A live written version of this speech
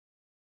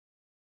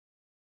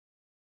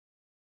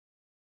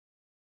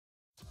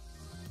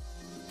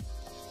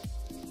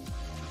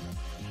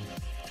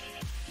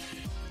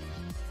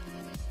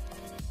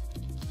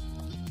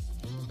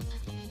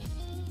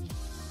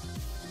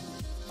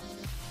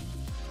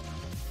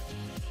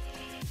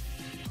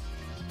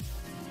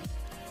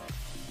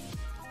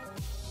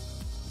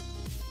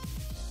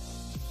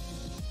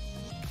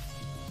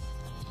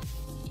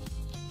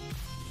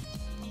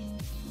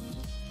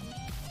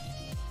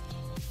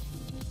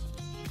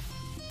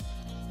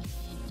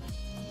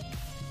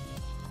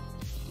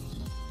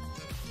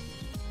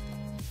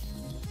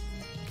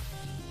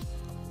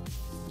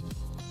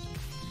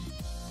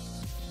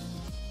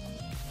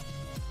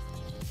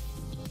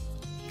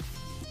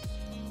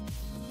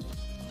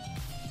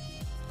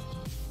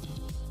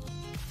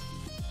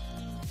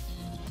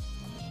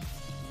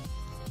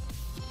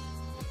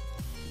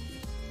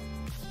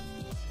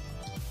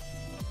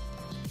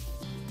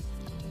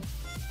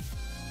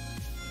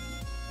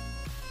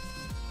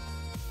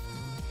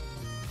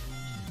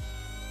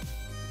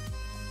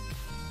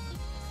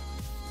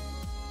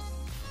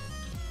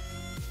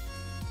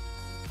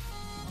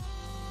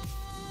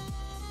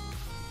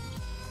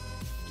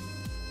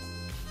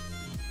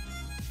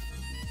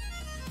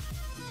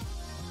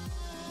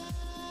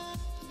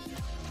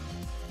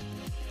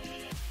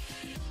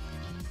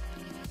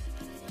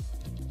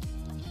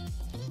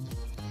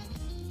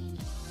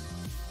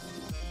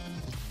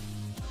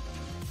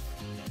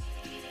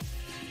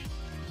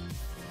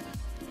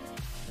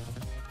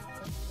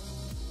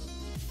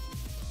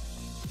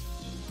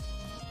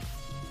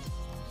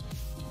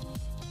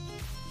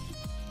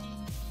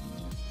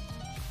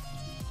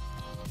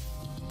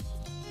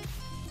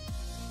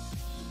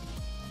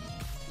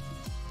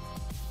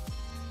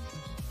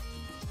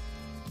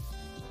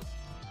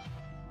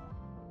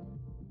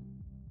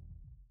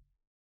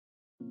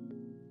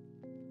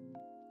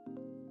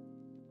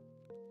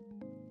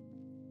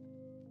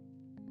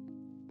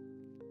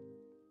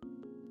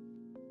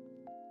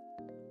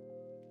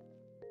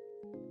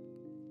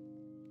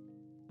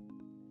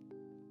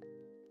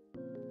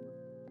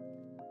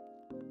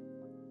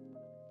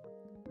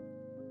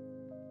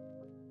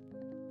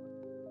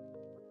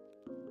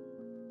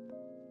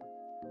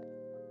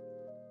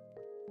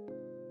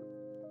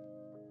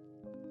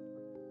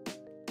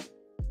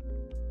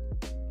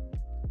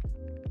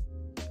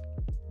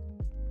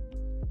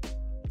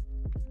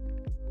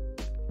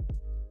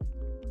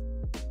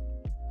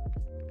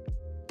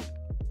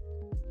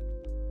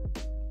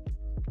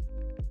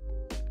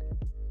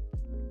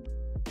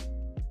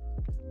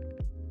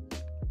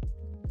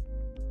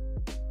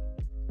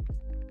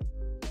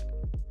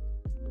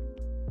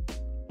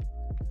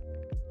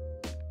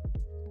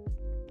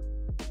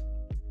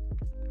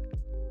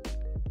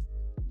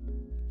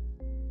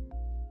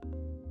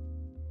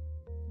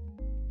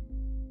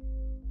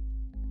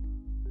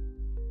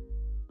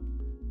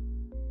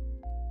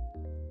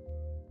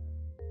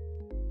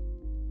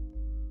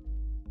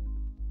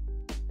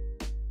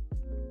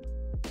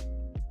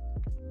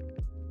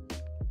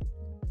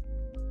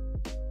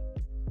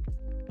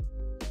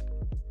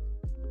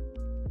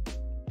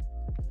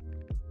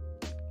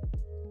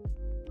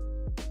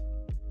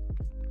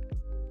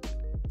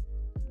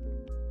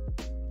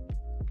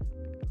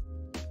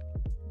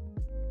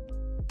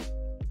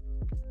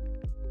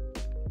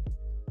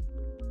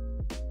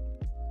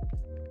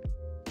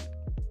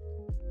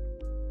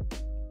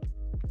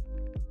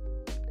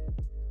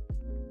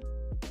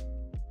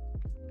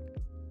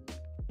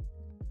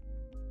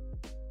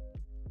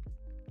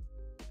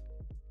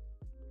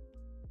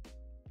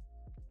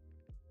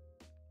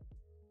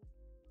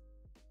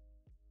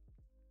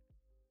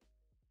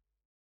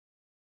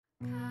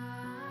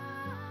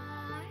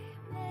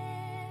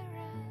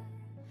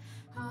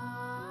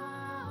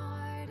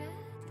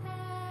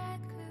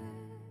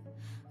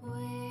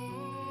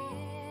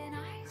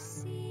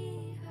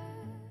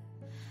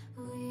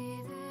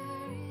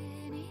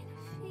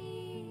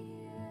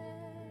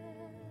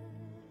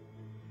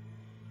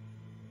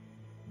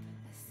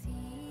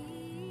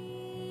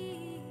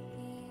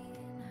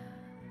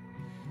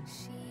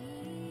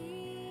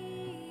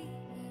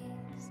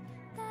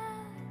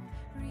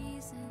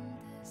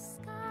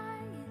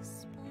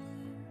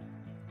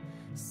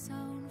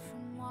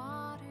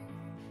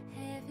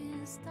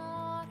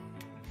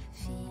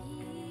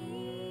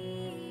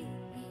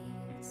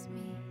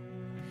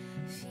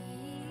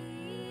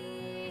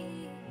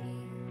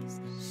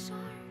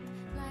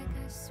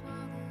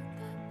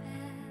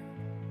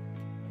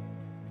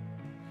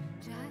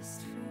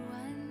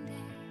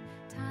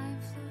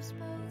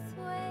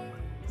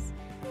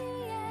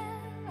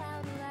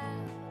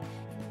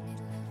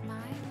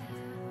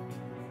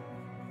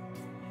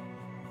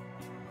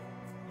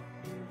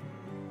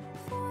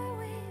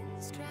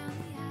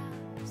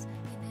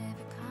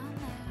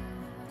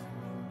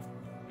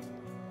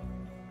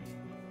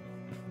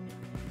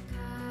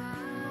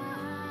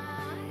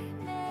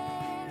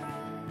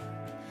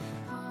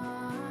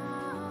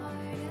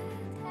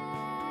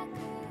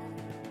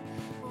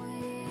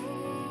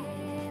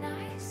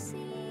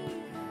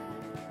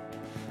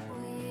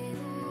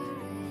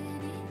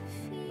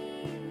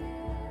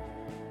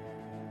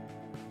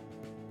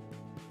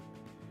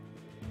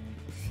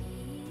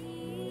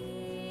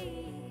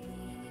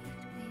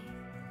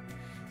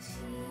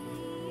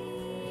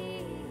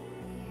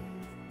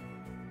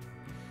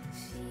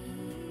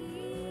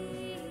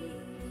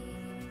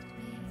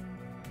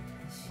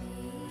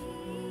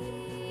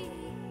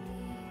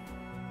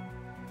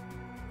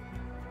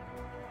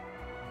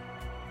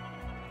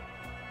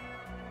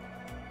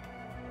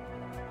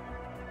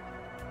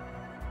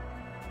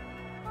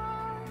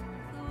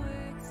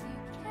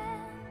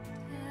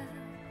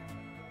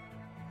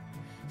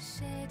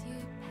Shed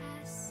your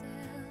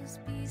pastels,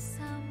 be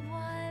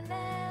someone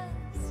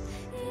else.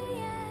 You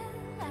yell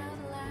out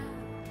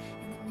loud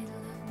in the middle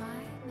of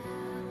my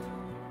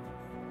mouth.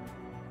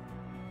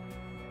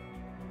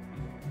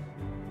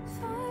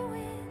 Four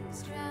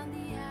winds drown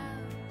the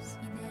hours,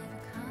 you never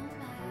come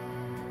back.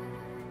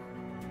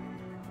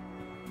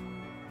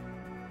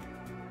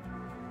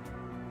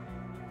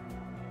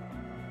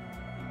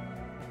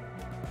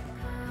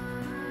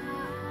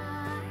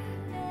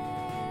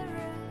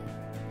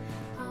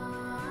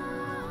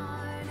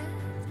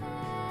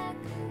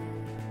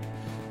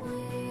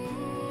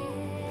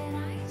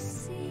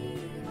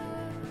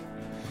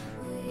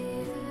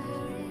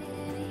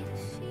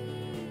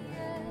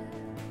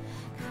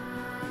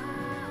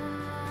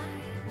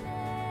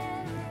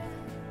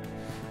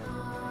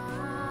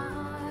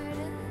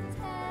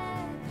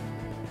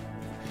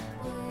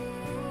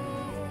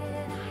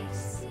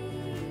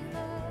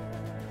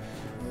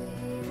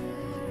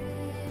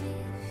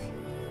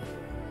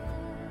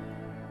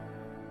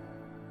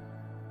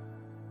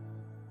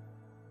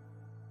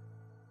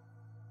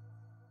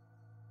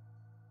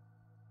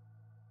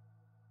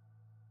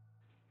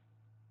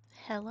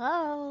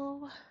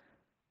 Hello,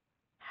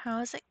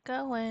 how's it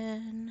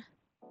going?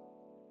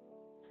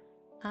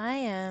 I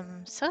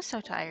am so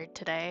tired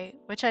today,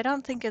 which I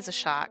don't think is a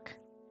shock.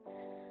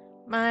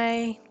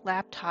 My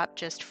laptop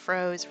just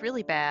froze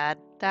really bad.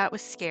 That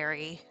was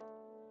scary.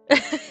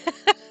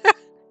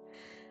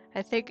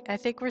 I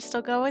think we're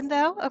still going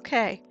though.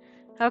 Okay.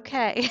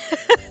 Okay.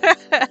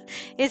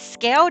 It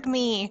scared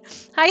me.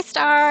 Hi,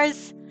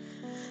 stars.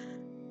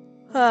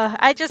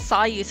 I just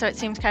saw you, so it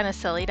seems kind of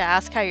silly to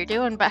ask how you're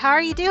doing, but how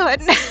are you doing?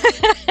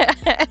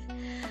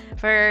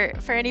 For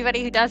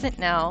anybody who doesn't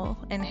know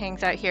and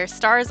hangs out here,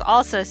 Stars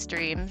also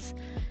streams,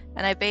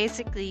 and I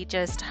basically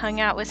just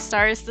hung out with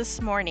Stars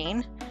this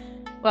morning.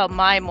 Well,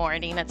 my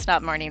morning, it's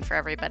not morning for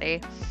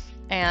everybody.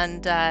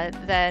 And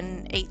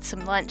then ate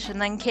some lunch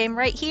and then came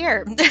right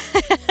here.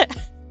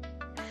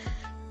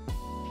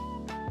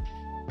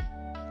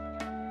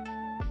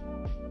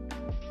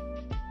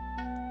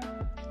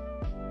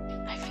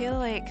 I feel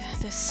like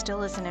this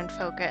still isn't in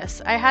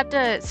focus.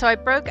 So I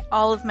broke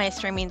all of my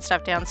streaming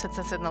stuff down since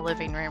it's in the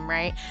living room,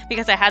 right?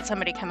 Because I had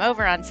somebody come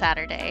over on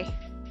Saturday.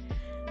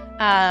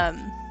 And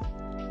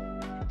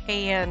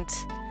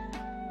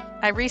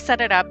I reset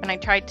it up and I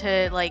tried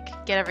to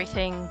get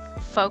everything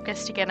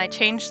focused again. I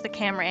changed the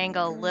camera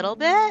angle a little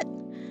bit,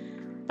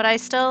 but I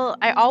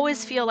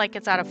always feel like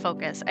it's out of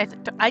focus.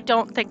 I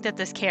don't think that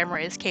this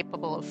camera is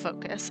capable of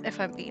focus, if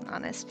I'm being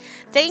honest.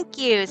 Thank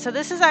you. So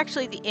this is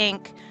actually the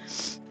ink.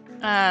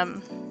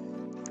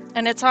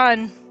 And it's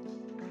on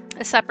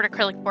a separate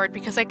acrylic board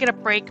because I get to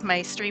break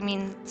my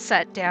streaming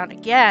set down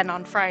again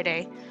on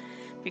Friday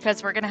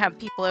because we're going to have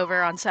people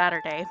over on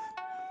Saturday.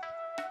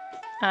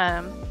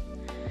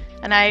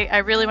 And I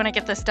really want to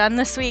get this done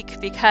this week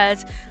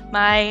because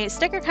my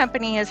sticker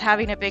company is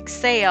having a big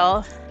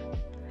sale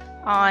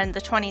on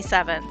the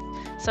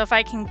 27th. So if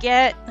I can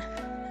get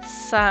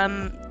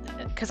some,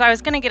 because I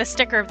was going to get a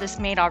sticker of this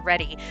made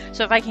already.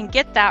 So if I can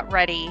get that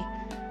ready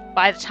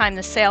by the time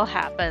the sale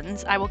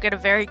happens, I will get a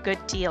very good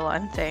deal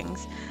on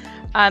things.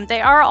 They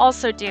are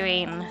also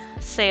doing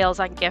sales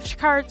on gift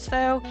cards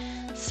though.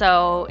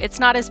 So it's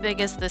not as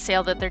big as the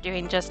sale that they're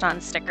doing just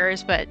on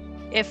stickers, but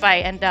if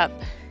I end up,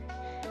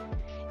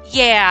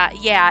 yeah,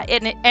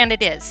 and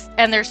it is,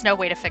 and there's no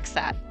way to fix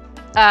that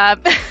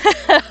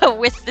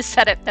with the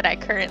setup that I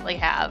currently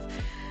have.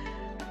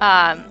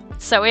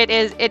 So it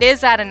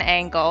is at an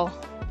angle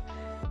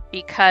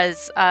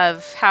because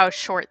of how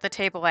short the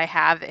table I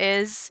have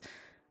is.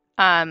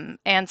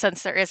 And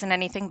since there isn't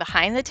anything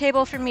behind the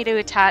table for me to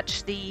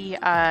attach the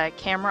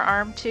camera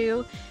arm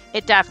to,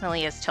 it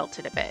definitely is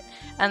tilted a bit.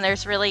 And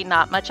there's really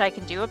not much I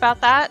can do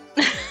about that,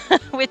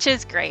 which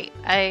is great.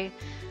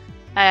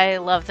 I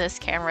love this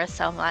camera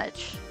so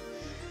much.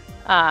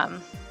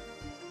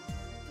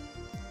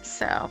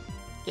 So,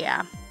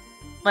 yeah.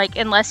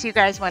 Unless you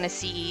guys want to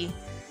see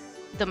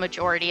the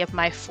majority of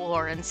my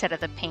floor instead of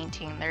the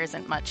painting, there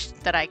isn't much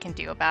that I can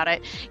do about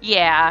it.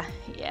 Yeah,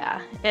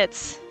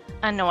 it's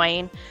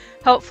annoying.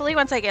 Hopefully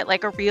once I get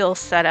a real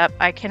setup,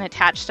 I can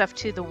attach stuff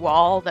to the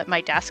wall that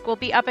my desk will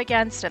be up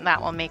against, and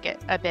that will make it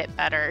a bit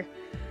better.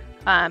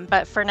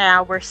 But for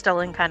now, we're still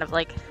in kind of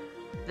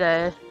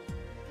the,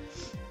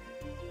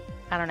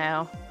 I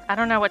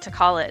don't know what to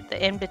call it,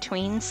 the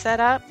in-between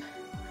setup,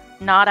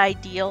 not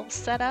ideal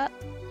setup.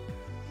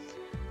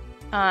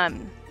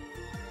 The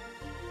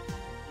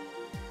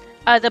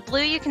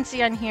blue you can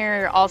see on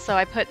here, also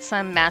I put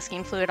some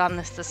masking fluid on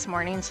this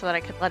morning so that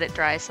I could let it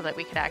dry so that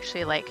we could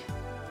actually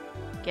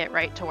get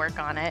right to work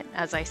on it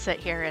as I sit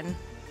here and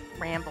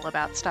ramble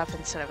about stuff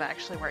instead of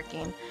actually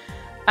working.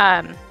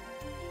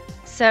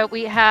 So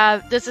we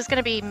have, this is going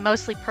to be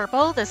mostly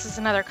purple. This is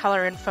another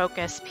color in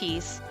focus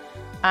piece.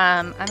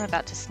 I'm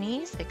about to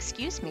sneeze.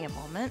 Excuse me a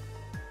moment.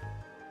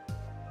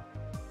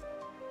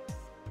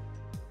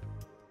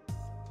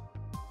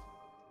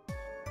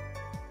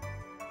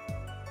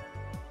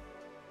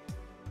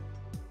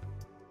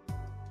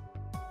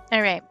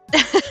 All right.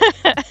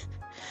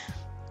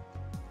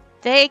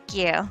 Thank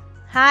you.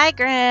 Hi,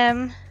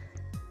 Grim.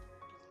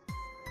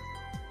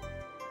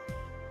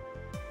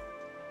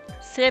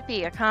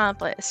 Sippy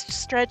accomplished.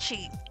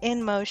 Stretchy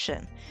in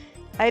motion.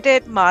 I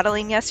did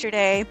modeling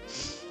yesterday,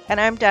 and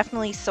I'm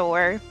definitely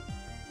sore.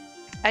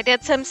 I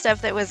did some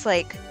stuff that was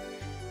like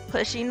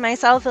pushing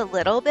myself a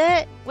little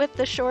bit with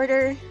the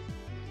shorter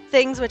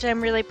things, which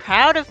I'm really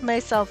proud of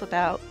myself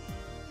about.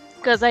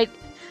 Because I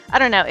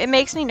don't know, it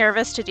makes me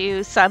nervous to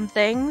do some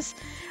things,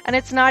 and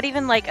it's not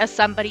even like a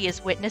somebody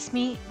is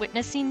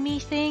witnessing me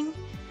thing.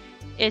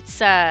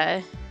 It's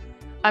I'm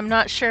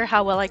not sure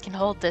how well I can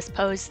hold this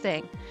pose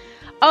thing.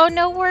 Oh,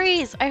 no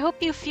worries. I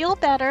hope you feel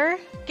better.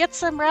 Get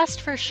some rest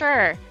for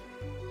sure.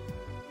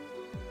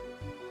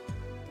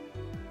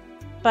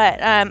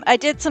 But I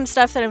did some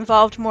stuff that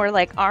involved more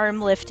like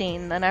arm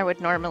lifting than I would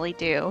normally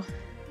do.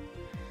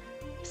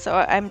 So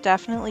I'm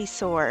definitely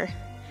sore.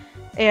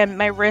 And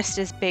my wrist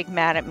is big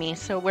mad at me,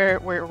 so we're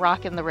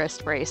rocking the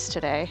wrist brace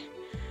today.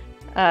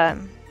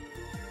 And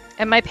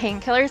my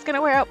painkiller is going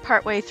to wear out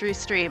partway through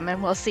stream,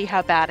 and we'll see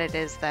how bad it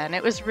is then.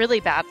 It was really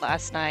bad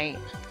last night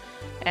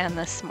and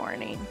this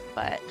morning,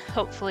 but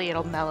hopefully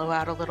it'll mellow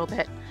out a little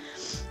bit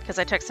because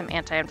I took some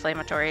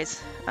anti-inflammatories.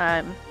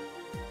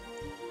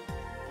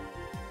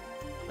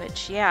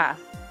 Which, yeah,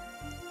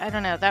 I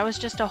don't know. That was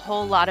just a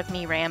whole lot of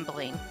me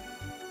rambling.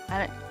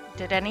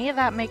 Did any of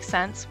that make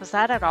sense? Was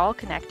that at all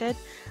connected?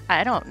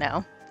 I don't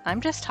know.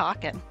 I'm just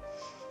talking.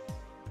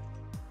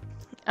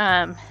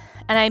 And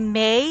I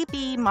may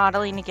be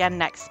modeling again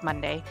next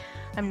Monday.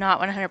 I'm not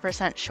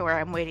 100% sure.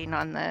 I'm waiting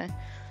on the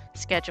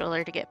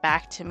scheduler to get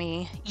back to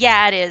me.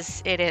 Yeah, it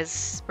is. It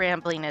is.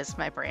 Rambling is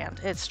my brand.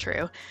 It's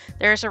true.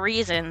 There's a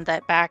reason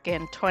that back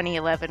in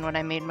 2011 when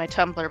I made my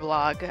Tumblr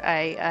blog,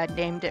 I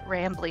named it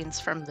Ramblings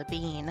from the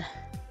Bean.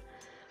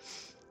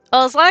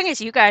 Well, as long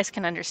as you guys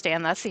can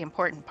understand, that's the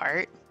important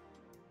part.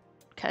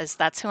 Because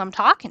that's who I'm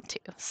talking to.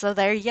 So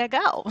there you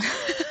go.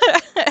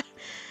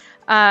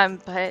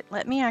 But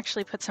let me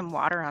actually put some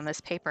water on this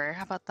paper.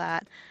 How about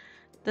that?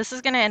 This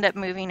is going to end up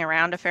moving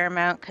around a fair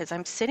amount because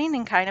I'm sitting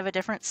in kind of a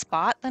different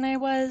spot than I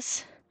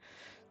was.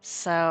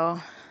 So,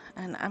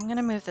 and I'm going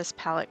to move this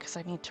palette because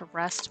I need to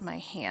rest my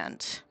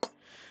hand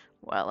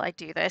while I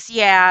do this.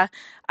 Yeah,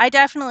 I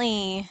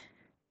definitely,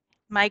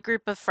 my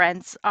group of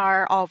friends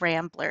are all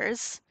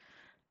ramblers,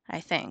 I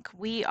think.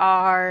 We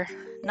are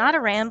not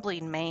a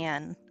rambling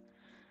man.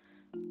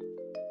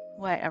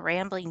 What, a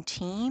rambling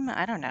team?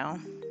 I don't know.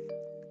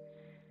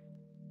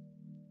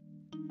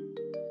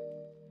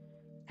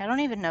 I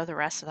don't even know the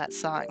rest of that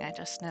song. I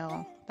just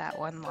know that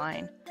one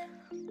line.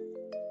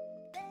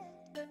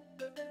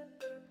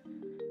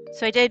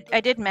 So I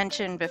did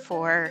mention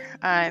before,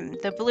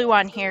 the blue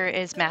on here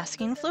is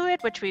masking fluid,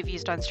 which we've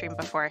used on stream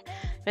before.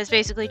 It's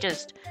basically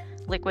just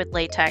liquid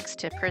latex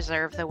to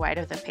preserve the white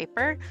of the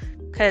paper,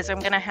 because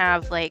I'm gonna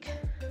have like,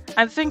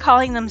 I've been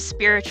calling them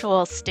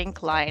spiritual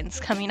stink lines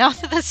coming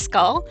off of the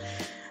skull.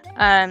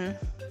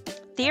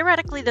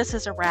 Theoretically, this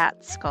is a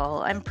rat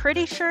skull. I'm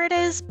pretty sure it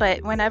is,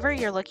 but whenever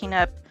you're looking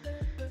up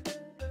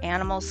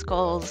animal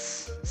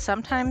skulls,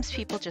 sometimes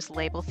people just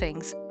label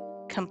things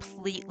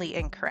completely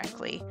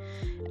incorrectly.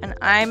 And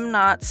I'm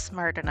not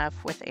smart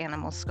enough with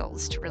animal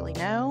skulls to really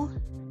know,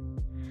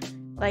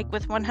 like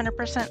with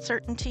 100%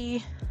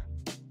 certainty,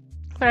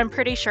 but I'm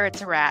pretty sure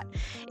it's a rat.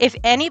 If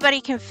anybody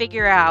can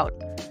figure out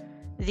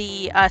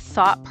the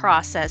thought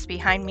process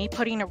behind me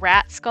putting a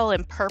rat skull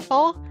in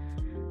purple,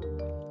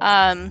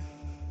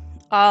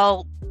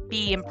 I'll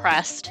be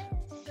impressed.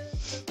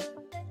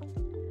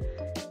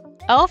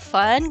 Oh,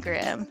 fun,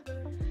 Grim.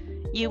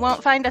 You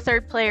won't find a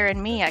third player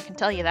in me, I can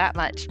tell you that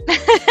much.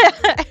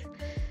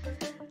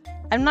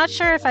 I'm not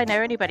sure if I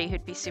know anybody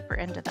who'd be super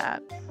into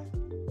that.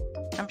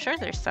 I'm sure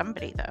there's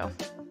somebody, though.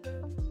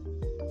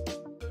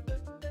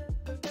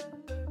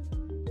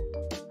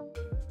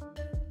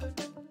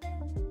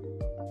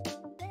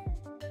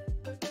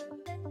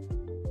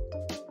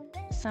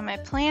 So my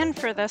plan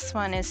for this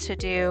one is to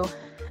do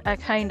a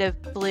kind of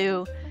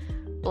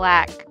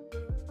blue-black,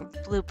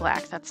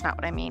 that's not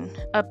what I mean,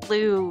 a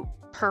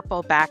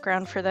blue-purple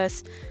background for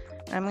this.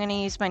 I'm going to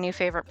use my new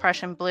favorite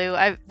Prussian blue,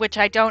 which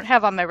I don't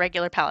have on my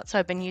regular palette, so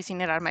I've been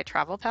using it on my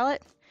travel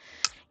palette.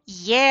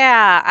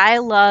 Yeah, I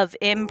love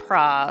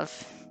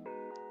improv.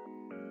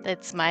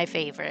 It's my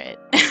favorite.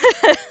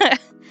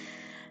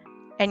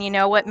 And you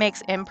know what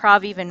makes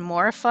improv even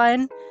more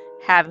fun?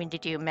 Having to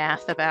do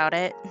math about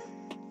it.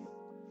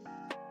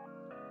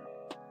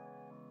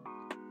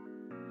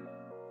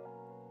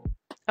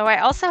 Oh, I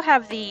also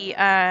have the,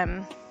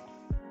 hang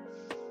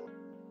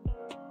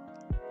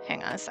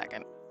on a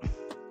second.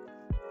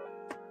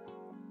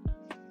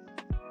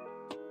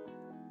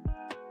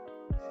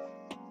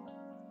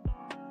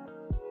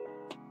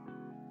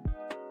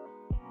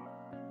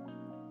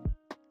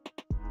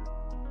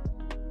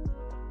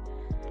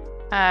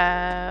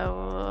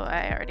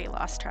 I already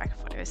lost track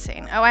of what I was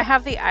saying. Oh, I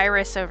have the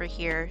iris over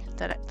here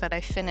that I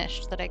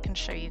finished that I can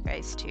show you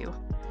guys too.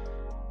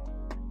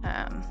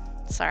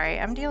 Sorry,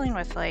 I'm dealing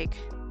with like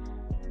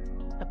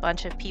a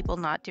bunch of people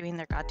not doing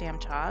their goddamn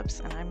jobs,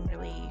 and I'm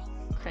really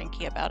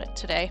cranky about it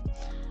today.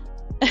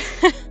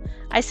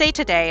 I say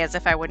today as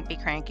if I wouldn't be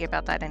cranky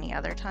about that any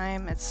other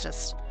time. It's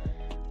just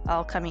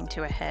all coming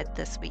to a head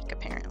this week,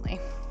 apparently.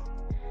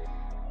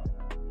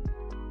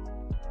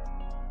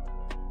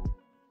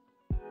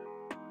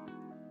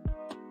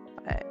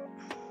 But,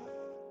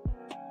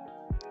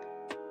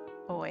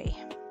 boy.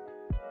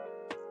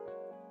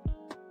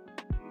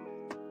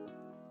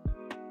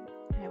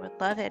 I would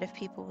love it if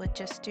people would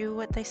just do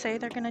what they say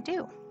they're going to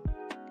do.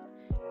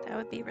 That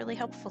would be really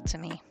helpful to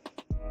me.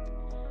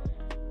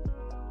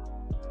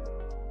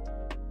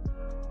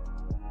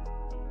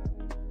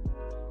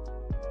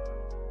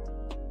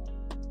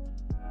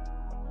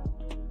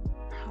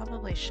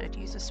 Probably should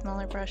use a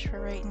smaller brush for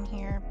right in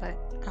here, but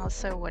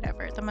also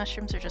whatever. The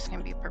mushrooms are just going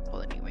to be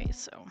purple anyway,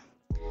 so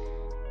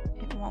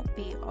it won't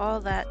be all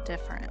that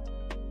different.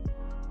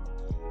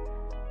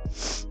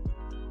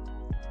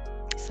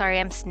 Sorry,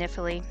 I'm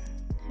sniffly.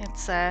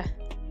 It's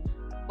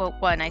well,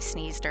 one, I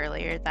sneezed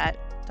earlier. That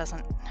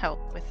doesn't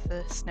help with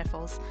the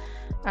sniffles.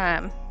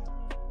 But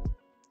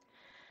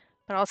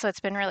also it's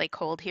been really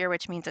cold here,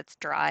 which means it's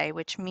dry,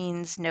 which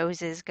means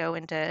noses go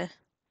into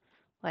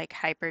like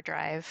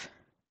hyperdrive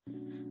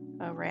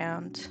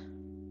around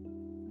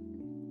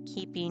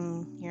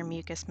keeping your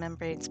mucous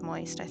membranes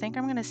moist. I think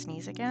I'm gonna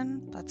sneeze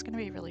again. That's gonna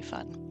be really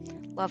fun.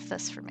 Love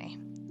this for me.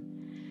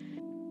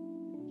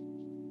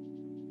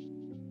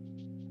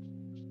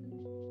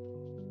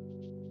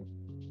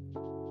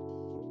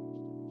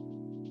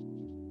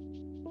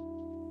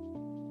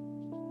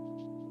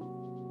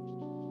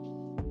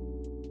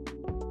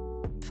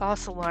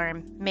 False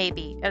alarm,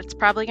 maybe. It's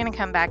probably gonna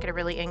come back at a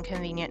really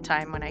inconvenient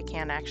time when I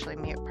can't actually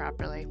mute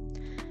properly.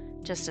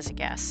 Just as a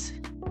guess.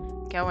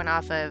 Going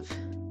off of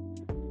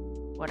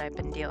what I've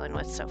been dealing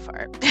with so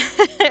far.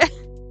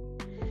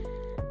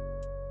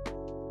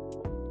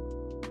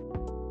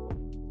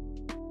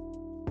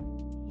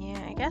 Yeah,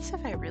 I guess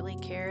if I really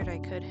cared, I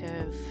could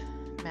have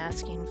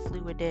masking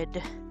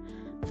fluided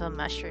the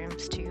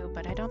mushrooms too,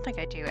 but I don't think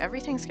I do.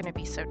 Everything's gonna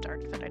be so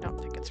dark that I don't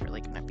think it's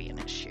really gonna be an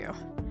issue.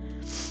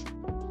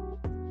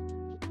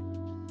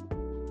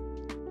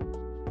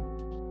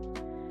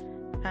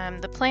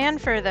 The plan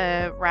for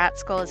the rat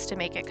skull is to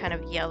make it kind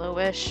of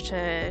yellowish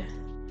to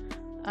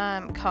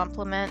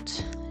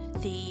complement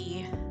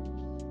the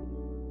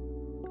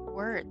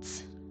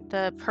words,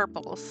 the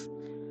purples,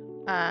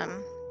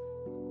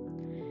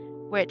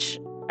 which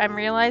I'm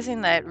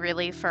realizing that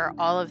really for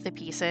all of the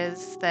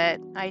pieces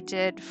that I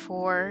did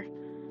for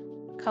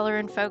color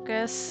and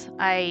focus,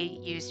 I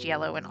used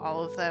yellow in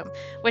all of them,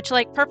 which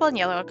like purple and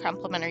yellow are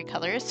complementary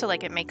colors, so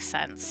like it makes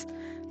sense.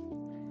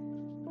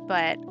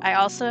 But I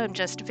also am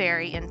just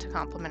very into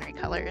complementary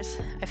colors.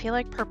 I feel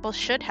like purple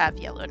should have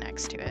yellow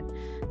next to it.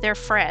 They're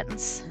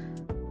friends.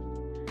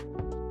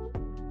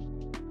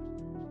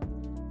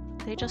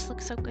 They just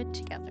look so good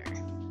together.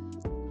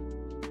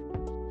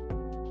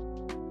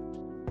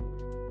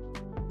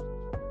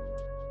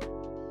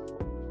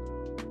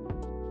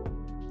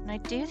 And I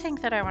do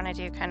think that I want to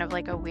do kind of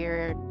like a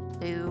weird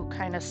blue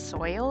kind of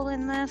soil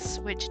in this,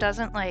 which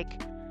doesn't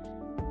like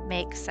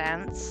make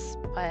sense,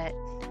 but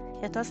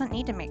it doesn't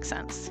need to make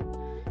sense.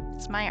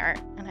 It's my art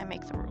and I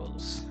make the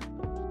rules.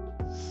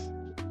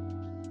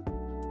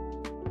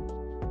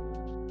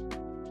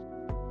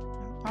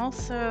 I'm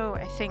also,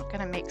 I think,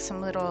 gonna make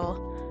some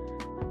little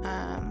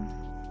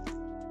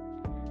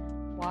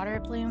water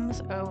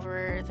blooms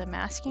over the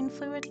masking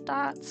fluid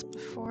dots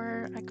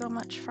before I go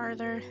much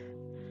farther.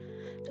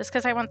 Just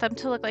because I want them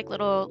to look like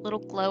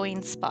little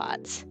glowing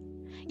spots.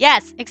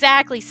 Yes,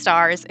 exactly,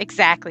 stars.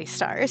 Exactly,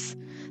 stars.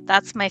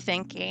 That's my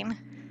thinking.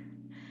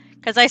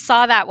 Because I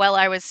saw that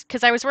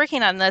because I was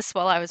working on this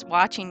while I was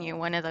watching you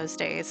one of those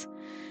days.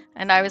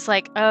 And I was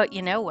like, oh,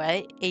 you know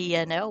what?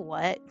 You know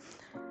what?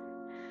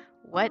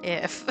 What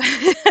if?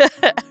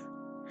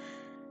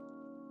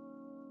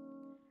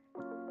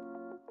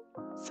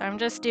 So I'm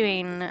just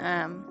doing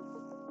a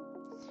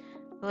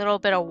little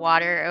bit of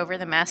water over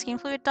the masking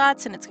fluid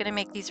dots, and it's going to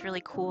make these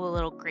really cool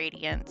little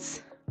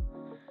gradients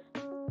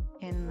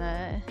in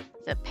the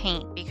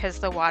paint, because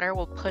the water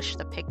will push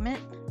the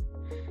pigment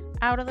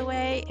out of the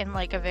way in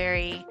like a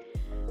very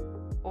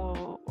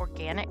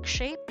organic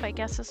shape, I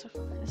guess is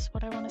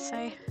what I want to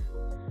say.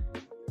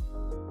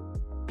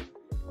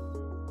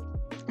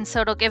 And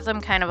so it'll give them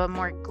kind of a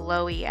more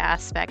glowy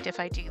aspect if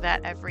I do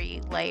that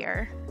every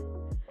layer.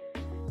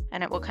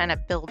 And it will kind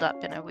of build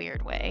up in a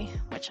weird way,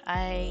 which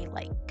I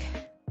like.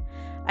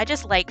 I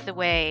just like the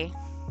way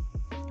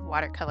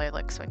watercolor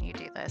looks when you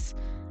do this.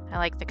 I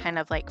like the kind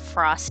of like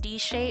frosty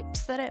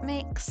shapes that it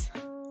makes.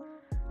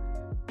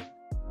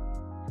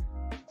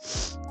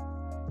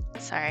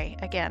 Sorry,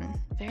 again,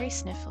 very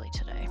sniffly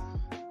today.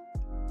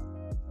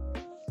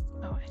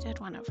 Oh, I did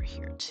one over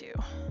here too.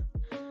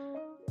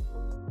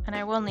 And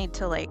I will need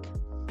to like,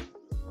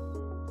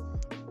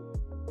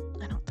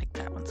 I don't think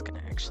that one's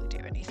gonna actually do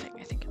anything.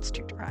 I think it's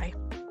too dry.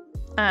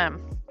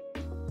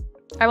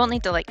 I will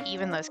need to like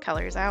even those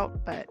colors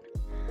out, but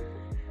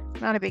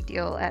not a big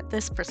deal at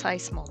this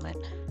precise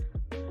moment.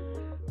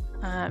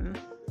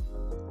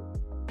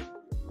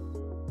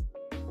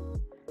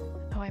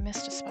 Oh, I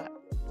missed a spot.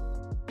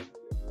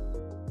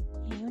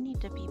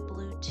 to be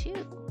blue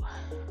too.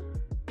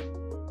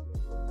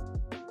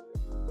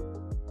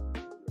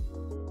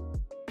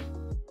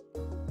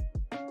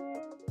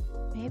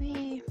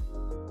 Maybe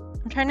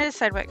I'm trying to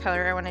decide what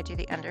color I want to do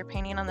the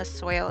underpainting on the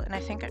soil, and I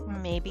think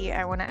maybe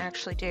I want to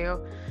actually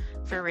do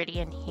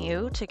Viridian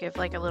Hue to give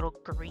like a little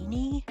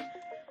greeny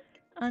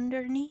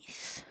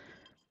underneath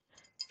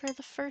for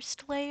the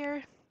first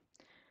layer.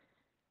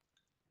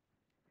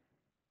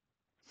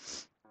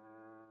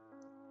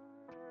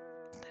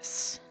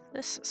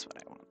 This is what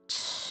I want.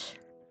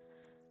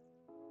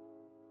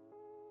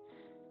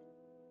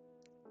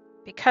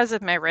 Because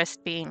of my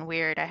wrist being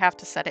weird, I have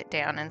to set it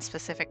down in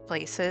specific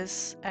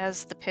places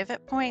as the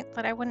pivot point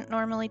that I wouldn't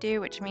normally do,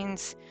 which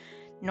means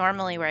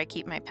normally where I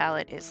keep my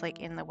palette is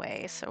like in the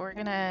way. So we're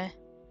gonna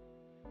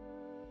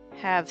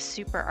have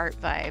super art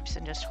vibes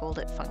and just hold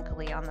it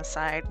funkily on the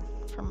side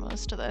for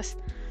most of this.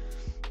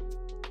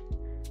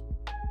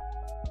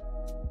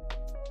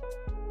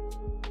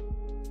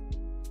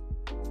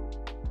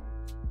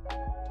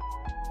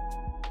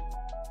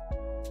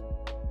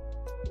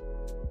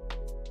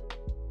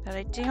 But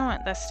I do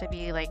want this to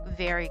be like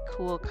very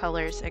cool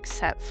colors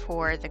except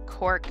for the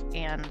cork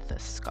and the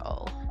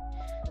skull.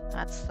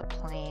 That's the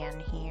plan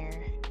here.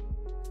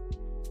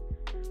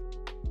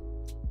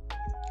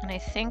 And I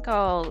think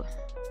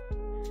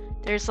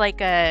there's like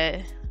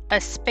a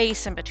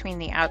space in between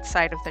the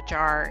outside of the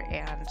jar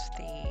and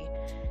the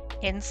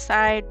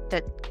inside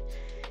that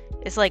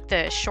is like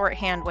the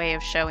shorthand way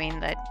of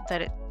showing that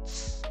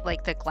it's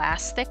like the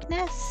glass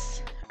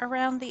thickness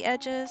around the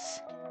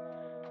edges.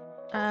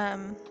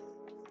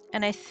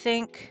 And I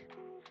think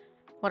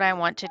what I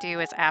want to do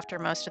is after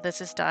most of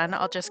this is done,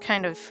 I'll just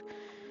kind of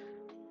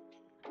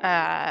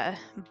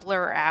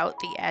blur out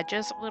the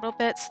edges a little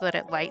bit so that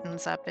it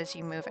lightens up as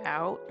you move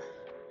out,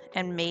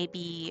 and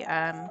maybe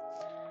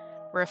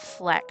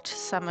reflect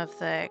some of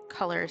the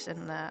colors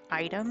in the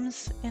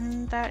items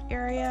in that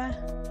area.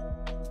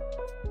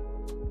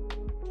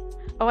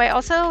 Oh, I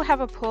also have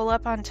a poll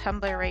up on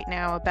Tumblr right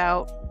now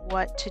about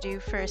what to do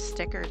for a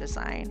sticker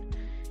design,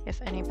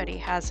 if anybody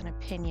has an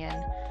opinion.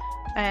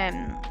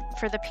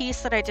 For the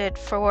piece that I did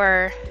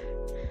for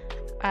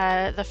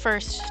the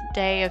first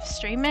day of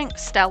streaming,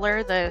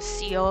 Stellar, the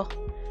seal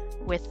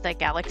with the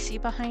galaxy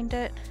behind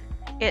it,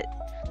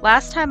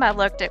 last time I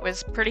looked, it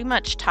was pretty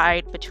much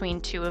tied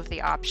between two of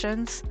the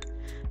options,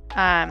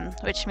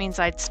 which means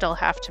I'd still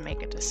have to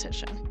make a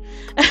decision.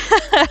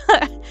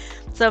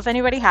 So if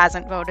anybody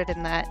hasn't voted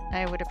in that,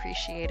 I would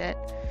appreciate it.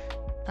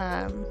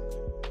 Let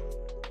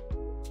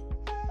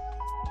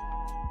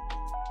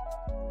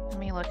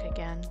me look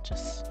again,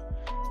 just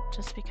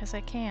because I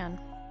can.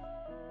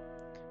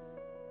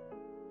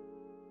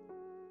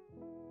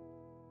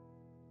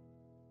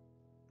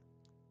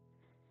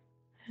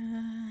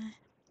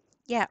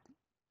 Yeah,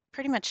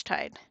 pretty much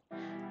tied.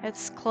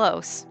 It's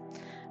close.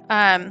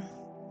 Well,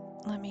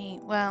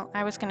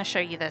 I was gonna show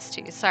you this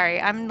too. Sorry,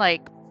 I'm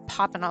like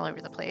popping all over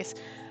the place.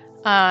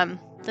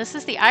 This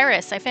is the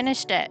iris. I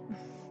finished it.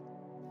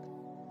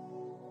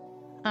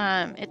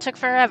 It took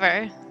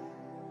forever.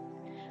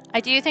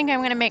 I do think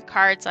I'm gonna make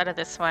cards out of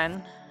this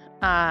one.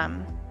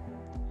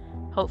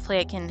 Hopefully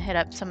I can hit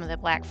up some of the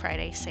Black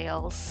Friday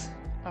sales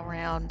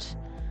around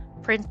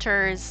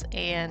printers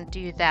and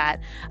do that.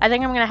 I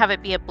think I'm gonna have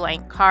it be a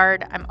blank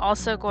card. I'm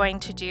also going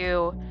to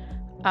do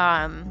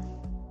I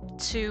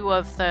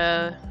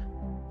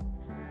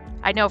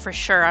know for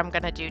sure I'm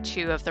gonna do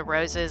 2 of the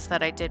roses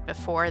that I did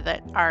before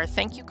that are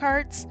thank you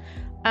cards,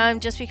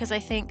 just because I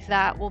think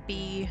that will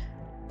be,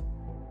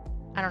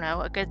 I don't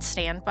know, a good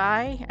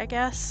standby, I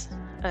guess,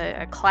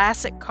 a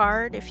classic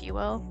card, if you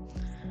will.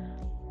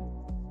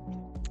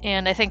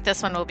 And I think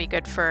this one will be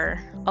good for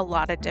a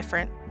lot of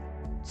different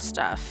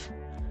stuff.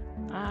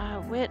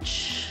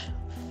 Which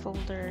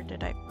folder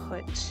did I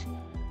put?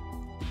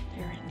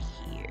 They're in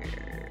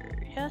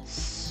here.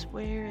 Yes,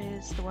 where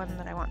is the one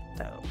that I want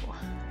though?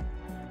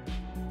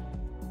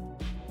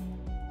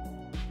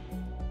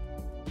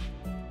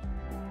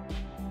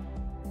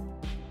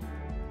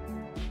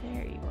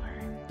 There you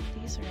are.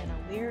 These are in a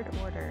weird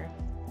order.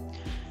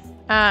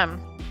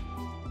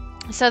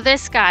 So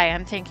this guy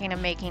I'm thinking of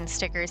making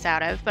stickers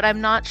out of, but I'm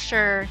not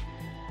sure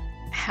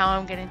how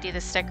I'm going to do the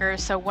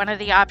stickers. So one of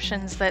the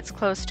options that's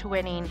close to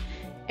winning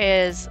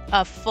is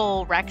a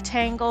full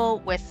rectangle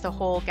with the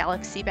whole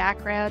galaxy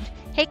background.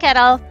 Hey,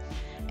 Kettle!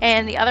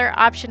 And the other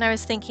option I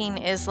was thinking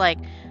is like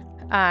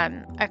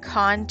a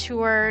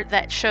contour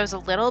that shows a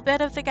little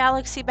bit of the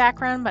galaxy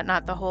background, but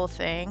not the whole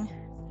thing.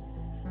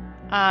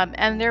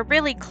 And they're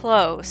really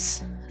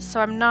close,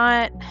 so I'm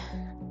not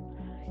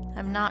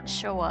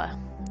sure.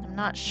 I'm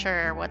not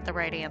sure what the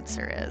right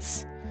answer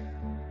is.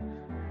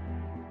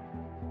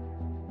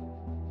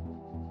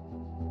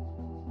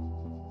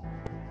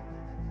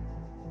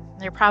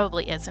 There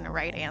probably isn't a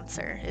right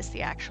answer, is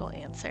the actual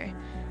answer.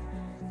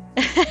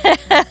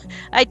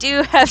 I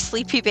do have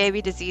sleepy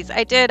baby disease.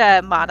 I did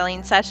a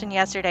modeling session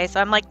yesterday, so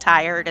I'm like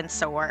tired and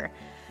sore.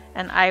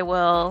 And I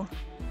will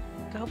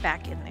go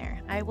back in there.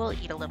 I will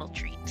eat a little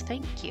treat.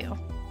 Thank you.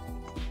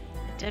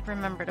 I did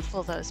remember to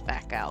pull those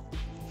back out.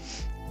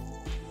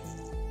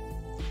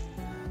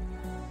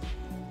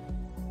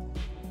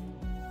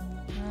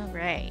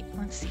 right,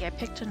 let's see, I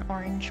picked an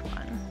orange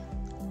one.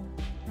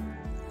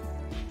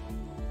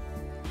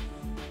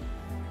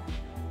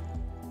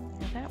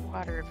 Now that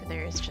water over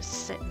there is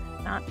just sitting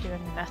and not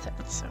doing nothing,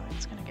 so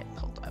it's gonna get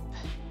pulled up.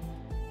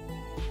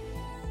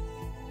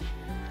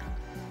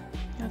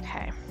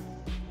 Okay.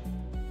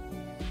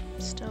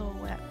 Still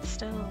wet,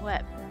 still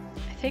wet.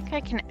 I think I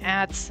can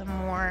add some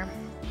more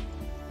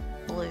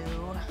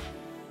blue,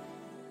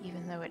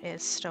 even though it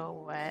is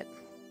still wet.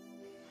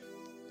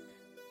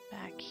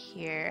 Back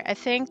here. I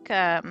think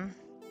I'll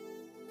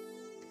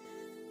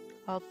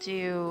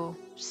do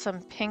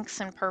some pinks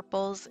and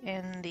purples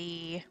in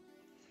the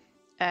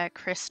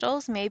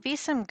crystals, maybe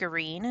some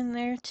green in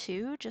there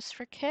too, just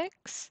for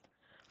kicks.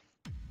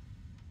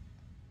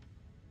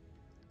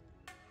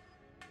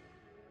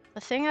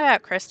 The thing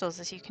about crystals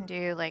is you can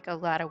do like a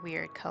lot of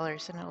weird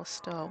colors and it'll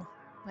still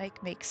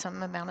like make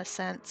some amount of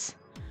sense.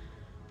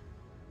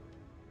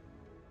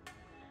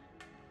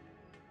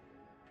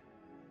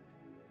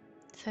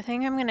 So I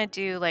think I'm gonna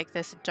do like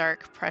this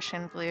dark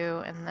Prussian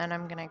blue and then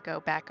I'm gonna go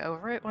back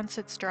over it once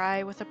it's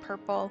dry with a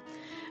purple.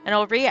 And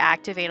it'll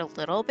reactivate a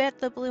little bit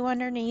the blue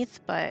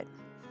underneath, but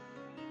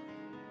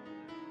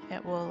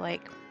it will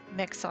like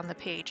mix on the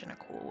page in a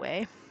cool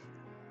way,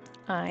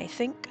 I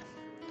think.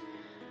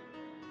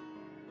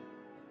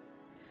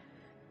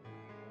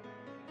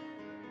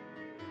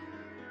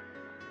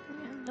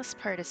 And this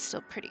part is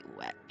still pretty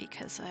wet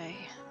because I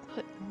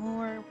put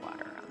more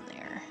water on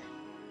there,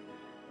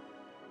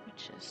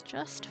 which is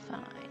just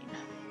fine.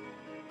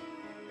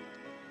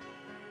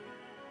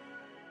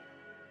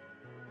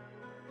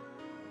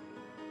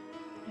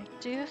 I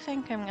do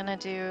think I'm gonna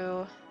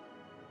do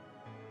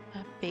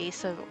a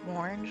base of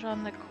orange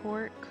on the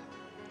cork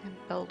and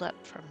build up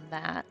from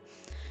that,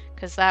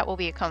 because that will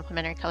be a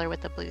complementary color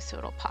with the blue, so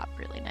it'll pop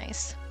really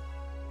nice.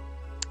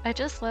 I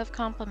just love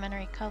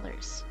complementary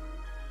colors.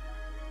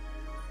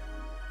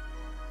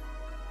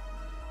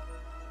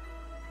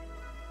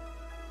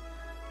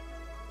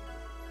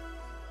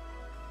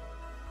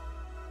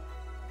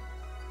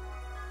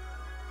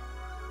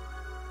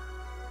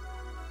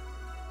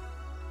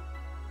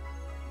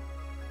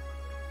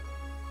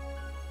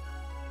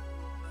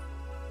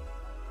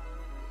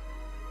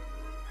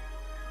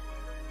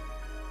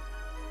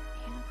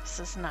 This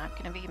is not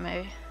going to be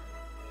my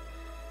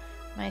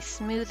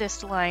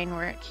smoothest line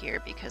work here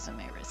because of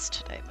my wrist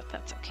today, but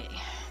that's okay.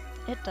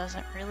 It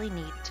doesn't really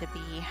need to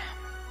be.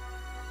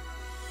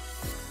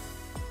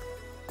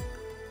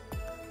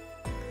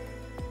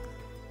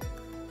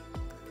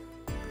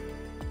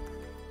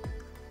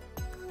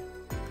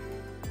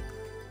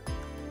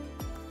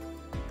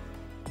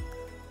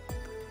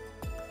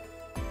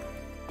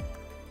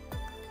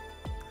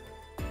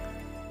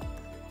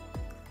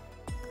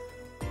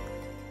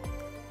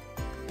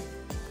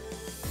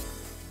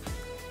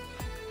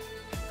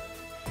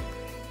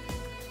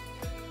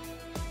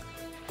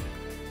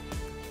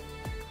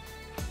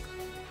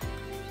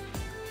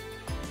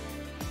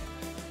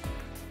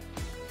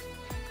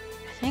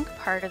 I think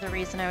part of the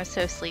reason I was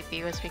so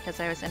sleepy was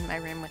because I was in my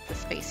room with the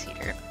space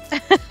heater.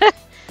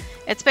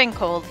 It's been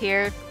cold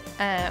here.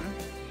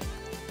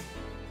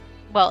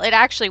 Well, it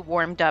actually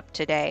warmed up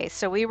today.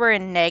 So we were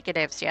in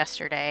negatives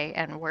yesterday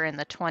and we're in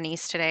the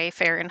 20s today,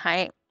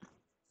 Fahrenheit,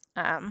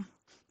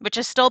 which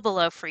is still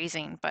below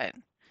freezing, but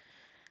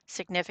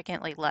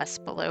significantly less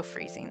below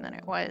freezing than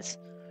it was.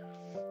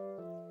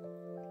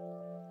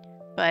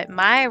 But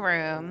my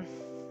room,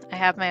 I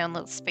have my own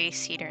little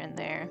space heater in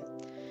there.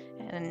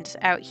 And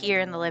out here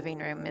in the living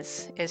room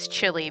is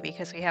chilly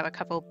because we have a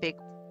couple big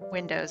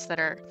windows that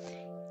are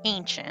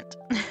ancient.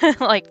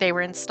 Like they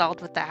were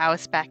installed with the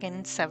house back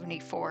in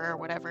 74 or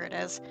whatever it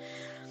is.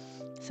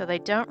 So they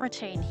don't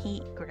retain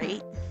heat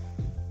great.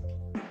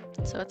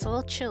 So it's a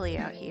little chilly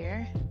out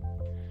here.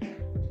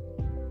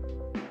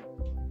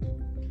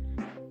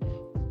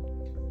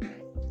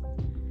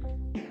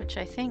 Which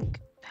I think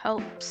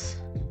helps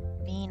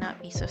me not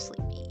be so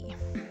sleepy.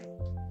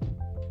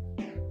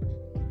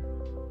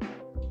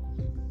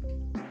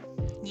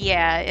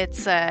 Yeah,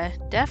 it's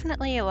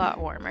definitely a lot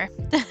warmer.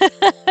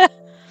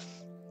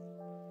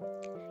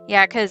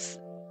 Yeah, because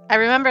I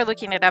remember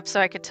looking it up so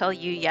I could tell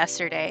you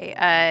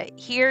yesterday.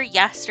 Here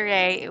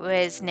yesterday it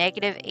was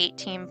negative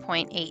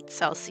 18.8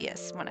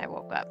 Celsius when I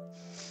woke up.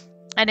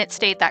 And it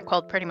stayed that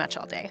cold pretty much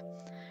all day.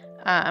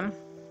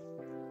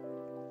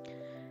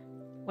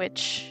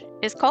 Which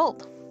is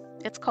cold.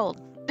 It's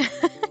cold.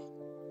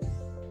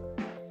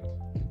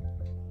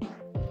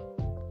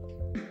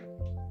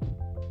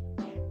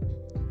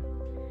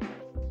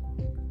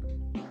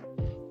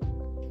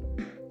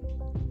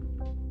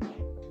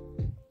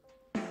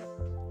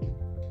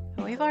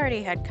 We've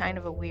already had kind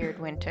of a weird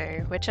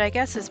winter, which I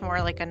guess is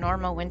more like a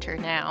normal winter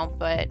now,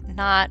 but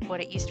not what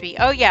it used to be.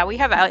 Oh yeah, we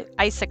have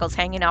icicles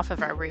hanging off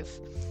of our roof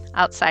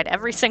outside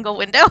every single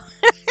window.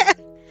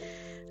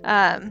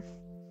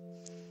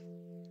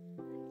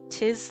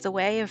 'Tis the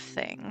way of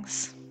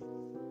things.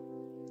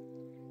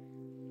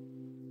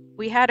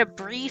 We had a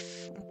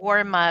brief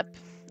warm up,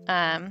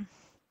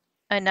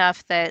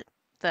 enough that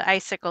the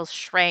icicles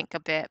shrank a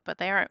bit, but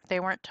they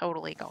weren't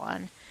totally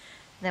gone.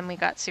 Then we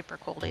got super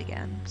cold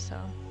again, so.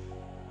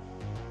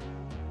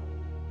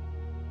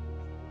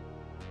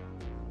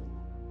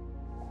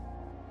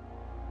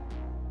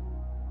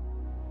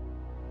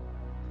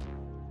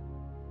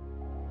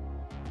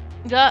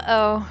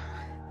 Uh-oh.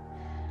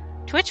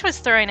 Twitch was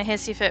throwing a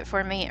hissy fit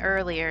for me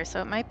earlier,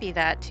 so it might be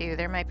that too.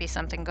 There might be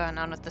something going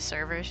on with the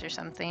servers or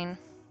something.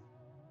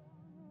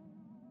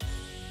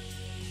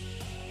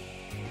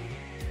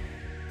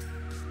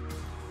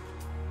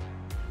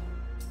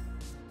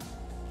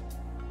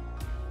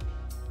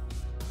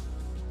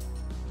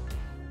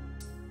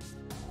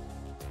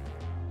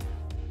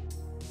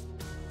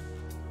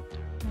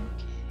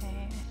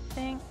 Okay, I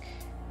think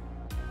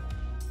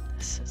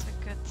this is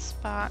a good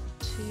spot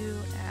to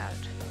add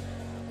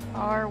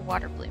our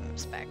water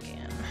blooms back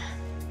in.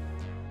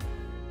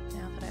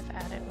 Now that I've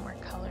added more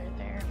color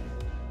there.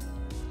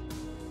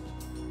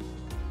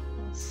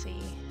 We'll see.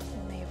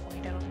 I may have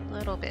waited a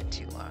little bit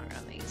too long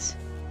on these.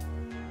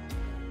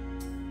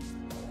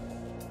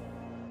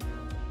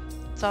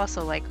 It's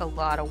also like a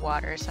lot of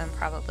water, so I'm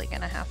probably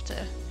gonna have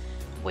to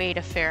wait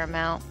a fair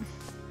amount.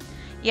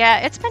 Yeah,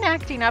 it's been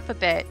acting up a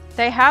bit.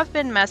 They have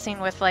been messing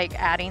with like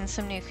adding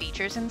some new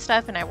features and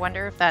stuff, and I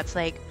wonder if that's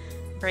like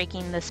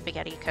breaking the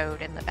spaghetti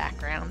code in the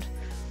background.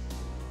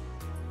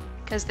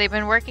 Because they've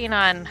been working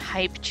on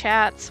hype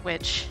chats,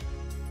 which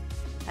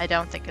I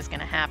don't think is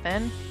going to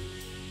happen.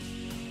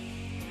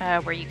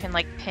 Where you can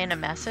like pin a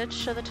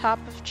message to the top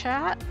of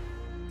chat.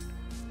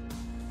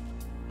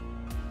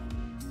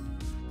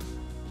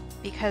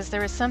 Because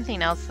there was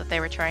something else that they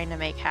were trying to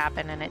make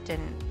happen and it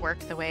didn't work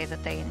the way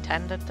that they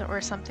intended to, or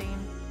something.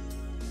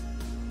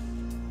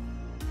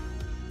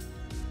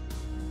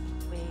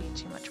 Way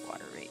too much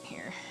water right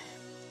here.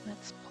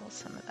 Let's pull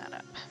some of that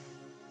up.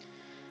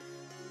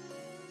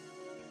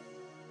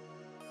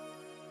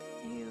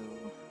 Here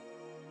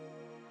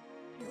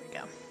we go.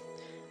 I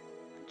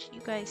want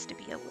you guys to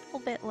be a little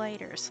bit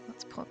lighter, so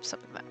let's pull up some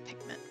of that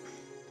pigment.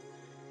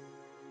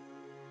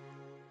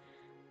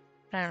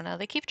 I don't know,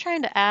 they keep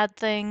trying to add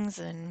things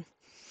and...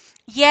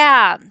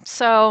 Yeah,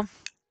 so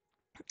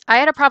I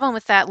had a problem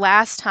with that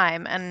last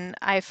time, and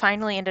I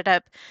finally ended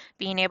up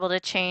being able to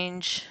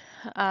change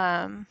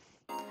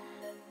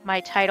my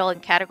title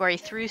and category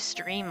through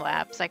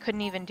Streamlabs. I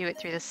couldn't even do it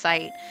through the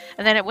site,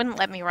 and then it wouldn't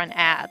let me run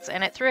ads,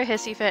 and it threw a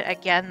hissy fit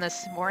again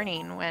this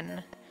morning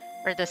when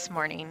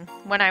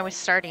I was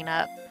starting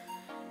up,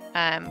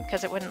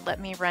 because it wouldn't let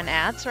me run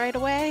ads right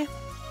away.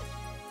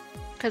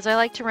 Because I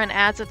like to run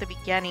ads at the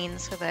beginning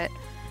so that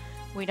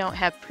we don't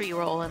have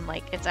pre-roll and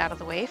like it's out of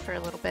the way for a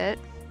little bit.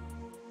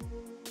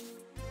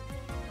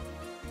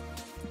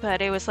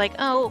 But it was like,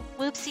 oh,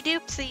 whoopsie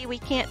doopsie, we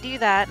can't do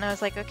that. And I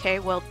was like, okay,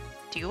 well,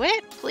 do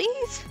it,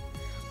 please.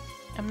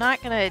 I'm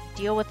not gonna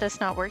deal with this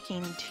not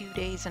working 2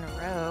 days in a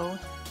row.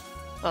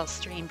 Well,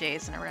 stream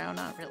days in a row,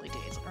 not really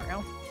days in a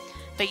row.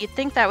 But you'd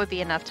think that would be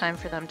enough time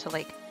for them to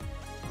like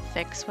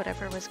fix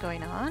whatever was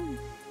going on.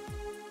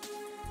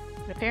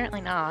 But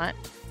apparently not.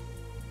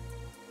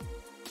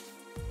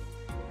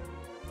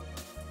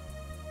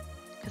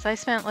 Because I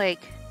spent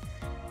like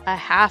a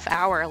half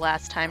hour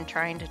last time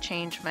trying to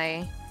change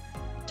my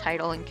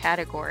title and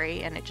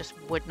category, and it just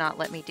would not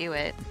let me do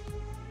it.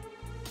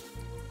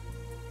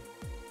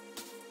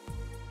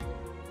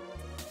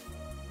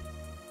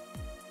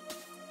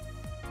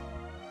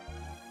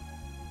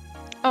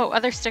 Oh,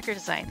 other sticker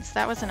designs.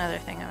 That was another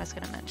thing I was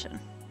going to mention.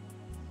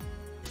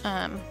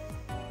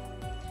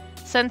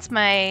 Since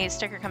my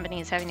sticker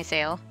company is having a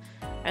sale,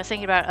 I was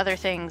thinking about other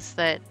things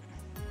that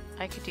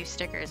I could do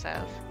stickers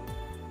of.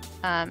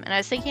 And I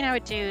was thinking I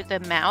would do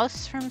the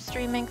mouse from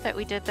Stream Ink that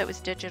we did that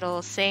was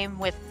digital. Same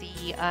with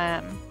the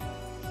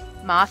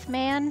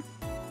Mothman.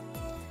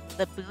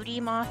 The booty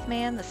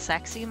Mothman, the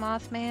sexy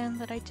Mothman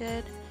that I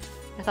did.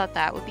 I thought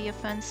that would be a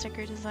fun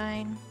sticker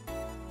design.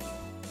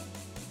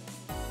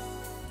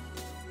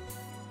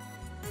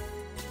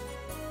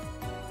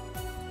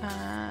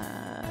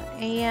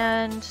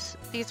 And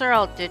these are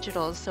all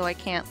digital, so I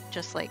can't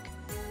just like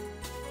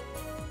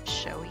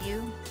show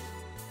you.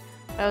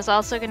 I was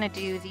also going to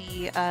do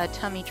the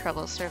Tummy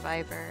Trouble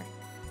Survivor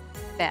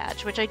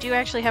badge, which I do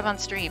actually have on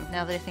stream,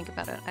 now that I think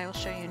about it. I will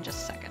show you in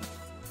just a second,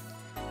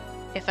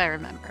 if I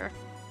remember.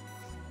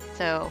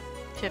 So,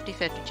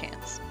 50-50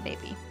 chance,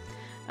 maybe.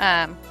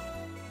 Because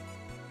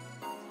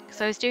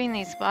I was doing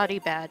these body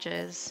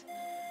badges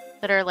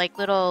that are like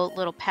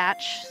little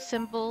patch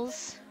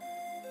symbols.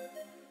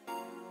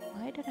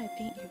 Why did I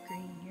paint you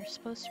green? You're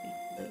supposed to be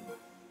blue.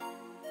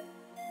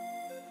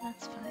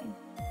 That's fine.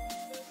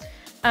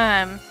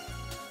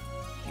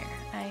 Here,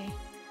 I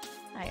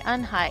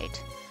unhide.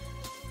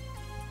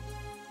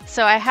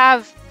 So I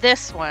have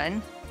this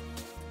one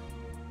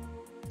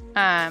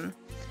that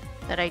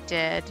I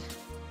did.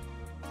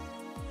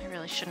 I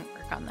really shouldn't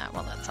work on that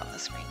while that's on the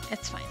screen.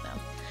 It's fine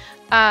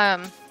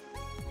though.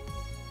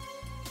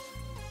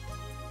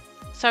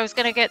 So I was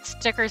gonna get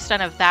stickers done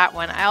of that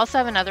one. I also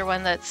have another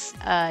one that's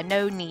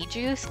No Knee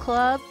Juice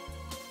Club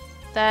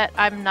that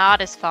I'm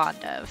not as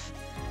fond of.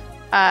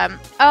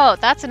 Oh,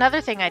 that's another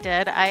thing I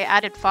did. I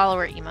added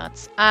follower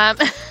emotes.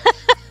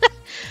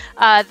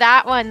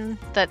 That one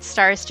that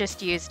Stars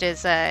just used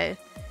is a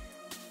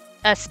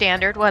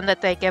standard one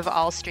that they give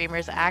all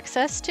streamers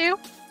access to.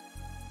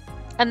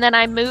 And then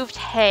I moved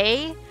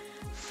Hey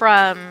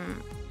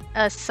from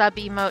a sub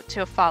emote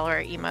to a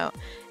follower emote.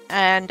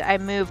 And I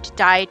moved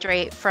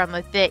Dihydrate from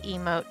a bit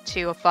emote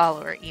to a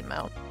follower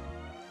emote.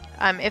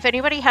 If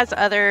anybody has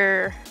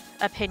other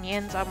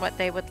opinions on what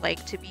they would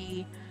like to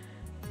be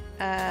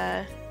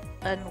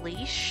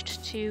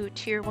unleashed to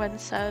tier 1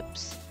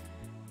 subs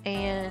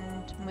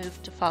and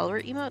move to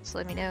follower emotes,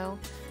 let me know.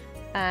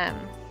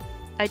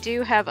 I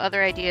do have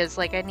other ideas,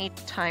 like I need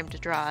time to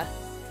draw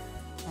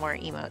more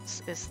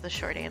emotes is the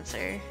short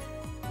answer.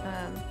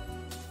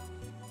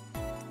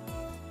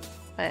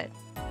 But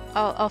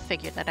I'll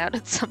figure that out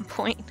at some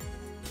point.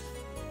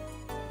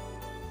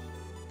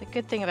 The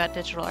good thing about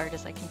digital art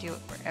is I can do it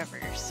wherever,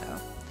 so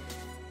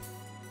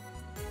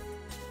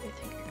I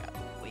think I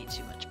got way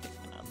too much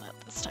pigment on that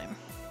this time.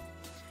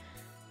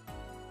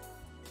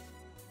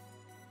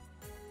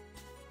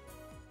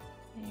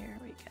 Here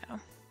we go.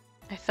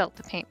 I felt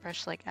the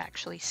paintbrush like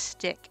actually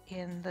stick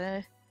in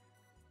the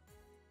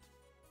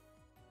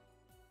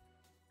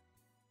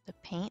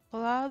paint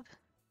blob,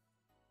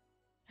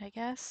 I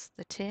guess,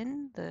 the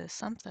tin, the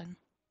something.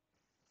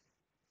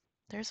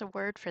 There's a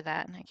word for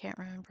that and I can't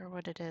remember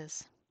what it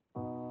is.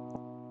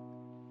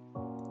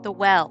 The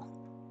well,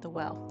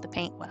 the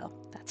paint well,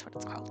 that's what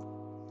it's called.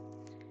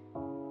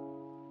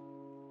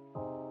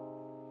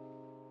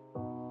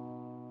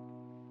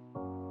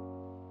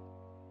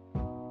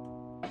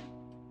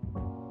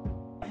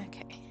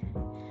 Okay,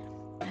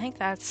 I think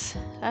that's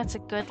a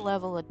good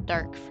level of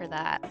dark for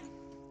that.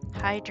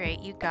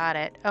 Hydrate, you got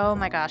it. Oh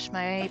my gosh,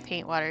 my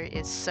paint water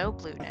is so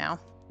blue now.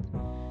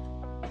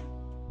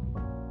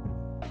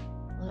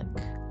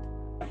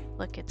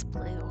 Look, it's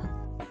blue.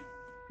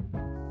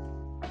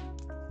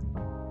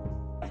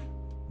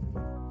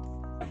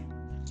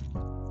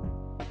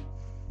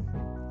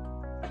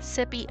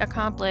 Sippy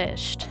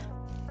accomplished.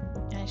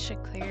 I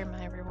should clear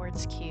my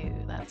rewards queue.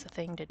 That's a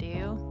thing to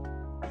do.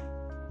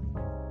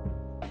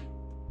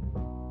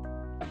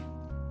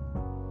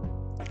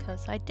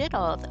 Because I did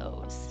all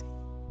those.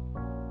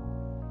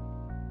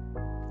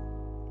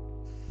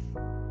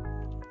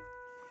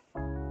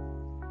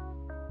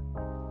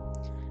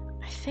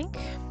 I think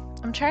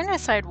I'm trying to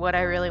decide what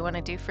I really want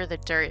to do for the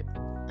dirt,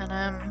 and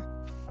I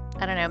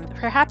don't know,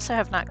 perhaps I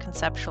have not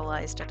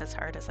conceptualized it as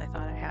hard as I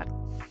thought I had.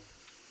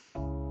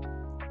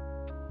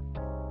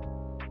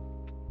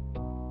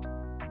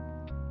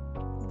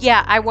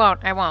 Yeah, I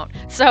won't.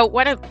 So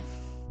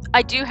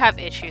I do have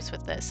issues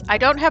with this. I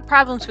don't have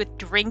problems with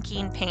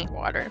drinking paint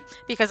water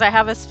because I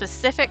have a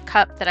specific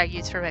cup that I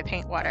use for my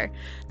paint water.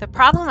 The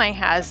problem I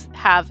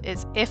have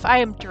is if I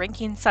am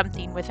drinking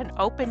something with an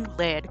open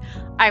lid,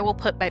 I will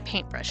put my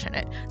paintbrush in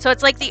it. So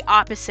it's like the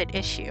opposite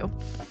issue.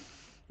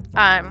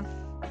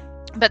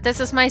 But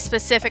this is my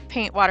specific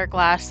paint water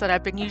glass that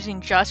I've been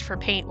using just for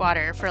paint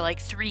water for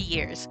like 3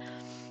 years.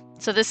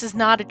 So this is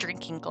not a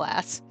drinking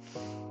glass.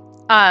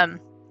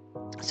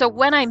 So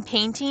when I'm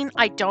painting,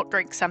 I don't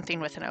drink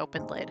something with an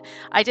open lid.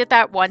 I did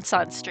that once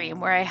on stream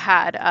where I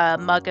had a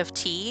mug of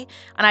tea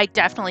and I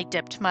definitely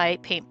dipped my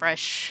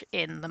paintbrush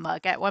in the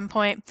mug at one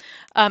point.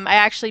 I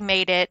actually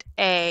made it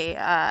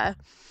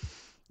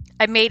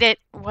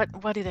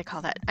what do they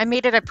call that? I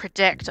made it a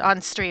predict on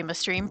stream, a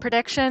stream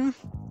prediction.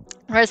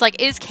 Where I was like,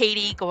 is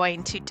Katie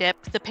going to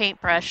dip the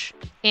paintbrush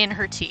in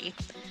her tea?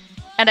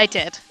 And I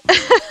did.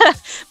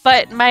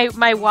 But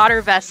my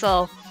water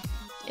vessel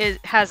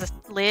has a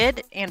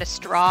lid and a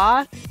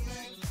straw,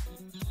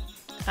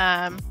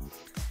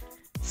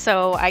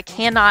 so I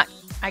cannot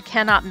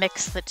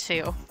mix the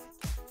two.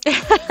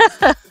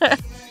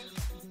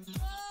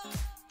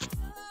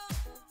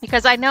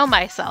 Because I know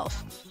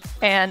myself,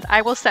 and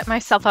I will set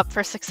myself up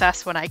for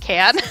success when I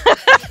can.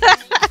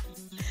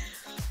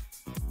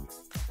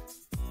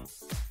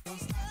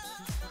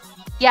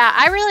 Yeah,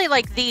 I really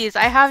like these.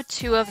 I have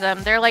 2 of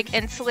them. They're like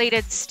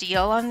insulated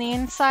steel on the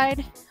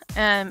inside.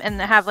 And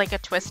they have like a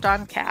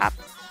twist-on cap.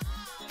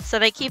 So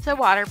they keep the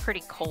water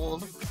pretty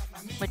cold,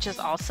 which is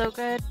also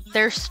good.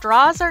 Their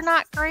straws are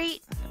not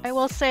great, I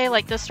will say.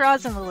 Like the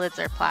straws and the lids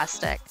are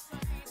plastic.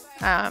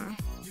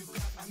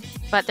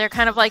 But they're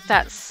kind of like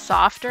that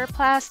softer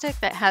plastic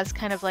that has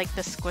kind of like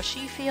the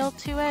squishy feel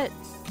to it.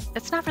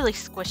 It's not really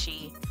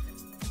squishy.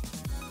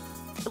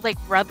 Like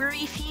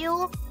rubbery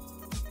feel.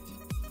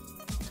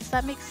 Does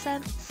that make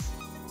sense?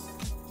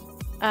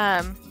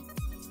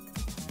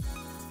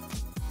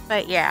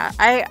 But yeah,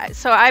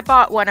 I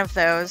bought one of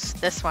those,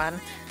 this one,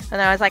 and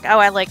then I was like, oh,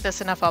 I like this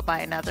enough, I'll buy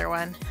another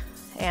one.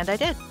 And I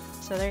did.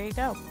 So there you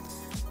go.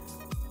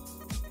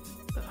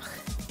 Ugh,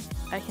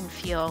 I can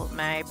feel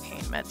my pain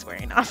meds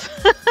wearing off.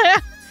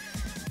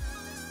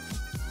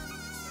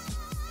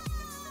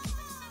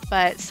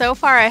 But so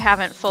far I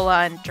haven't full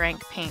on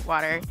drank paint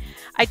water.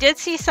 I did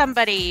see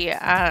somebody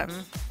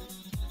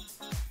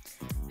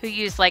who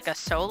used like a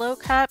solo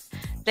cup.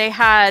 They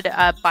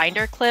had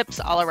binder clips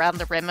all around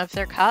the rim of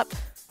their cup.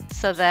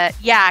 So that,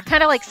 yeah,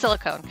 kind of like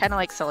silicone,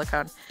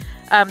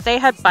 They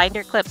had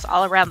binder clips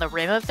all around the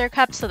rim of their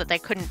cup so that they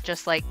couldn't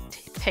just like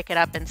pick it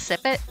up and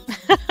sip it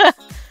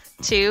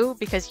too,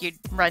 because you'd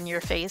run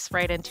your face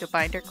right into a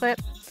binder clip.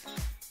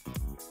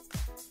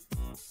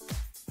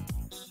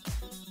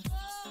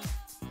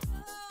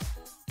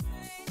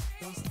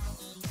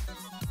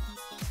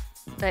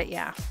 But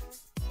yeah.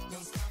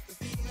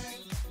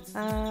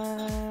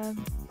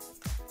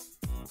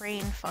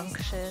 Brain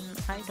function,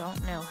 I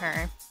don't know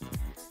her.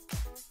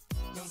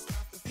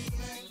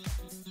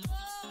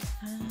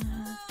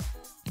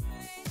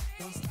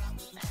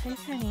 I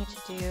think I need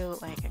to do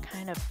like a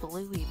kind of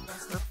bluey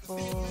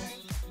purple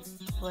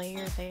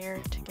layer there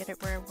to get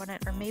it where I want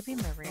it, or maybe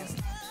maroon.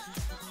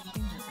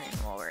 Maybe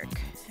maroon will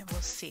work, and we'll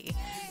see.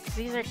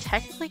 These are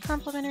technically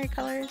complementary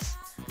colors,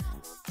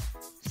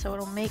 so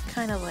it'll make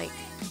kind of like,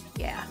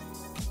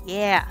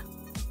 yeah,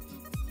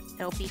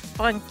 it'll be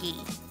funky,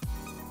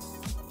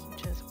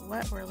 which is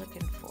what we're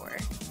looking for.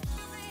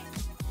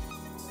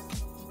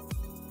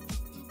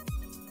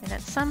 And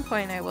at some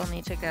point I will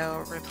need to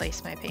go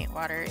replace my paint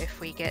water if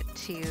we get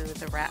to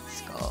the rat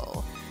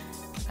skull.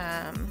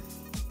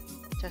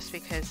 Just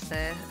because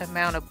the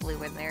amount of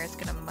blue in there is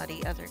going to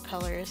muddy other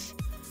colors.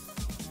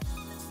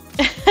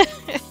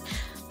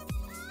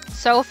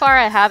 So far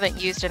I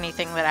haven't used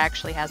anything that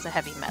actually has a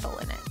heavy metal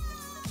in it.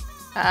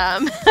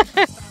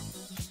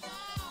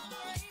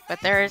 But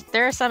there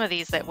are some of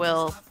these that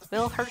will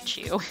hurt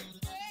you.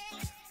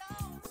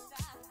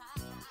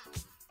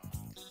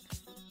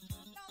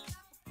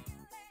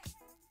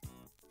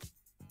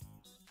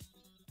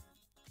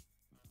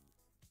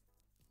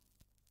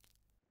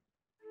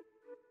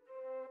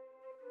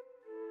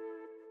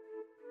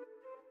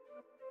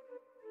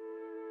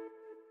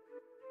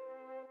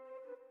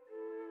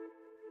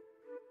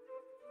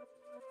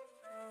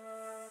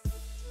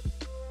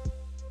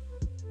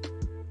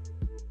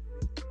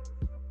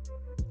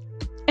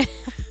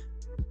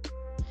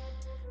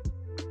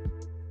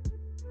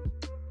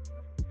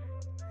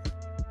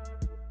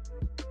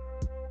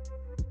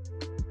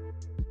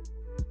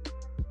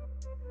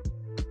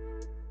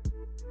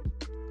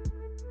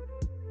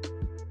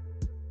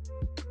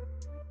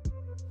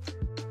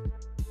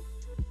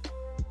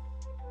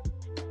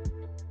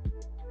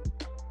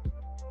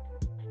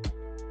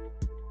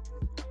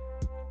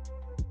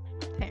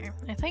 There,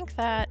 I think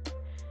that,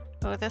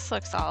 oh, this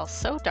looks all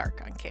so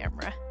dark on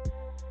camera.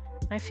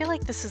 I feel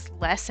like this is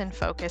less in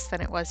focus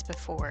than it was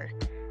before.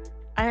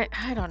 I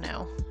don't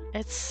know.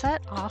 It's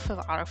set off of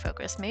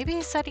autofocus.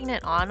 Maybe setting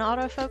it on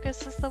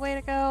autofocus is the way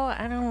to go.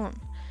 I don't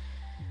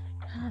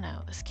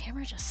know. This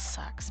camera just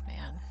sucks,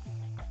 man.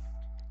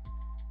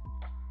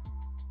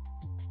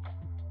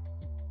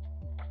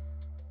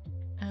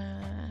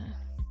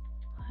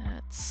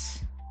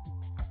 Let's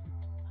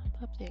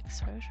up the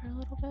exposure a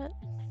little bit.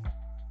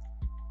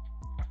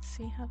 Let's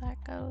see how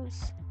that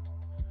goes.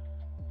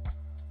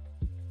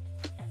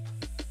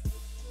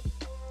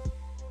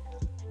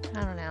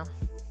 I don't know.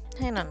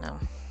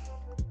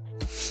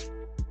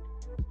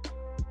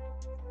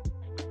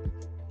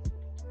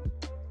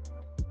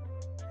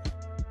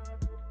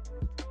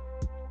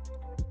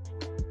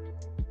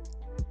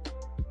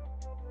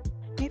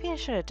 Maybe I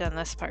should have done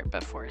this part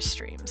before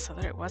stream so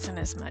that it wasn't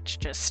as much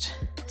just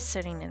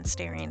sitting and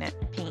staring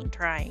at paint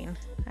drying.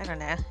 I don't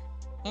know.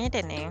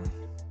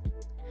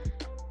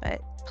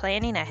 But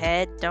planning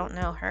ahead, don't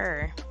know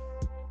her.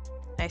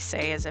 I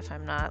say as if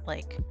I'm not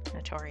like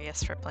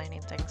notorious for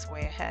planning things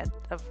way ahead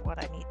of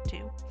what I need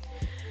to.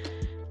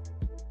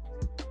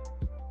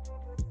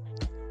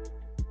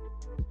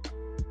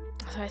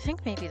 So I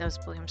think maybe those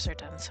blooms are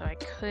done, so I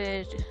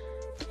could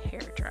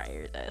hair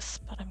dryer this,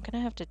 but I'm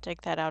gonna have to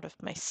dig that out of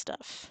my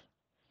stuff.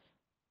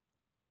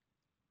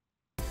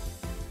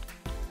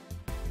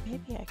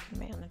 Maybe I can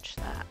manage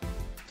that.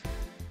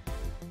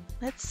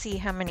 Let's see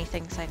how many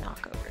things I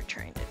knock over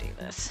trying to do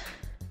this.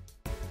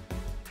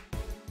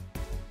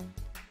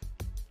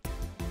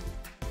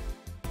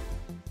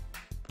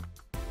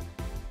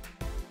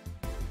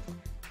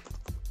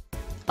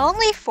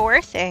 Only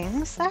 4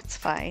 things, that's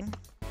fine.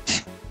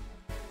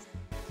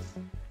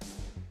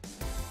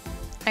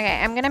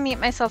 Okay, I'm gonna mute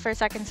myself for a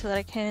second so that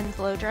I can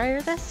blow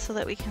dryer this so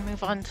that we can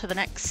move on to the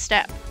next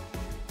step.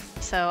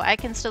 So I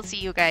can still see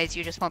you guys,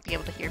 you just won't be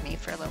able to hear me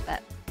for a little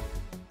bit.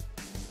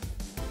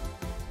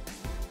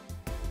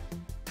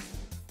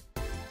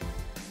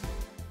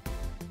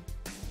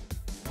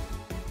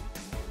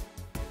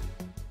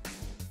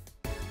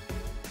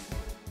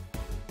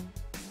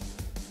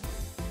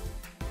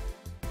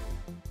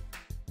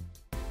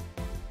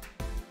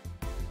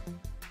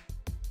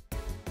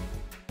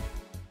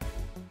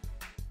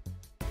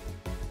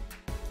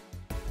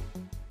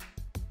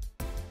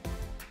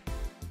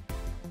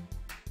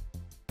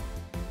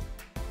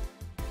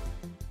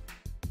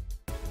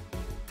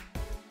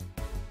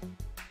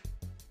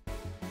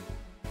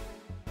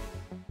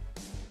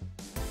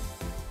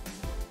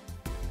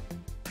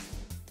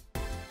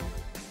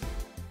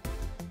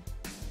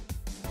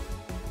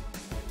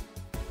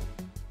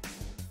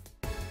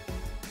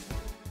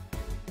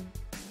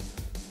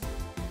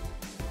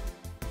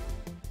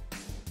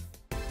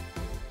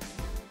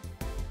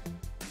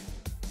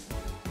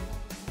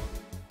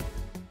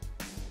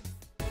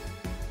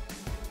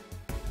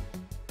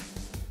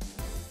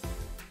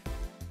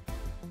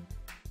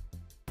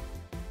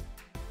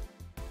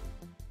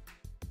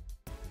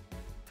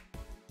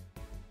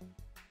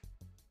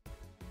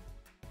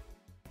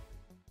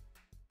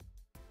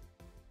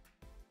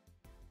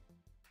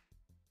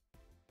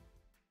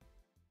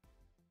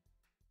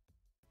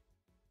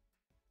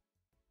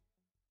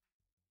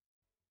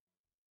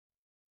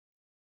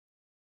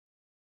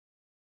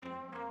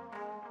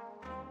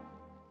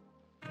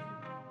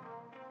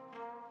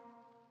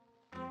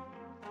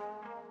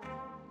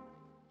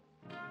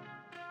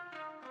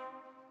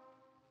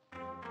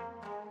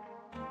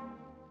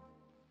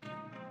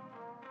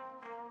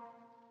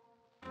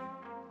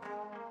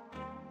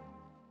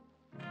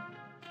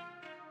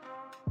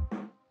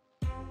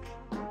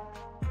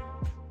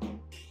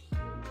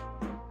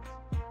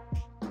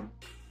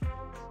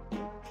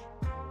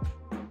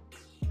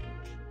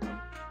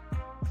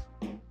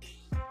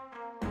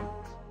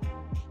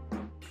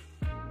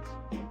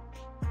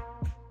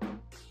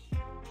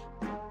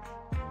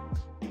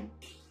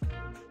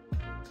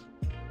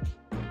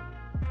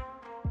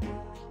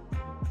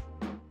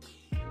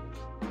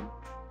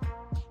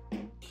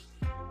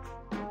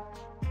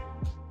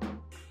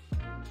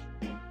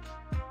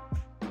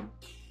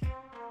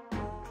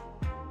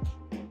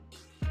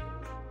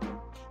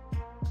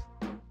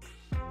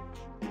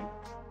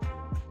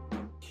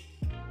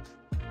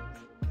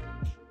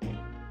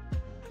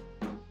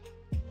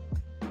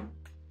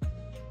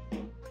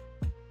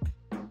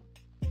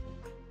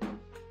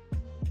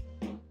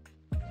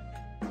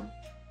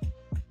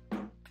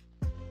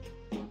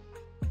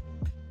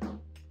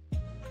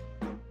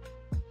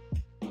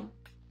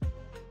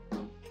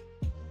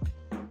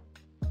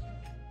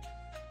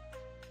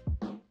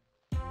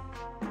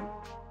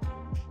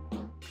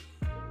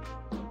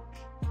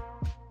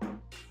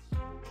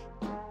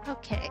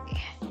 Okay.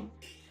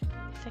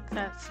 I think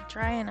that's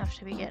dry enough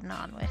to be getting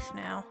on with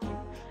now.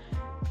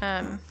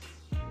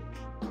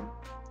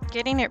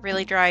 Getting it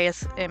really dry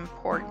is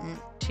important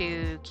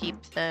to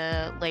keep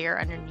the layer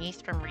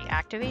underneath from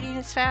reactivating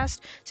as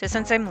fast. So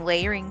since I'm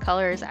layering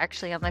colors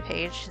actually on the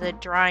page, the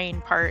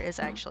drying part is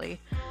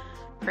actually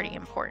pretty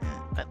important.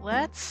 But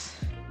let's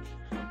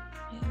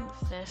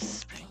move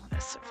this, bring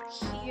this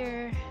over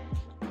here.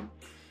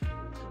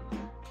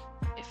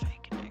 If I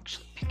can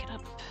actually pick it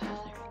up. There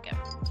we go.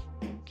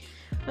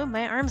 Oh,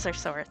 my arms are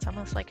sore. It's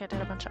almost like I did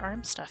a bunch of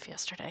arm stuff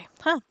yesterday.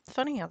 Huh,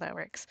 funny how that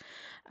works.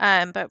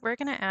 But we're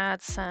gonna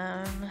add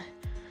some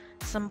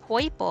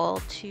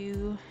purple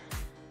to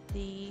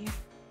the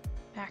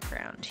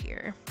background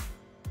here.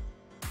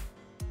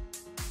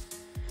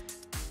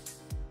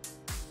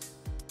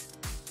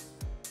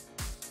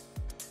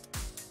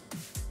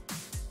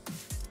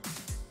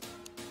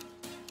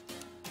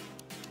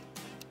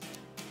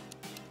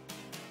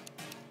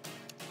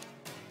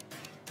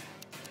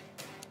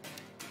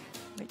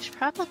 Which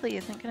probably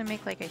isn't going to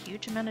make like a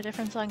huge amount of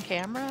difference on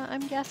camera,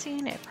 I'm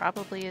guessing. It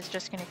probably is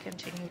just going to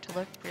continue to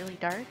look really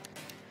dark.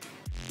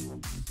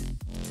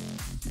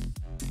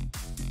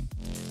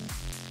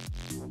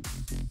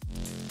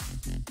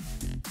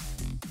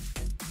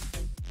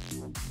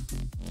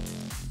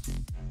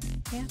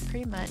 Yeah,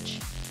 pretty much.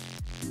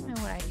 I don't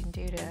know what I can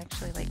do to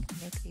actually like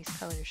make these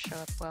colors show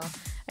up well.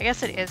 I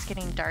guess it is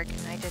getting dark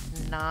and I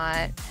did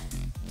not,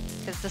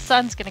 because the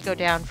sun's going to go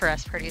down for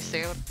us pretty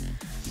soon.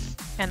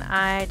 And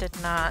I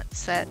did not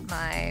set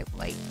my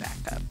light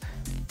back up,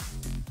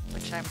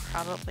 which I'm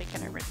probably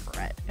going to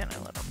regret in a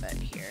little bit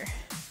here.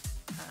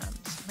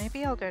 So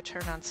maybe I'll go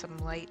turn on some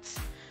lights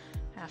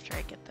after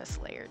I get this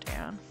layer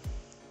down.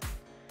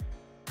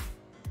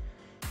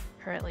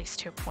 Or at least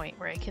to a point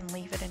where I can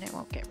leave it and it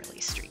won't get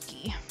really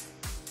streaky.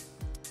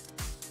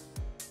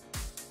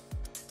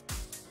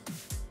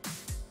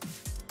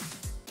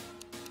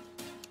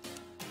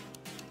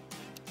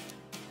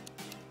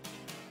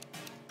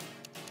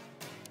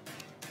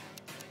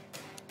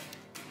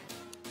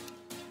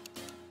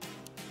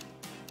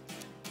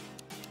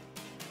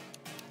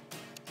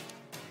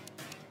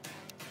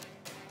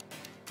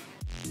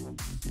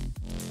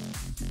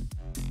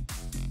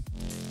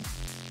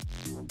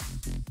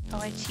 Oh,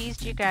 I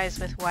teased you guys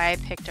with why I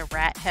picked a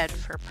rat head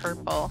for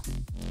purple,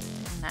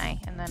 didn't I?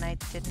 And then I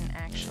didn't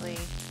actually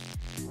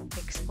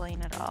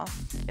explain it all.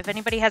 If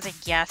anybody has a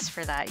guess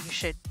for that, you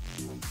should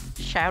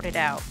shout it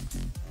out.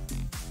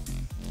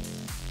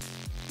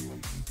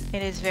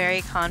 It is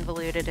very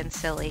convoluted and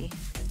silly,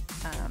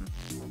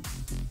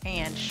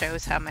 and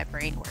shows how my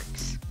brain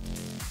works.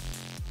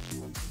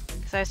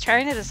 Because I was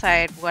trying to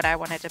decide what I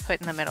wanted to put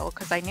in the middle,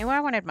 because I knew I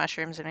wanted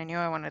mushrooms and I knew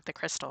I wanted the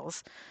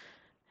crystals.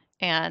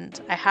 And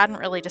I hadn't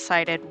really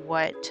decided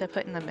what to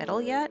put in the middle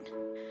yet.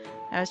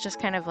 I was just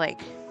kind of like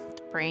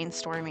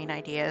brainstorming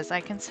ideas.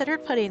 I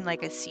considered putting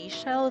like a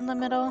seashell in the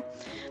middle,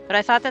 but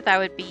I thought that that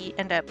would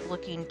end up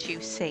looking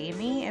too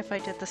samey if I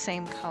did the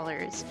same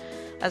colors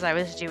as I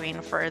was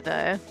doing for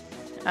the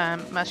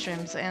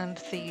mushrooms and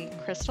the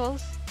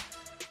crystals.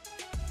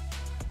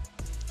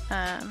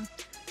 And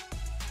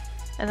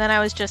then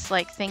I was just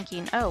like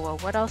thinking, oh, well,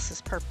 what else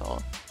is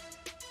purple?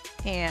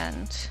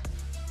 And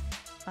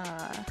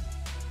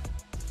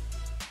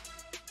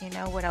you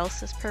know what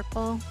else is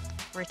purple?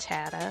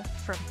 Rattata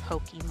from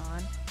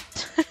Pokemon.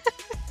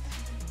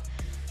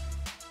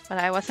 But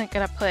I wasn't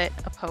gonna put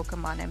a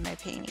Pokemon in my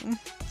painting,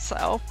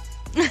 so.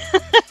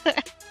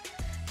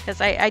 Because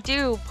I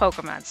do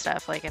Pokemon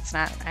stuff, like it's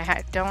not,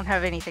 don't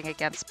have anything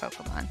against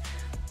Pokemon,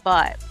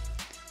 but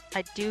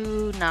I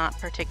do not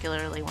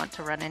particularly want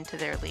to run into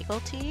their legal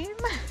team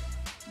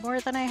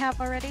more than I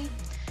have already.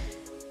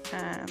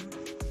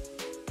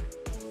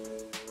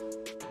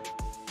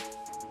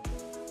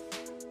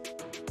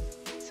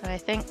 So I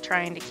think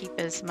trying to keep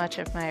as much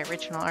of my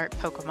original art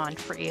Pokemon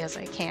free as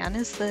I can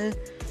is the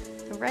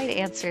right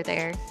answer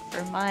there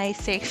for my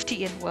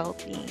safety and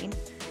well-being.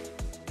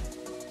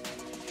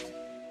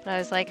 But I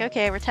was like,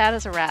 okay,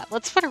 Rattata's a rat.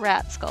 Let's put a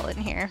rat skull in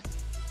here.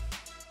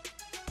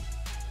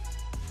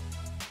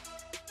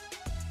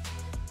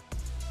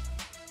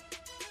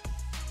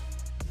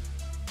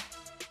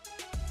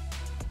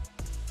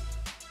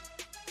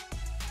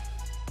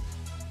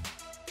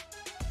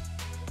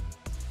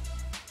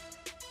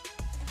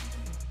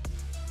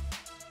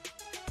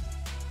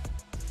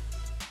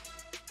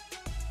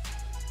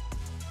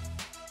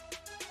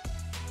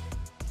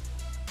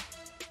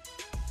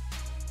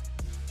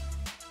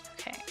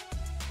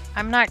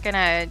 I'm not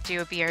gonna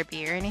do a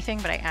BRB or anything,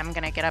 but I am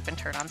gonna get up and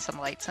turn on some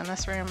lights in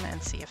this room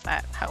and see if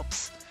that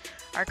helps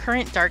our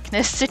current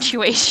darkness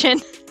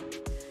situation.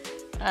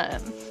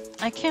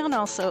 I can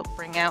also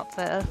bring out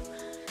the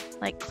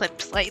like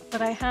clipped light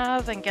that I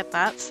have and get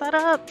that set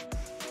up,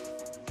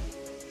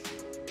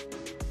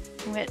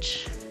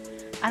 which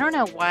I don't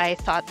know why I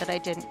thought that I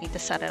didn't need to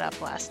set it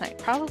up last night.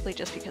 Probably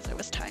just because I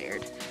was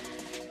tired.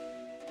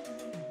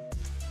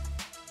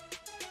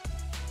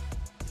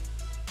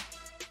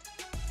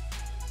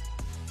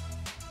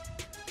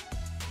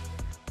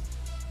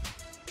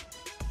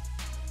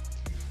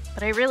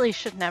 But I really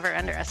should never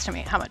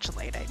underestimate how much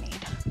light I need.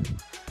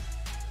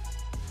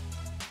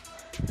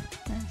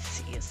 Let's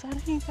see, is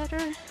that any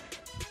better?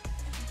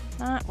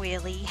 Not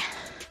really.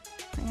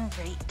 All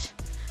right.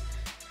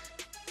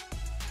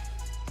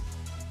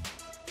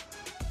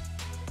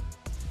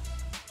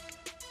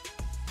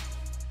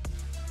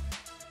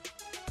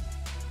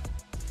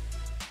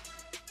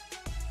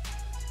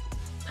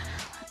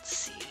 Let's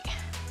see.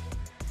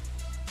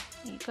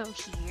 You go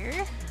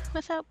here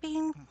without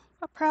being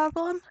a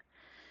problem.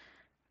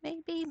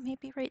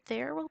 Maybe right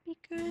there will be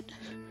good.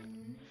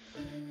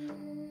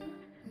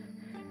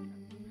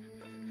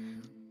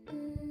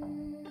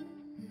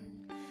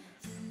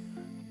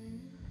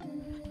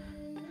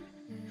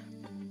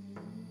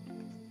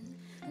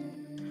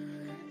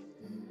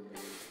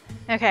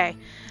 Okay,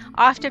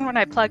 often when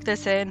I plug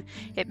this in,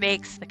 it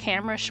makes the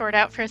camera short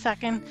out for a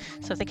second.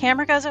 So if the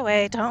camera goes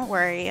away, don't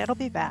worry, it'll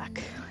be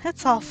back.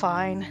 It's all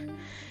fine.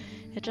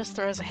 It just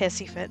throws a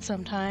hissy fit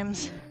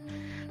sometimes,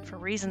 for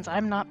reasons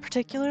I'm not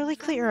particularly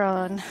clear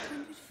on.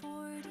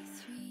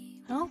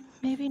 Well,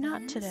 maybe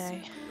not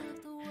today.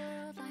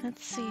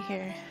 Let's see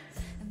here.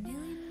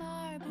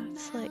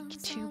 It's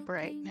like too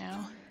bright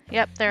now.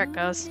 Yep, there it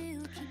goes.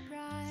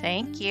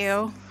 Thank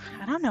you.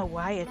 I don't know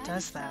why it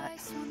does that.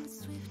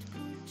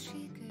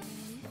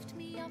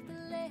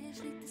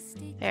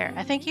 There,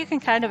 I think you can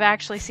kind of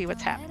actually see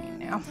what's happening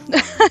now.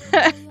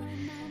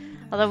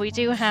 Although we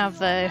do have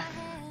the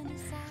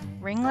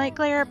ring light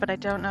glare, but I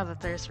don't know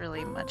that there's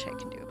really much I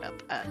can do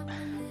about that.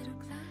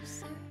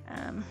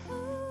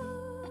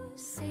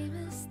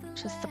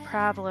 Just the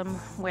problem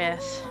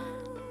with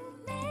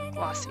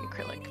glossy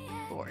acrylic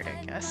board,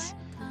 I guess.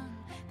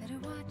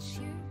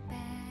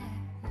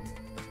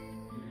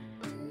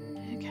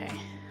 Okay.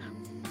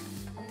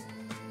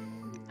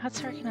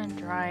 That's working on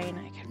drying.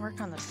 I can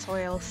work on the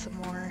soil some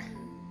more.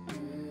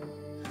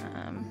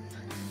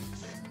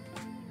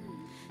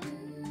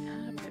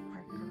 Add a bit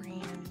more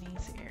green in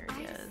these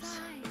areas.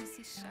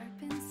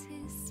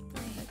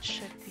 That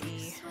should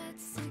be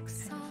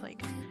kind of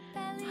like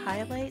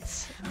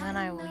highlights, and then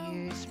I will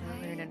use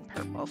maroon and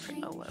purple for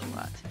the low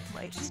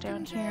lights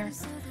down here.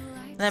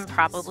 And then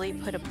probably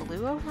put a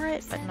blue over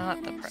it, but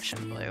not the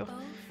Prussian blue.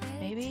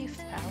 Maybe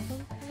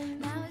phthalo?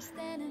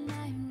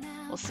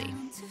 We'll see.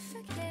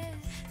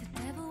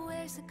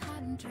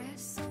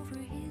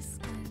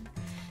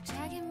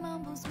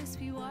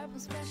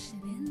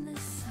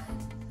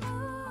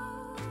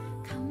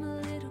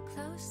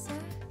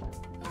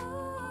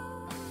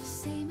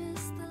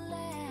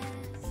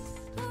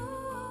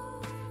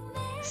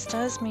 This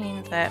does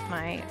mean that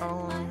my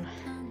own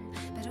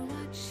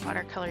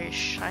watercolor is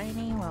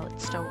shiny while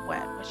it's still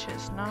wet, which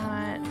is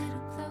not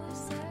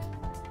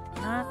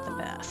the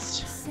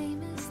best.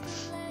 Kind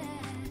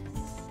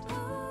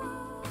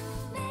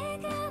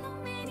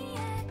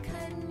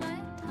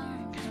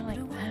of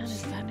like that.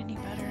 Is that any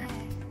better?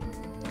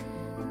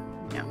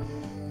 No.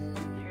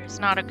 There's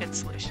not a good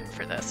solution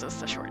for this, is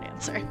the short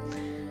answer.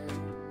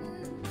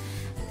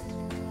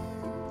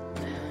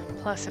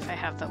 Plus, if I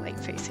have the light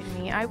facing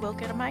me, I will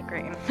get a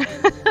migraine.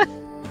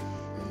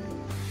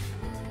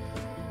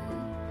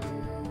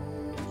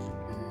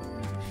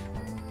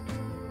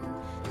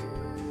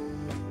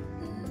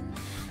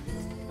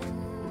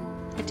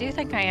 I do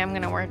think I am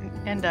going to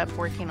end up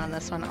working on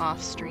this one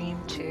off stream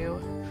too,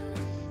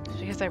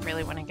 because I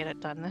really want to get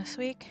it done this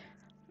week.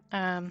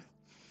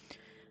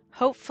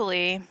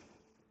 Hopefully,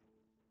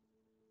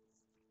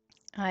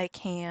 I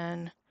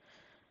can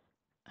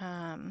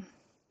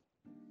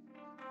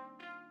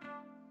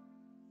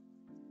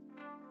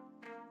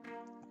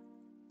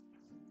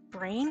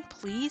Brain,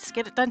 please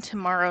get it done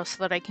tomorrow so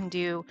that I can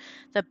do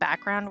the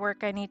background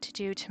work I need to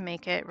do to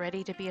make it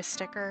ready to be a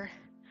sticker.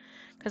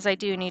 Because I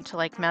do need to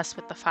like mess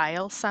with the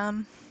file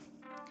some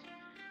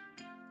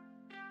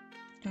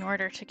in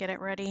order to get it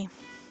ready.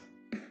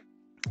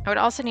 I would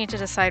also need to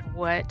decide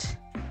what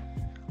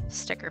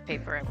sticker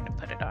paper I want to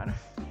put it on.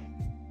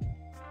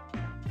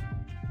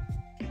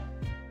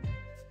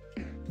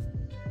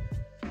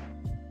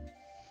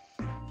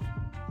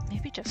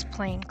 Maybe just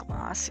plain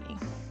glossy.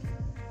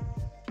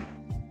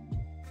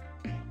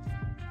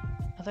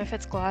 Although if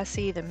it's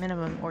glossy, the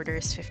minimum order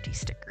is 50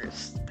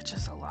 stickers, which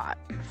is a lot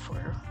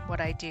for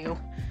what I do,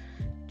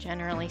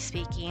 generally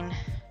speaking.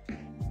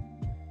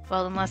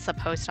 Well, unless the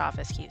post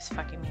office keeps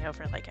fucking me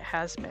over like it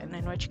has been,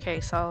 in which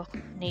case I'll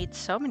need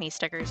so many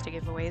stickers to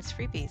give away as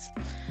freebies.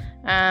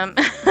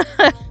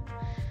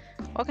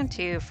 Welcome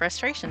to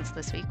Frustrations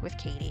this week with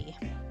Katie.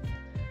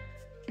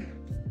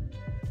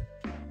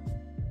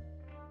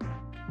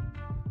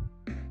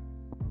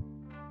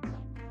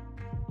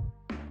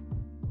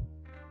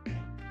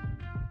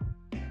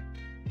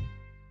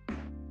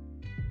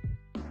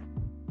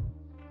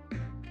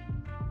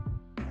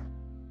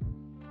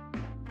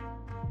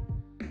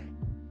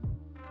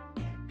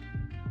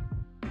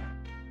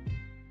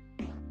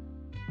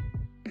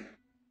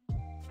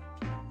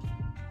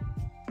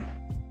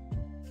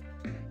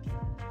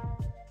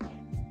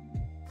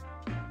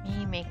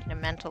 making a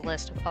mental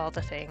list of all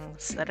the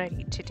things that I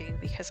need to do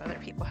because other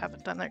people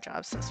haven't done their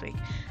jobs this week.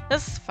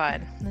 This is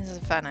fun. This is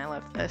fun. I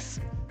love this.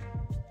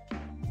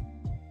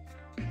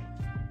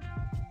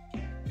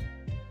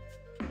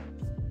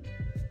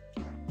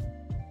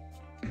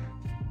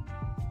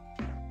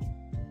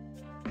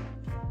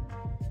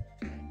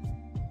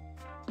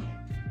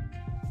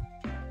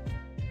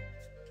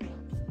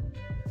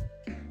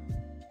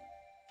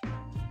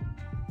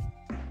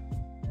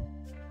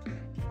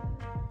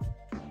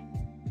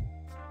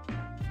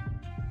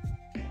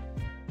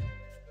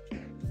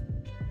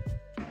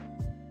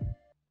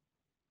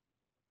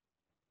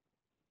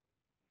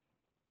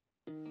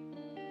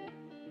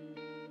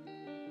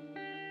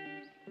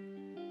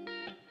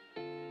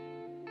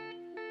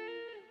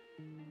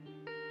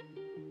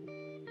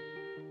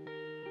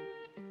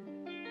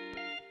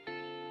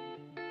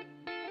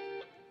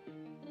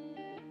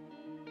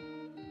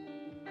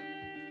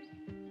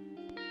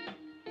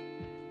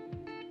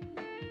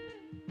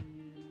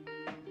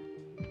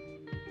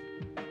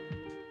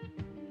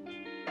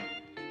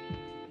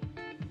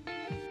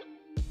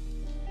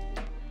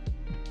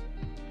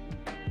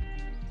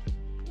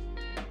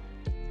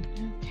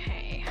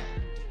 Okay,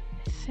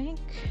 I think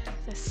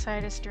this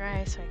side is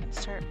dry, so I can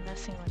start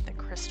messing with the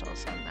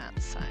crystals on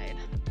that side.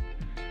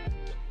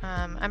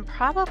 I'm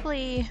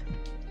probably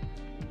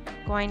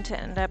going to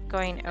end up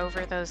going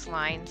over those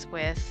lines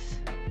with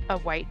a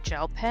white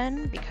gel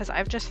pen because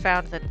I've just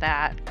found that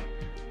that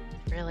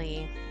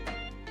really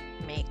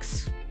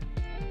makes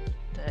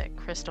the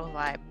crystal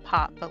vibe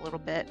pop a little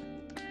bit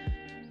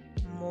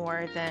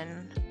more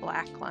than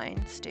black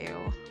lines do.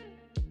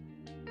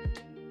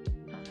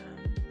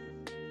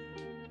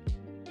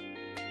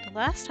 The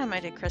last time I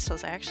did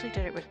crystals, I actually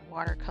did it with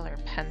watercolor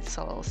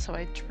pencil, so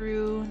I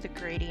drew the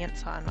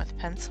gradients on with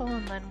pencil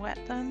and then wet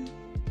them.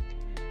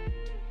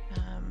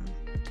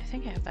 I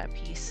think I have that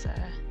piece in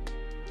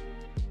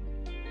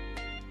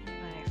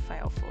my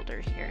file folder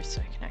here, so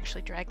I can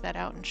actually drag that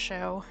out and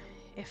show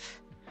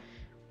if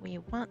we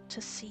want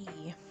to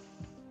see.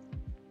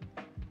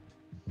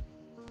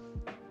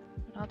 But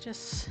I'll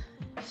just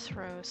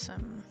throw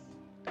some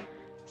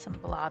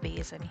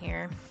blobbies in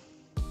here.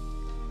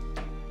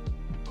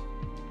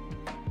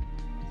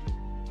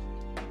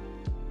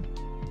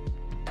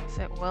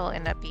 So it will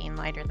end up being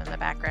lighter than the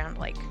background,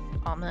 like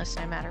almost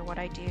no matter what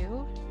I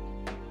do.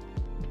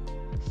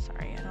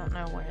 Sorry, I don't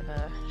know where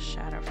the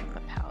shadow from the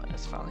palette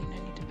is falling. I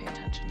need to pay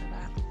attention to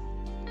that.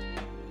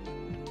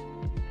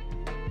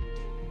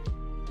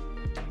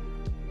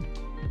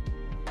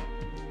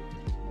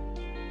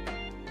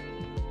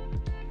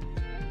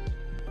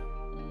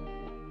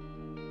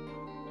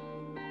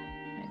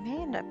 I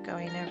may end up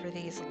going over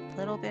these a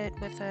little bit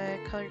with a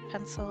colored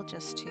pencil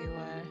just to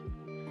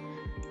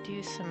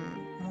do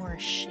some more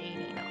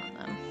shading on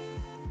them.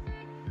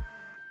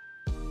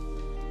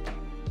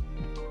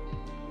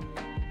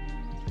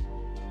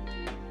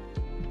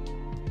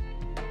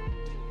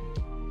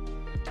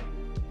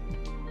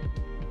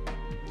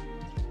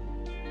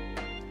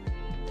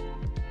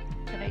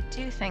 But I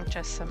do think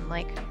just some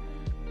like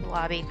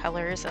blobby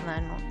colors and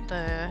then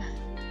the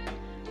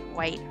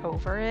white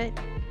over it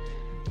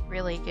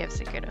really gives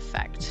a good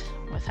effect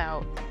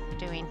without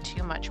doing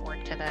too much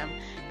work to them,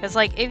 because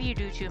like if you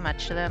do too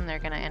much to them, they're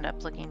gonna end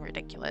up looking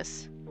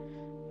ridiculous.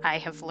 I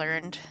have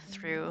learned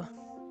through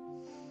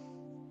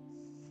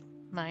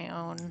my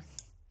own,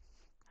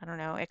 I don't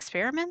know,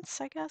 experiments,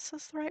 I guess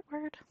is the right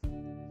word.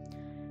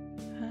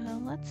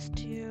 Let's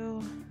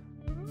do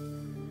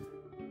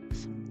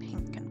some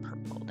pink and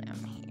purple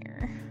down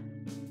here.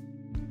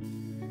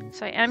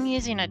 So I am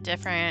using a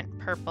different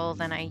purple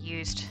than I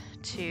used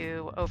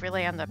to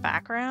overlay on the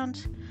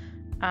background.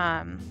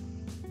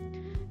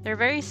 They're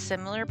very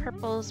similar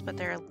purples, but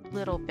they're a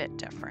little bit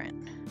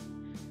different.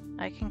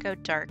 I can go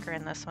darker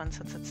in this one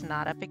since it's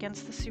not up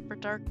against the super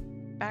dark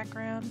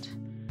background.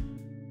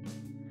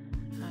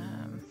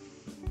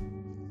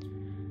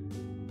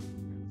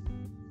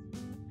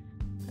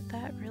 But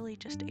that really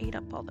just ate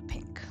up all the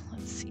pink.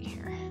 Let's see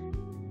here.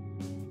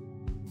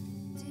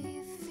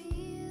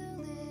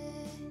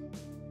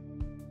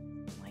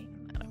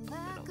 Lighten that up a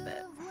little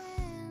bit.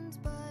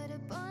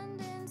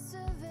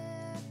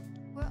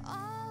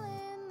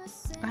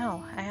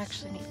 Oh, I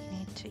actually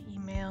need to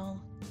email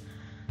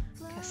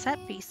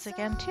Cassette Beasts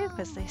again too,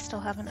 because they still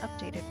haven't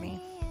updated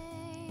me.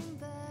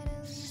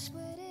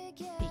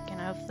 Speaking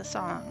of the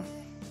song.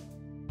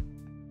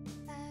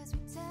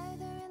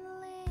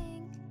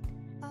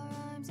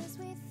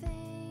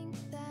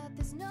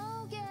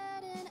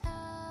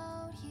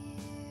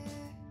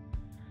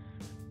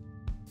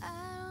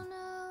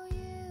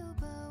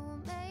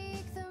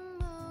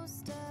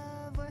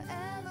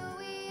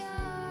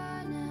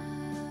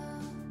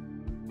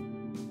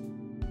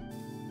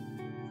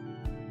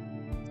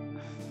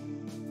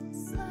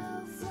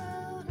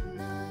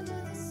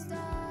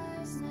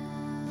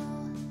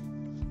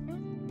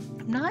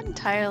 I'm not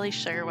entirely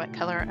sure what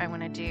color I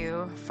want to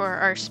do for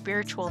our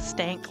spiritual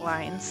stank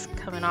lines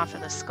coming off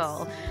of the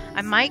skull.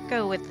 I might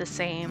go with the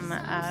same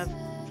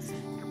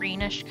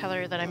greenish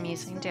color that I'm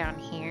using down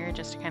here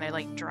just to kind of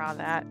like draw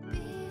that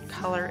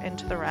color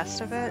into the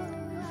rest of it.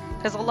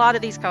 Because a lot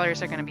of these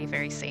colors are going to be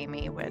very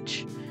samey,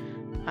 which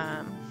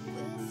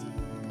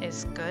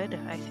is good,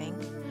 I think.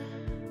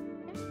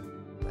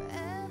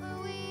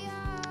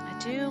 I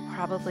do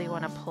probably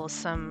want to pull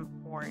some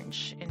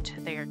orange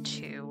into there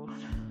too,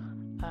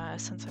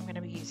 since I'm going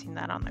to be using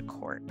that on the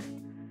cork.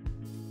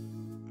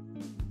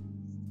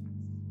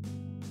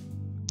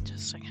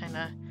 Just to kind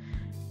of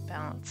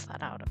balance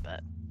that out a bit.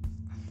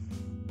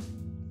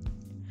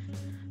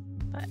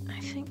 But I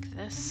think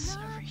this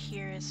over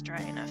here is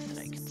dry enough that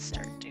I can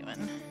start doing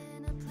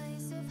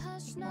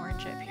the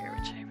orange up here,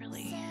 which I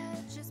really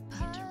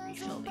need to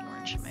refill the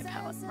orange in my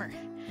palette.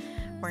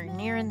 We're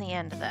nearing the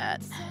end of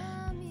that.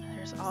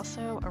 There's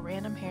also a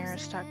random hair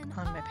stuck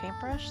on my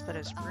paintbrush that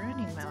is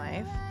ruining my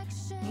life.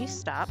 Can you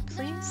stop,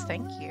 please?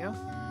 Thank you.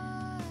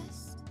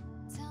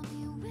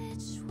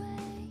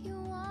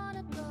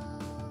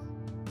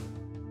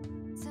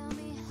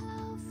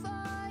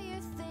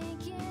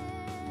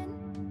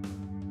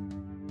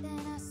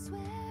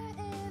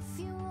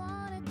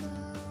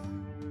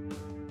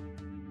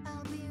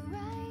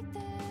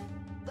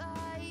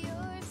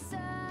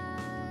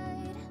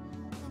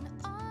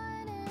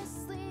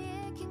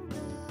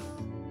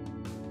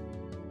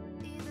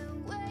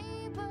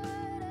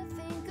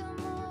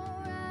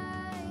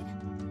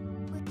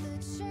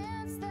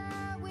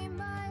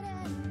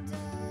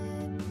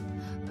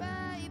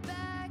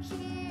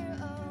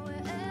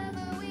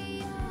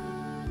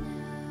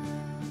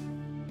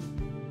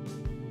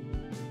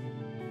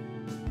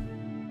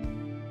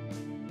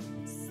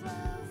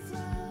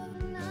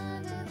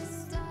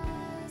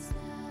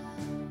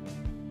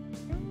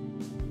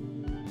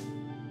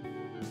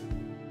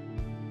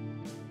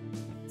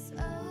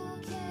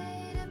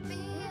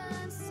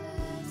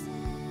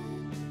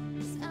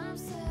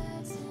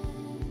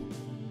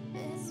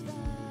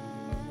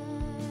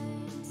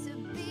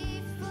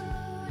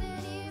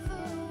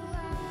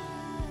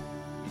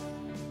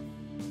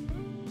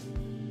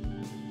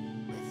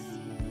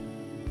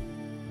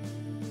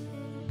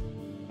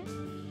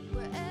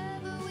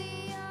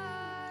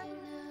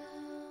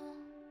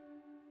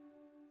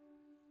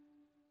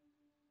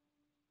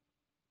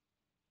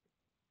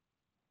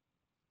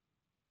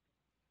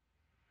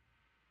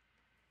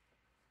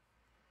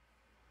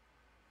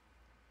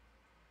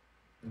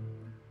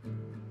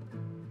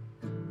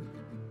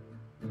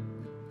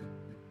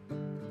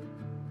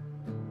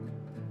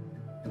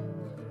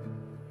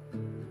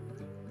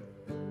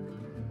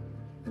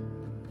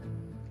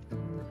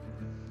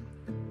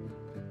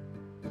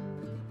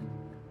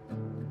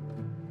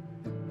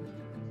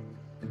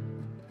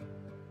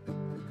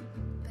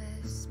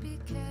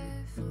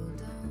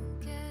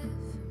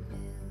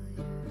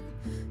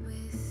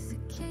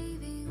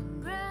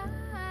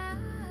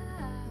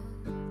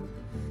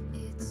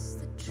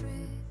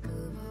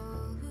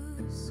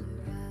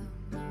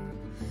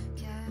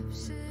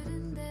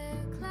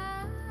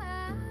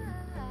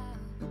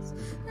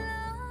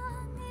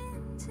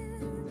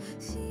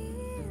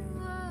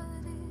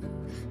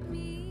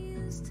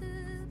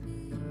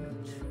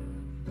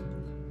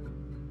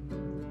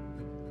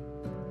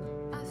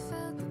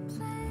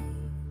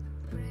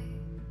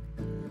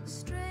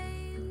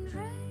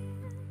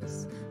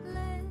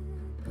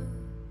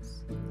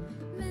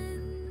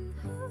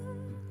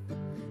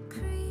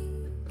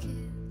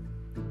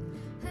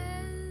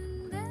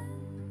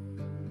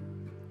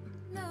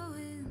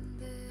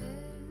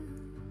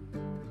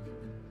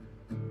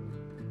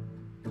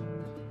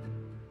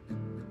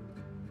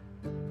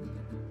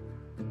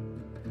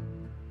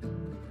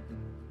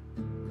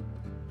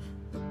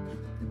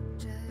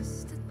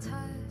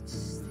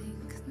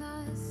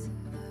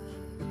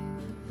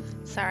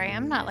 Sorry,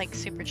 I'm not like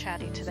super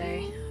chatty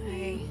today.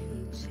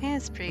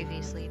 As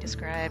previously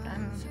described,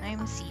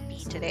 I'm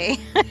sleepy today.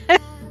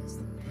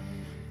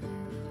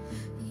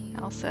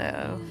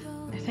 Also,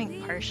 I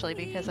think partially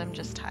because I'm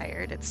just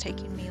tired, it's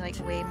taking me like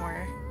way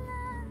more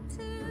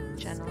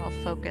general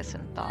focus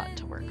and thought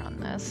to work on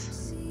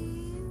this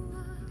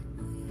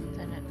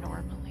than it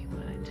normally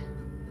would.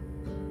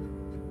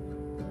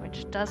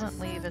 Which doesn't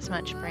leave as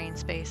much brain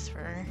space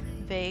for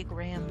vague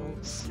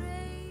rambles.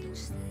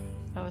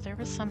 Oh, there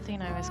was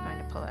something I was going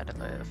to pull out of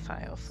the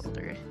file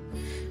folder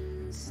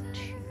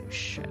to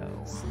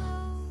show.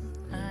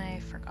 I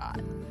forgot.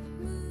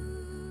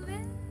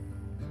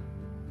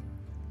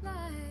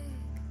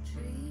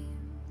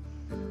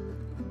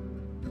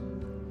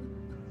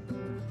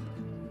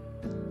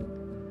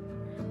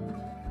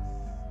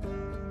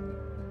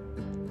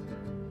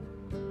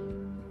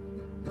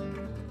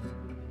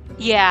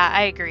 Yeah,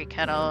 I agree,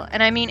 Kettle.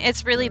 And I mean,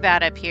 it's really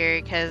bad up here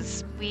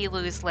because we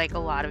lose like a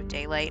lot of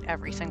daylight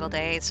every single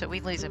day. So we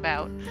lose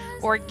about,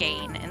 or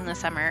gain in the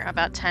summer,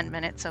 about 10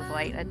 minutes of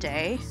light a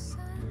day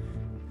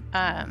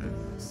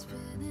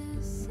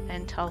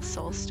until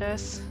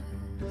solstice,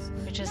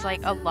 which is like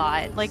a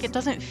lot. Like it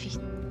doesn't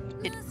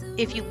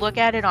if you look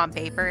at it on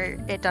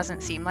paper, it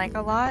doesn't seem like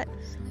a lot,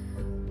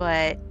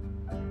 but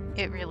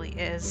it really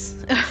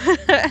is.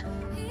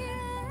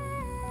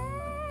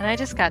 And I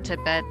just got to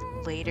bed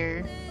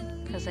later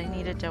because I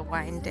needed to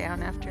wind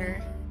down after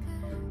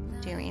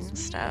doing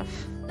stuff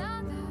when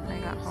I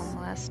got home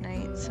last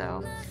night,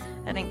 so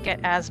I didn't get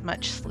as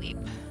much sleep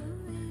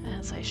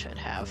as I should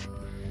have.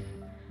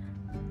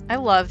 I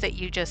love that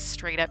you just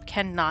straight up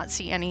cannot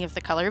see any of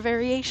the color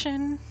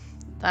variation.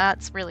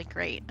 That's really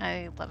great.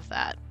 I love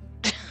that.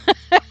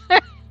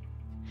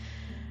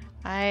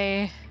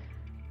 I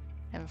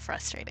am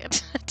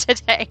frustrated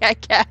today, I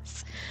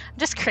guess. I'm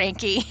just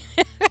cranky.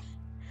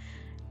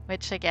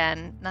 Which,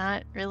 again,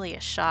 not really a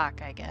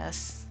shock, I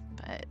guess,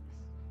 but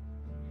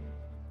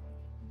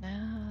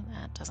no,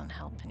 that doesn't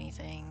help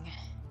anything.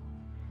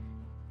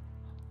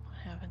 What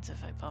happens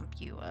if I bump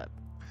you up?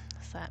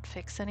 Does that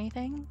fix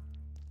anything?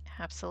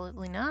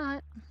 Absolutely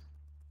not.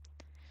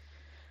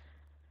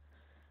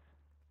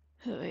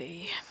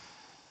 Oy.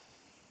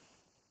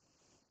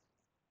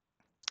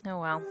 Oh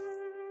well.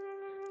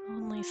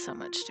 Only so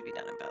much to be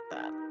done about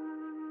that.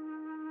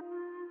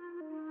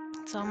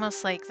 It's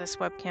almost like this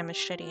webcam is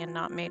shitty and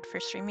not made for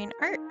streaming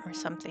art or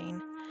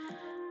something.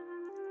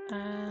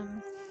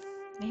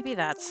 Maybe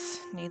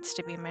that's needs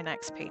to be my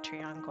next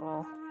Patreon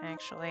goal,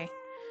 actually.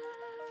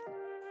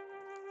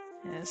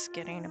 Is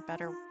getting a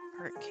better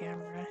art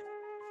camera.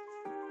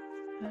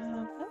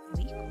 What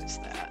week was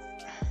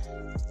that?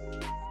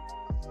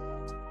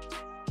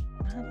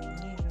 Not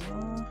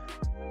new.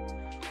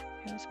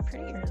 It was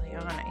pretty early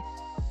on, I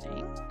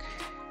think.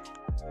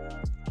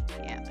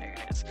 Yeah, there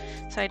it is.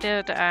 So I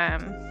did,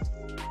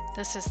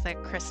 this is the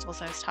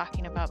crystals I was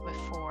talking about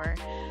before.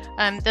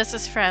 This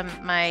is from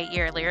my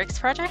Year Lyrics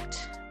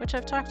project, which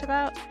I've talked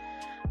about.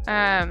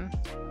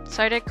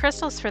 So I did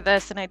crystals for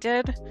this, and I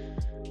did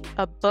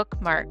a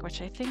bookmark,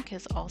 which I think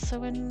is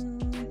also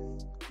in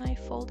my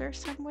folder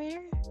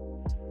somewhere,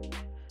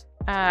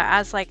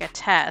 as like a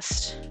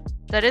test.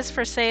 That is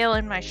for sale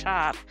in my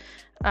shop.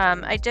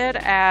 I did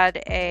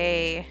add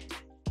a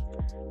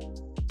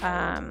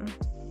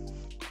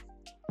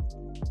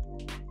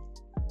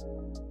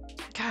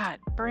God,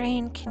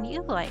 brain, can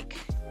you like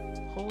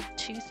hold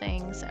two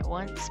things at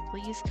once,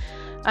 please?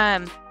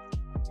 I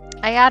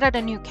added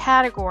a new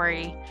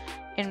category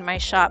in my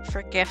shop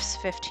for gifts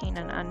 15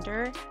 and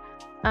under.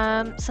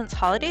 Since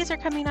holidays are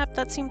coming up,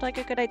 that seemed like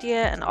a good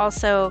idea, and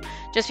also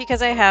just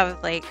because I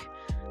have like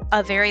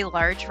a very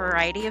large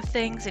variety of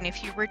things, and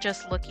if you were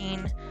just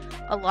looking,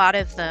 a lot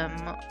of them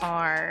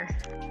are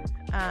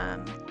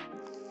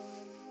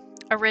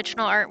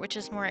original art, which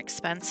is more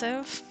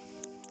expensive.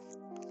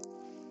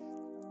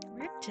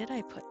 Where did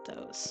I put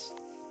those?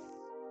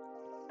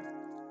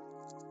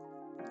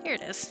 Here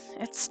it is.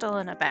 It's still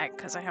in a bag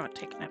because I haven't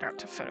taken it out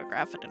to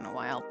photograph it in a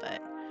while,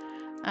 but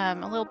a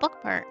little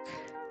bookmark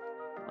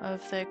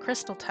of the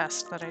crystal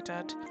test that I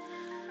did,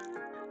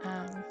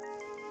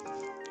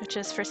 which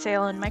is for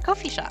sale in my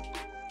Ko-fi shop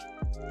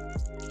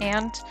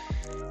and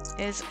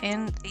is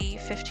in the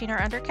 15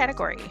 or under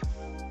category.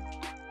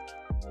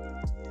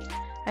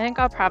 I think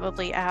I'll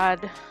probably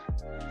add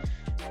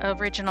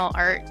original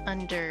art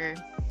under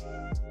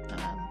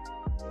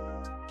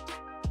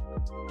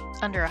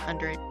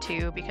 100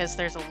 too, because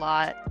there's a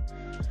lot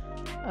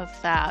of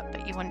that,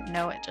 but you wouldn't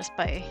know it just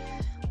by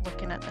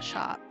looking at the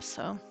shop.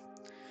 So,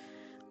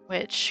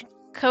 which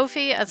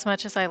Ko-fi, as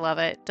much as I love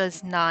it,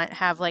 does not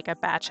have like a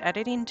batch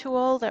editing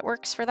tool that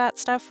works for that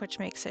stuff, which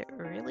makes it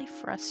really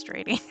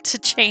frustrating to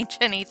change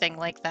anything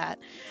like that.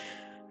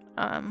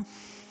 But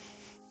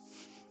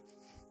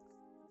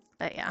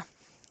yeah,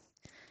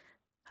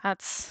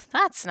 that's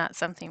not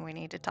something we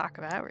need to talk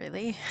about,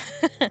 really.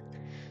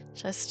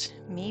 Just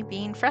me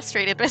being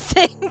frustrated with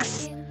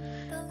things,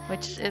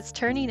 which is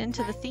turning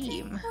into the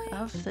theme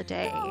of the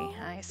day,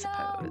 I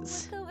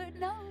suppose.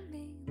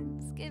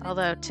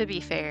 Although, to be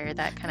fair,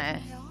 that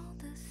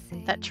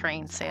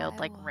train sailed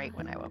like right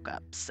when I woke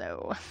up,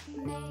 so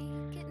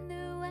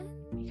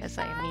because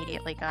I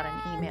immediately got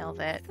an email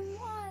that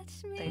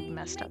they'd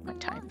messed up my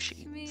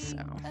timesheet,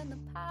 so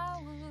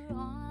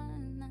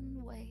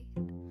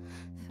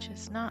which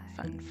is not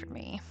fun for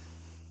me.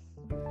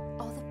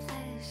 All the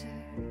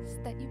pleasures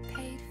that you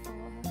paid for,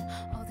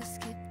 all the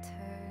skip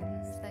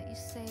turns that you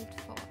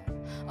saved for,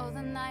 all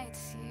the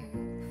nights you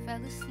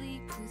fell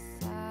asleep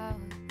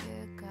without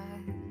your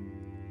gun.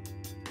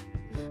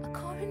 A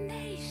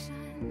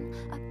coronation,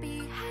 a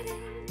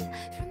beheading,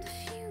 from the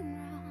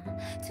funeral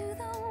to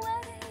the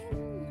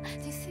wedding.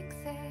 Do you think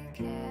they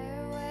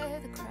care where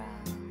the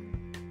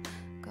crown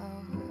goes?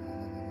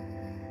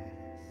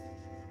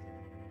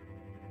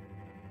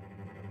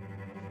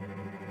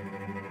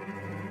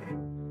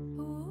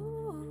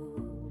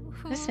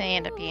 This may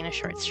end up being a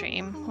short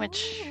stream,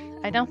 which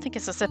I don't think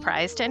is a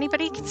surprise to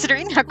anybody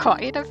considering how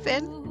quiet I've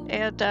been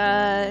and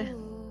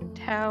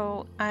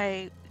how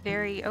I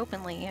very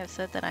openly have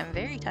said that I'm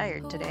very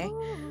tired today.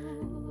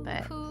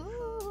 But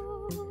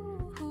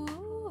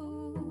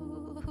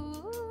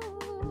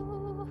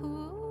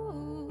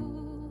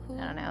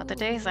I don't know, the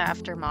days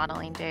after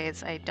modeling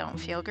days I don't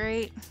feel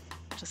great,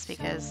 just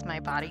because my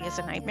body is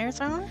a nightmare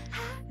zone,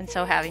 and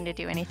so having to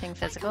do anything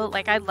physical,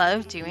 like I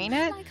love doing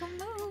it,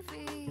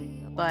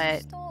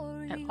 but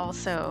it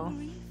also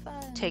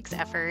takes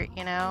effort,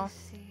 you know?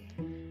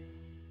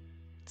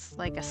 It's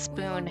like a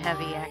spoon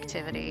heavy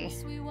activity.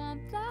 We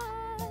want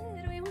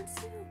blood, we want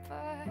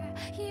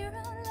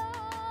superhero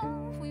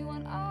love, we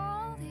want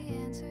all the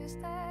answers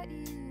that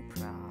you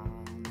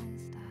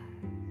promised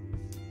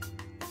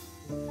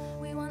us.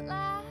 We want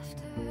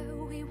laughter,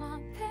 we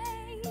want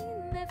pain,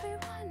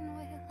 everyone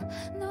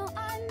will know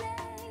our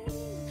name.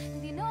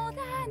 And you know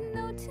that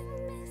no two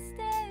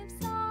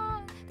missteps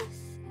are the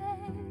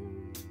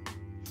same.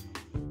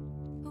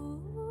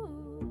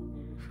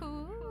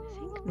 I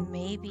think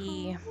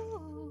maybe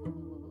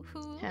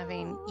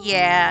having,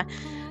 yeah,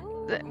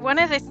 one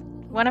of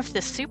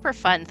the super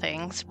fun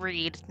things,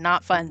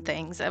 not fun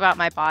things about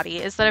my body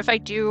is that if I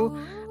do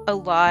a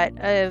lot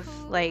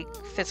of like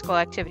physical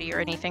activity or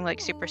anything like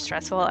super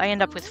stressful, I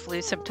end up with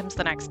flu symptoms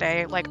the next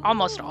day, like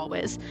almost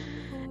always.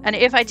 And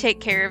if I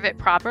take care of it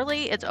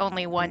properly, it's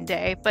only one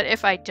day, but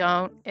if I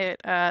don't, it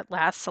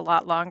lasts a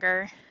lot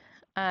longer.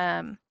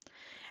 And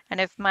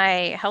if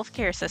my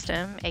healthcare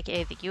system,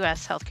 aka the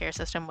US healthcare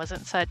system,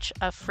 wasn't such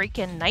a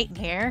freaking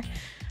nightmare,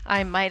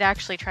 I might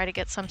actually try to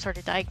get some sort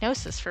of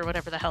diagnosis for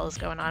whatever the hell is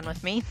going on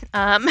with me.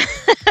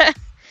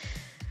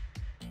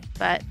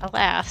 But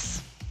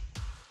alas,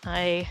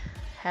 I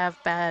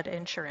have bad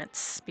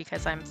insurance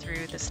because I'm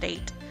through the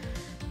state.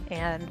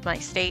 And my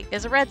state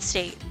is a red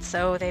state,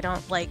 so they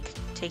don't like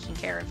taking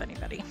care of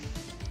anybody.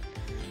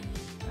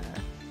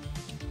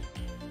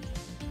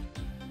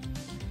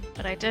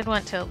 But I did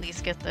want to at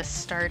least get this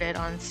started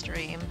on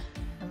stream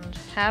and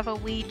have a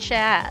wee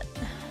chat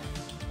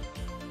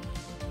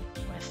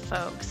with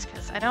folks,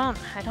 because I don't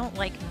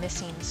like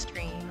missing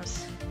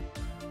streams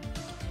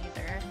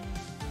either.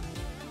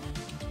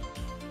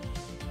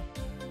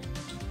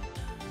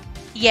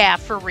 Yeah,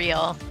 for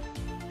real.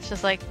 It's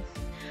just like,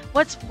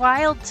 what's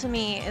wild to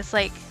me is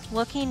like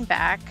looking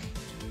back,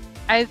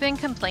 I've been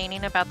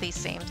complaining about these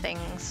same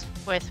things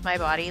with my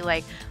body.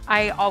 Like,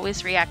 I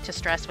always react to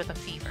stress with a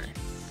fever.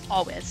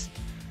 Always.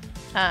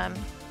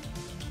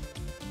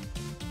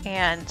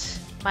 And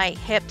my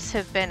hips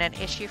have been an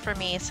issue for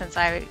me since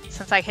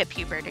I hit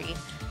puberty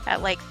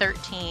at like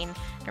 13.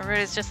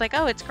 Everybody's just like,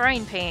 oh, it's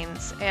growing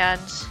pains, and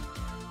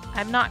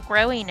I'm not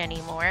growing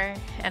anymore,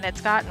 and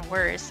it's gotten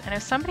worse. And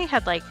if somebody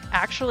had like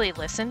actually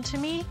listened to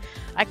me,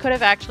 I could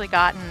have actually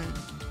gotten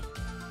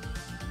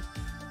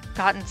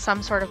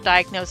some sort of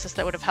diagnosis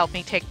that would have helped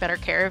me take better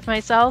care of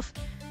myself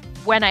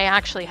when I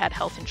actually had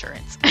health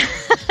insurance.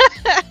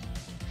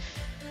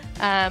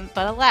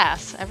 But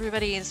alas,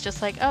 everybody is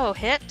just like, oh,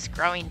 hips,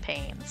 growing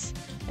pains.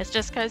 It's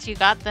just because you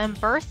got them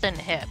birthin'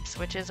 hips,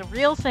 which is a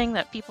real thing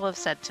that people have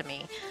said to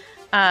me.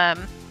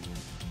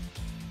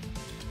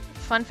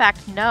 Fun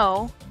fact,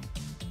 no.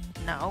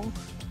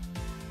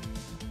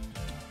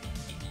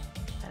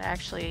 That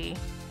actually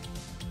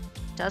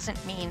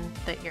doesn't mean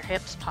that your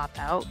hips pop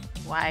out.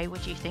 Why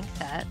would you think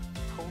that?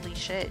 Holy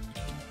shit.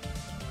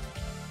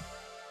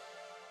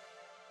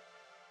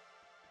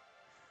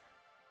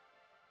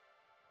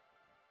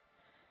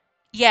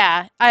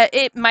 Yeah,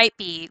 it might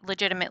be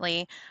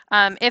legitimately.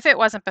 If it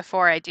wasn't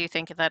before, I do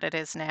think that it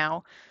is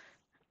now.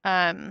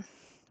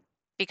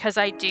 Because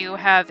I do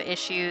have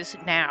issues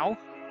now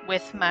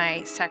with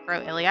my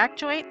sacroiliac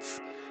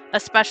joints,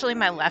 especially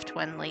my left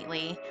one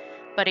lately,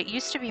 but it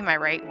used to be my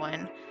right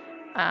one.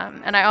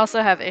 And I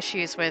also have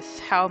issues with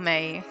how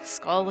my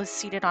skull is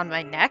seated on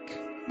my neck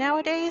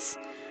nowadays.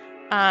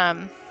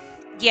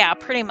 Yeah,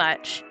 pretty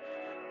much.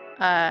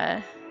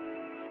 And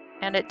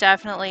it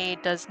definitely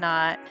does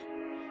not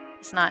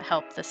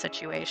help the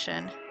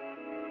situation.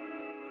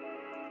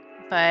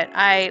 But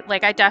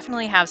I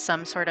definitely have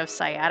some sort of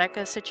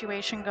sciatica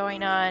situation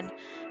going on,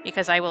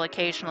 because I will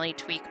occasionally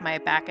tweak my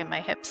back and my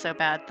hip so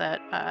bad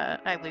that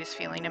I lose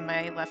feeling in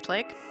my left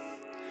leg,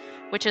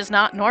 which is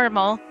not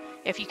normal.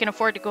 If you can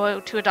afford to go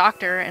to a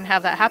doctor and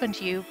have that happen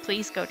to you,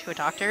 please go to a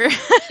doctor.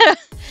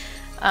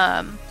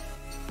 But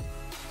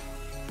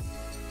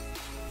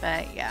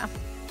yeah.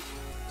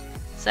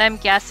 So I'm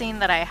guessing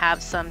that I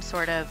have some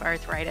sort of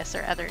arthritis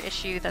or other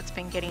issue that's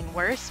been getting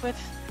worse with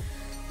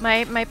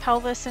my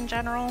pelvis in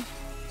general,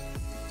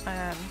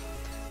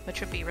 which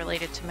would be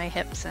related to my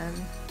hips and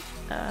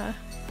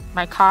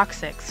my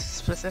coccyx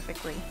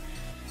specifically,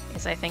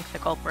 is I think the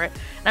culprit.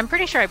 And I'm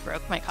pretty sure I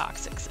broke my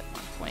coccyx at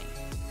one point.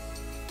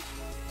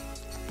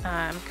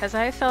 Because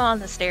I fell on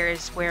the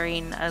stairs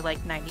wearing a like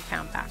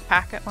 90-pound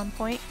backpack at one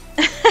point.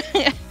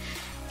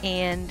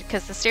 And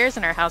because the stairs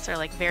in our house are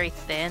like very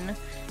thin,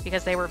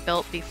 because they were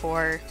built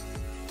before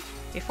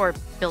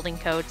building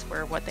codes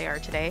were what they are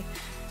today.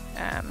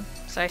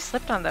 So I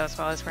slipped on those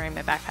while I was wearing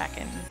my backpack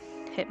and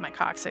hit my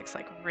coccyx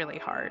like really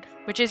hard,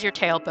 which is your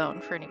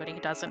tailbone for anybody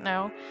who doesn't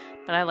know,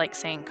 but I like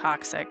saying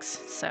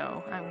coccyx,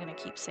 so I'm gonna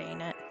keep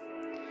saying it.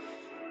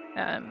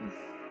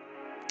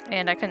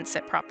 And I couldn't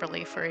sit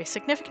properly for a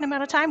significant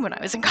amount of time when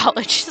I was in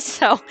college,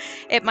 so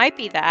it might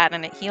be that,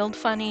 and it healed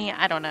funny,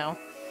 I don't know,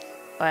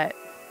 but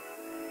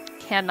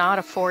cannot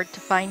afford to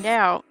find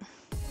out,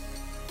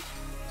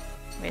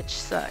 which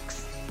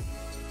sucks.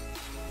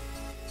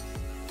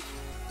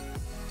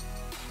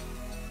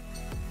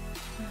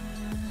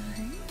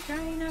 Are you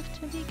drying enough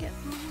to be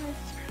getting with?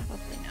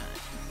 Probably not.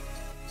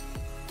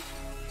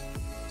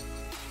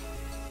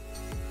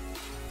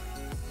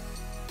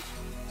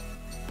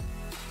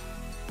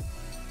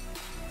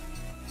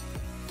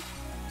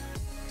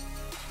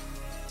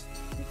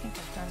 I think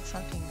I've done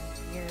something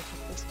weird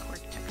with this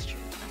cork texture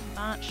that I'm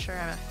not sure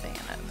I'm a fan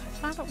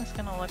of. I thought it was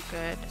gonna look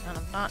good, and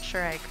I'm not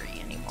sure I agree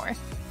anymore.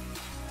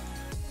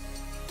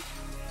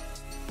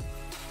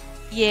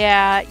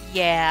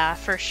 Yeah,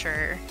 for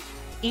sure.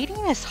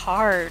 Eating is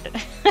hard.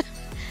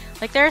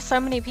 Like, there are so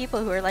many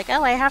people who are like,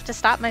 oh, I have to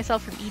stop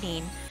myself from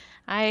eating.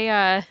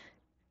 I'm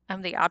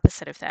the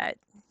opposite of that.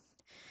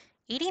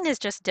 Eating is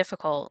just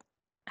difficult.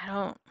 I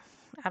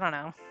don't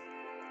know.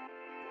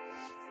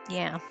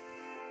 Yeah.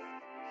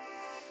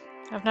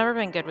 I've never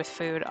been good with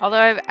food,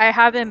 although I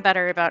have been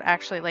better about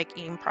actually like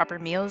eating proper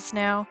meals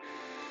now.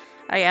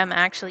 I am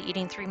actually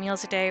eating 3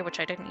 meals a day, which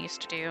I didn't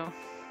used to do.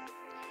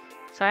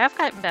 So I have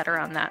gotten better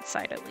on that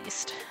side at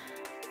least.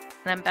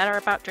 And I'm better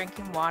about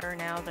drinking water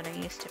now than I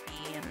used to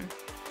be, and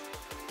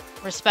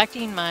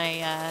respecting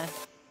my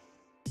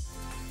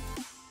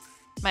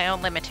my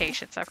own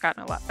limitations. I've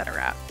gotten a lot better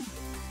at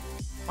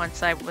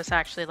once I was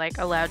actually like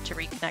allowed to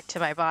reconnect to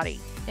my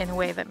body in a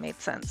way that made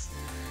sense.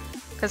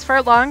 Because for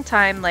a long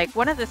time, like,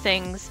 one of the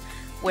things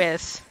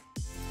with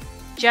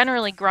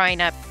generally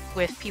growing up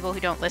with people who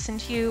don't listen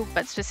to you,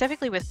 but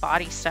specifically with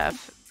body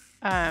stuff,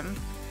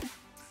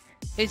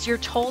 is you're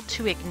told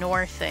to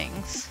ignore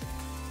things.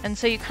 And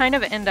so you kind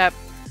of end up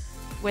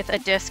with a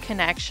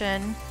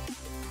disconnection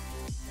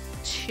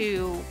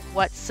to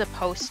what's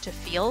supposed to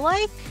feel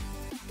like,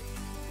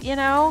 you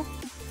know?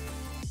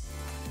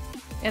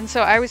 And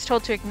so I was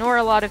told to ignore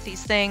a lot of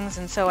these things,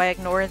 and so I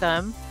ignore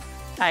them.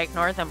 I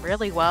ignore them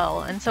really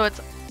well. And so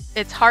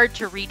it's hard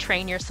to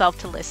retrain yourself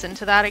to listen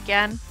to that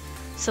again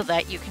so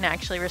that you can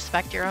actually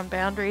respect your own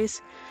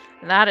boundaries.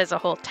 And that is a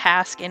whole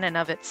task in and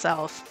of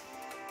itself.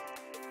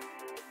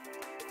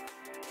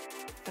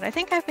 But I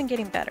think I've been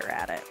getting better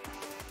at it.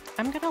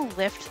 I'm gonna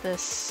lift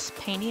this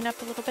painting up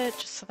a little bit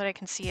just so that I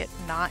can see it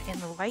not in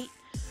the light.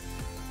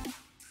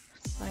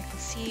 So that I can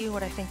see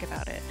what I think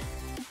about it.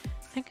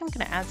 I think I'm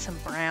gonna add some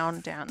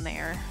brown down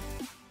there.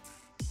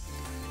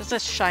 Because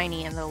it's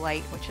shiny in the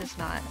light, which is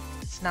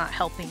it's not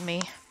helping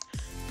me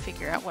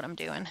figure out what I'm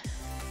doing.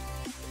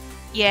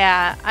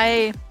 Yeah,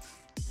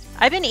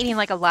 I've been eating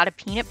like a lot of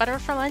peanut butter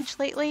for lunch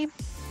lately.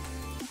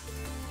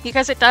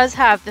 Because it does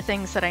have the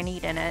things that I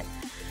need in it.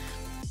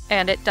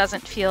 And it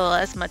doesn't feel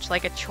as much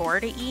like a chore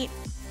to eat,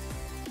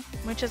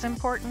 which is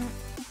important.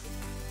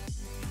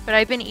 But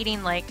I've been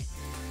eating like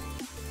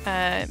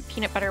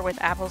peanut butter with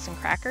apples and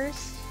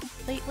crackers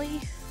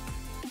lately,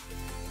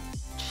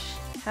 which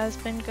has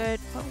been good.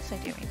 What was I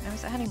doing? I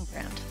was adding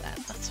brown to that.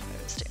 That's what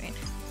I was doing.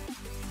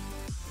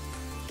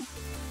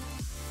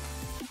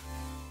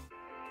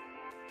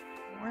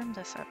 Warm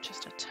this up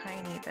just a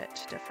tiny bit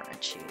to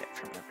differentiate it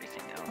from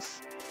everything else.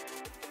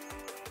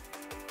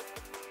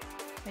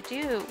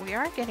 We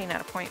are getting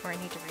at a point where I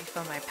need to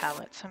refill my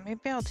palette, so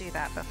maybe I'll do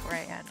that before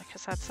I end,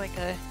 because that's like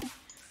a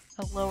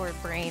lower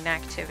brain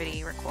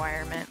activity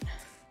requirement.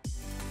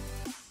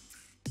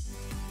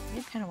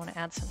 I kind of want to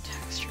add some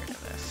texture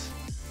to this,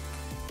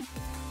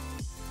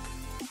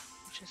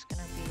 which is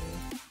going to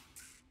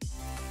be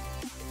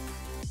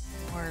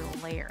more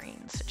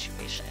layering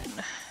situation.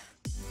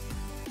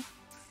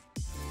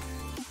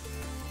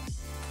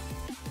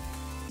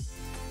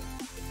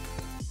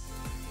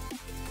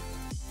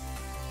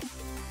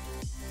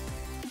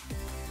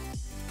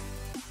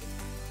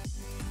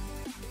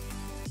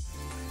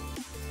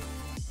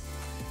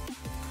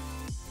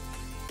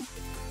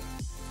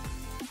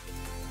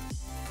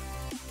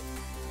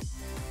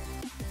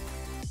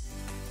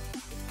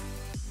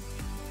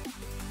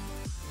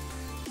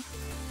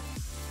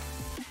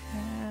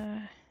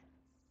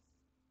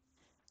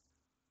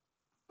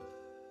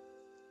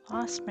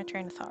 Lost my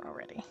train of thought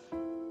already.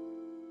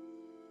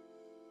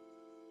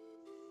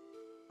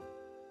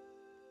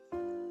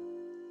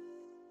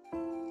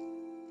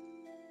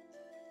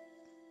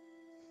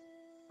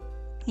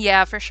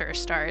 Yeah, for sure,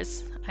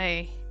 Stars.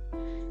 I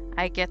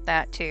get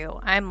that too.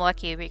 I'm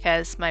lucky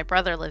because my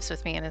brother lives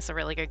with me and is a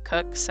really good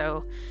cook,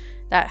 so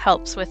that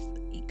helps with,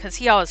 because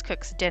he always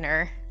cooks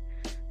dinner.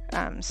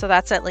 So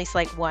that's at least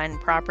like one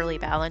properly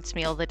balanced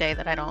meal a day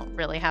that I don't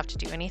really have to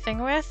do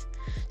anything with.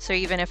 So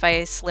even if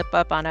I slip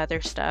up on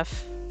other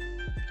stuff,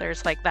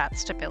 there's like that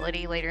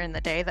stability later in the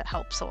day that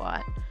helps a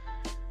lot.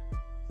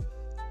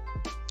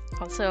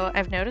 Also,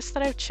 I've noticed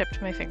that I've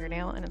chipped my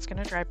fingernail and it's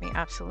going to drive me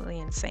absolutely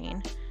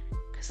insane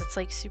because it's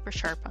like super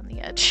sharp on the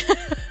edge.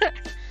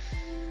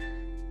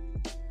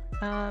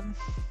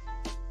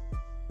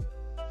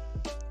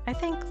 I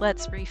think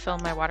let's refill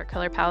my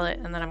watercolor palette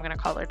and then I'm going to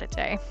call it a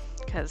day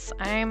because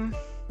I'm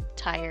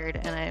tired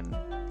and I'm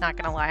not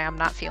going to lie, I'm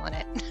not feeling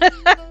it.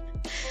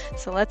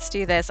 So let's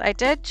do this. I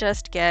did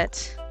just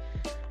get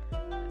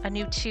a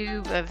new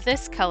tube of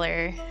this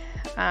color.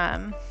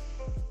 Or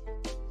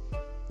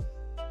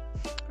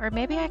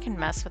maybe I can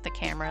mess with the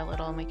camera a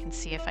little and we can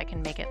see if I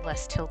can make it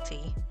less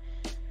tilty.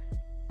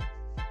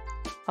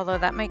 Although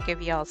that might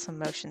give y'all some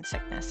motion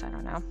sickness, I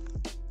don't know.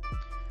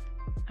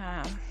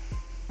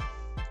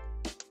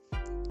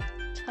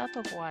 tub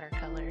of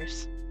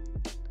watercolors.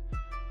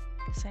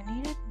 Because I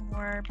needed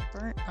more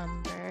burnt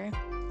umber.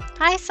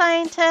 Hi,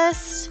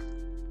 scientist!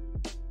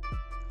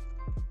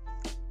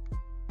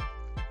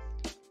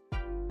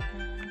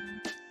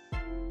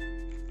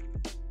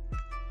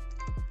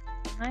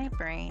 My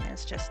brain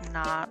is just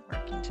not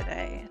working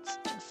today. It's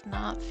just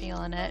not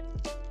feeling it.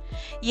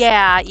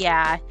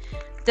 Yeah.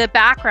 The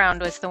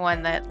background was the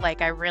one that,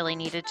 like, I really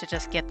needed to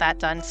just get that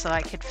done so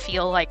I could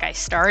feel like I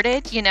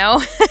started, you know?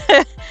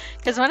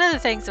 Because one of the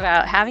things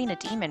about having a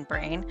demon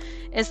brain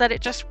is that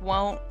it just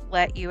won't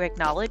let you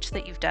acknowledge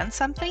that you've done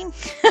something.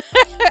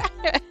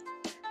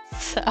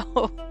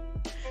 So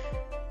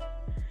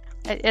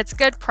it's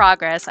good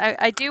progress.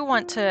 I do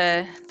want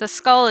to, the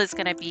skull is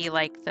going to be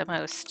like the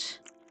most,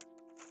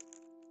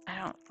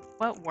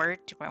 what word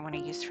do I want to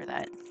use for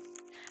that?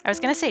 I was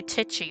going to say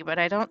titchy, but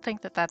I don't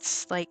think that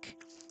that's like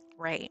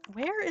right.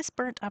 Where is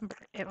burnt umber?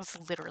 It was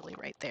literally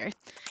right there.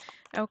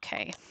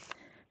 Okay.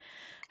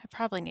 I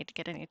probably need to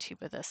get a new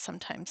tube of this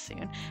sometime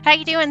soon. How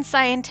you doing,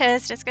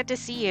 scientist? It's good to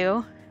see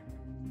you.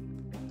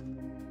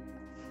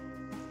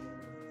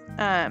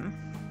 I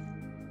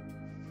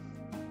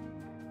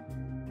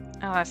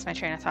lost my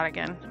train of thought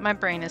again. My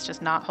brain is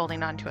just not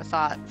holding on to a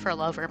thought for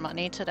love or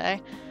money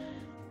today.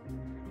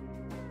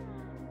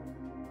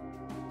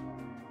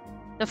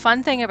 The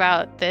fun thing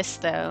about this,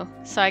 though,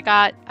 so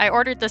I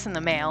ordered this in the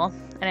mail,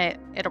 and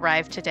it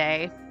arrived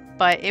today,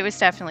 but it was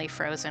definitely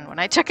frozen when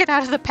I took it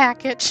out of the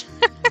package.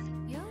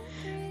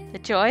 The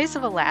joys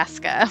of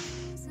Alaska.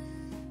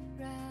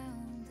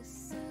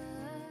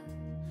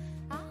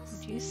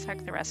 Would you suck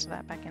the rest of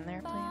that back in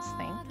there, please?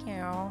 Thank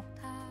you.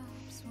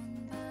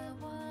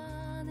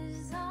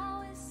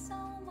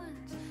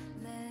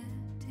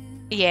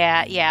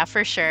 Yeah,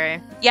 for sure.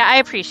 Yeah, I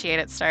appreciate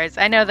it, Stars.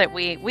 I know that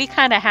we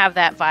kind of have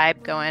that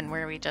vibe going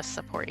where we just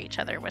support each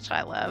other, which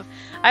I love.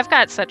 I've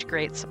got such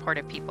great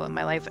supportive people in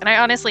my life, and I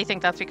honestly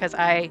think that's because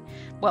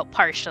well,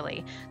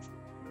 partially.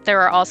 There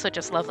are also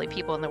just lovely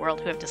people in the world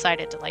who have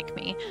decided to like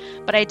me,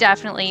 but I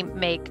definitely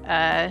make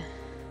a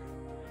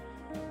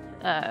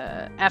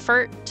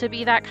effort to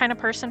be that kind of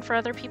person for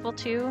other people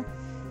too.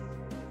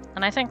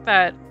 And I think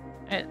that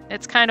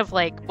it's kind of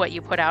like what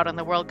you put out in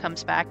the world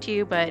comes back to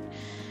you, but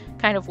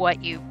kind of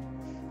what you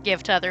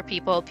give to other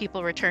people,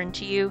 people return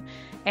to you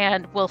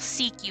and will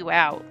seek you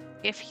out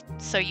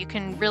so you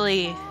can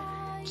really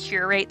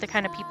curate the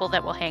kind of people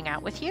that will hang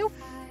out with you.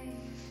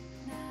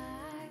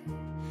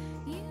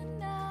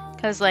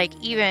 Because, like,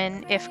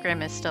 even if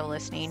Grim is still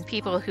listening,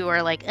 people who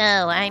are like,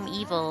 oh, I'm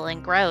evil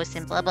and gross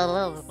and blah, blah,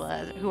 blah, blah,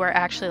 blah, who are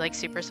actually, like,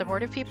 super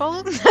supportive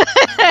people.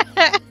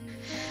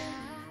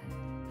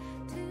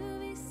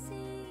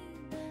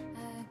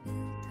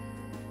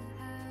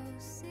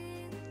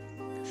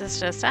 It's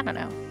just, I don't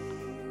know.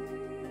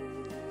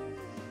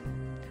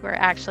 Who are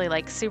actually,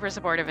 like, super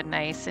supportive and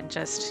nice and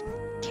just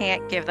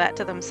can't give that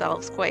to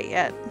themselves quite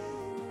yet.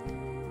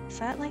 Is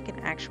that, like, an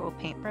actual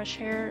paintbrush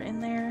hair in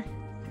there?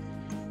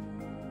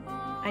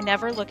 I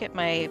never look at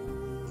my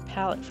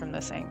palette from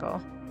this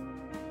angle.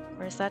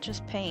 Or is that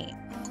just paint?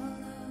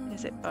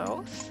 Is it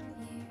both?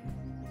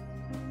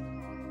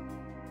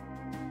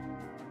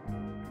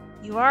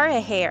 You are a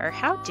hair.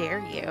 How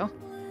dare you?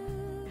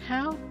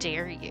 How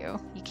dare you?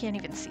 You can't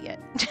even see it.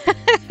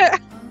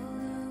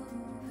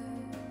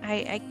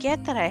 I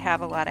get that I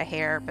have a lot of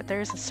hair, but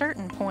there's a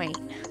certain point.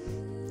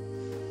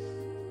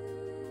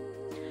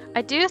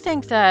 I do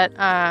think that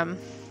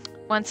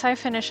once I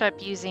finish up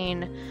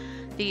using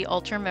the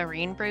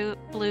ultramarine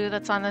blue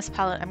that's on this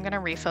palette, I'm going to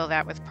refill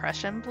that with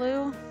Prussian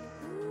blue.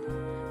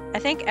 I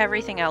think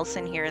everything else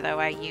in here, though,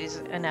 I use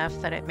enough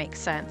that it makes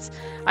sense.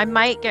 I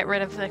might get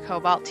rid of the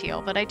cobalt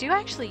teal, but I do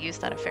actually use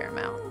that a fair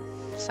amount.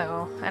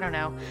 So, I don't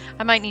know.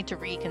 I might need to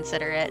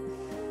reconsider it.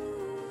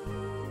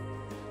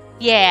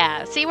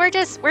 Yeah, see, we're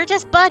just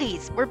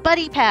buddies. We're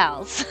buddy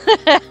pals.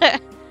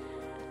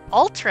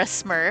 Ultra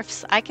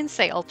Smurfs. I can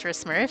say Ultra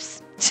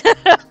Smurfs.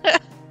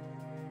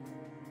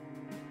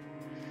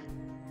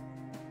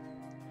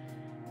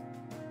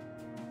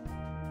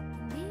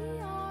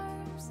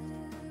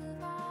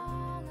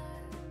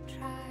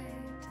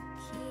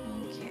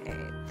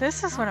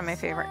 This is one of my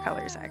favorite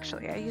colors,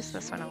 actually. I use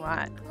this one a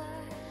lot.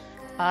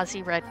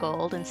 Aussie Red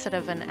Gold instead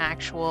of an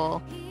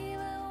actual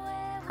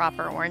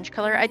proper orange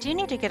color. I do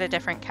need to get a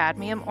different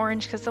cadmium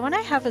orange because the one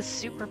I have is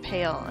super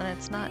pale and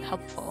it's not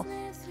helpful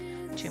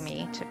to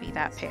me to be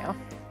that pale.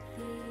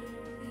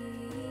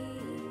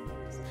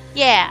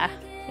 Yeah,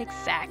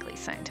 exactly,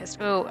 scientist.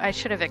 Oh, I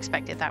should have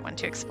expected that one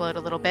to explode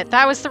a little bit.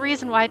 That was the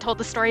reason why I told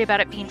the story about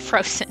it being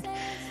frozen.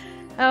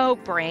 Oh,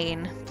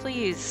 brain,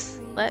 please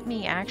let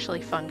me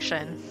actually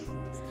function.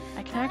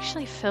 I can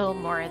actually fill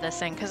more of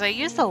this in because I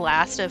used the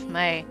last of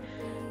my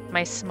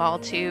small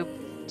tube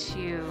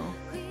to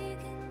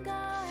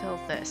fill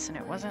this and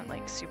it wasn't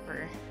like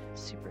super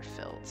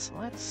filled. So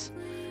let's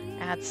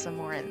add some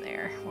more in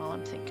there while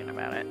I'm thinking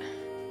about it.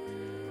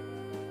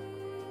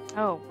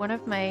 Oh,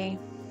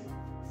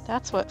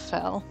 that's what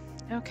fell.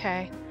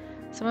 Okay.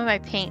 Some of my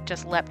paint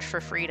just leapt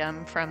for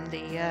freedom from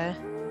the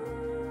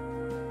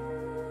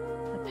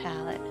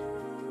palette.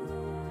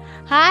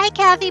 Hi,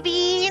 Kathy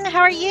Bean.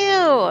 How are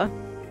you?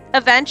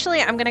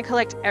 Eventually, I'm gonna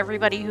collect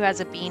everybody who has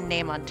a Bean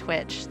name on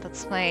Twitch.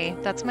 That's my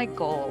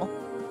goal.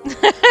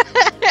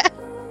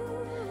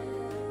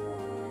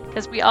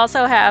 Because we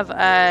also have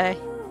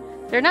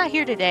they're not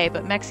here today,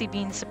 but Mexi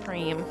Bean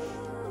Supreme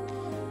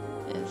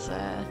is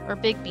or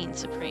Big Bean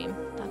Supreme.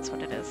 That's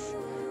what it is.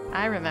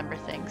 I remember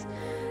things.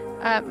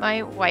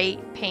 My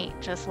white paint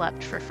just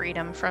leapt for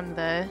freedom from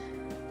the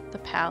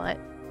palette.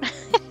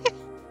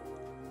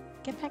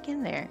 Get back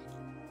in there.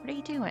 What are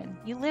you doing?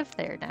 You live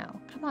there now.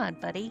 Come on,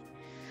 buddy.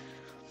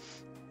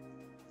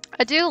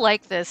 I do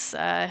like this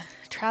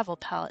travel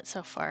palette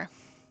so far.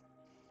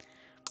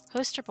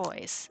 Poster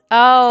Boys.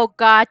 Oh,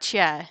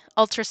 gotcha.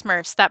 Ultra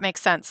Smurfs. That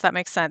makes sense. That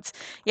makes sense.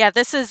 Yeah,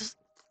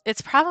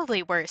 it's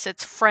probably worse.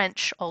 It's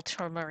French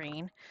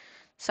ultramarine.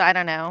 So I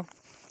don't know.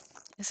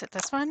 Is it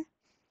this one?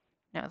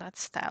 No,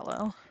 that's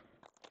Phthalo.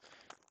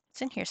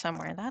 It's in here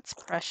somewhere. That's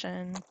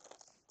Prussian.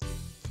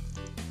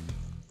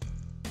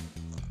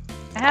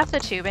 I have the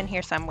tube in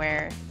here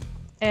somewhere.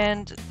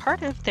 And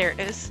part of there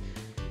is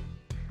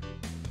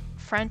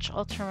French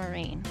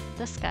ultramarine.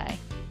 This guy.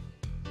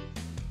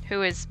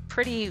 Who is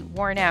pretty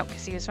worn out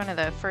because he was one of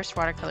the first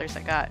watercolors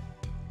I got.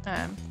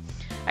 I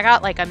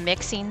got like a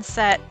mixing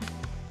set.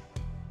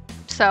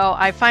 So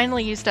I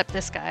finally used up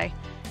this guy.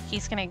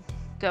 He's gonna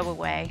go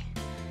away.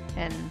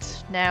 And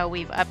now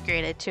we've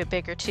upgraded to a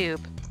bigger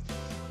tube.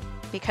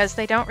 Because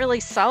they don't really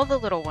sell the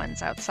little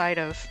ones outside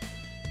of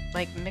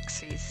like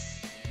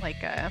mixies.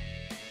 Like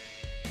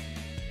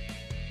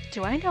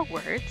do I know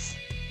words?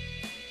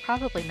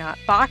 Probably not.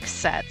 Box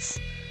sets.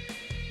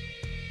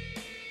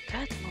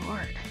 Good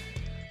lord.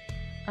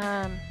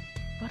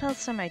 What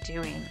else am I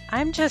doing?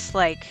 I'm just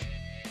like,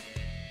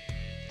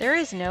 there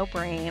is no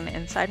brain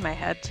inside my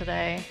head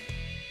today.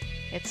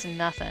 It's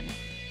nothing.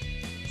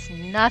 It's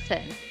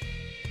nothing.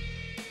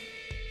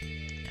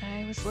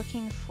 I was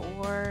looking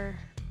for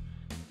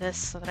this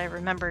so that I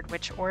remembered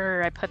which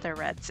order I put the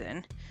reds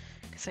in,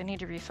 because I need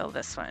to refill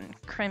this one.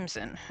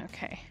 Crimson,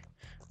 okay.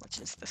 Which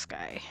is this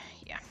guy,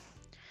 yeah.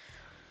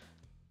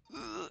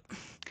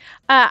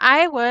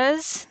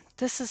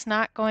 This is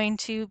not going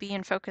to be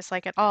in focus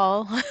like at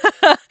all.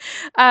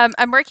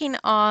 I'm working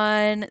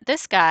on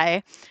this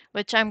guy,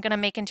 which I'm going to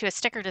make into a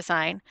sticker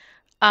design.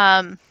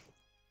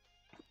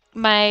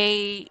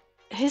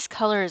 His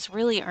colors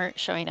really aren't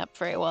showing up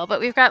very well, but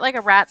we've got like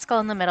a rat skull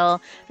in the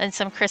middle and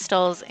some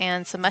crystals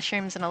and some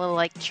mushrooms and a little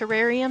like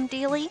terrarium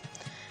dealy.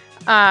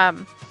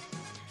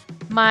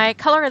 My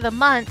color of the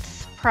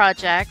month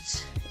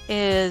project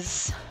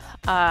is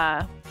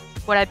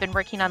what I've been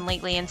working on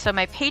lately, and so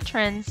my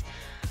patrons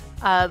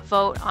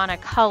vote on a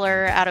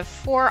color out of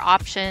 4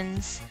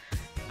 options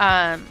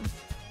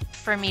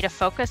for me to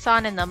focus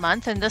on in the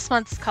month, and this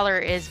month's color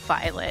is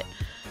violet.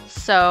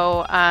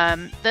 So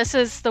this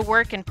is the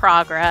work in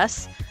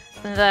progress.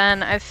 And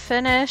then I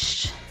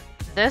finished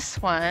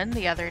this one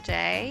the other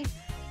day,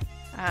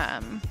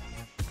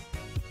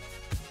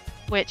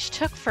 which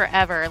took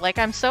forever. Like,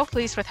 I'm so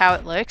pleased with how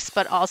it looks,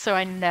 but also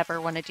I never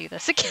want to do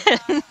this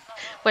again,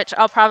 which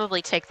I'll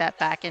probably take that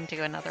back and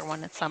do another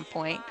one at some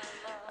point.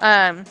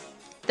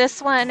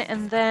 This one,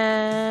 and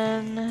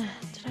then,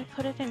 did I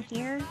put it in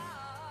here?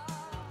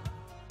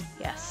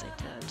 Yes, I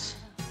did.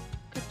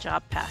 Good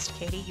job, Past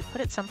Katie. You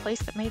put it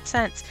someplace that made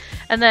sense.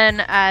 And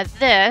then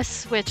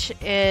this, which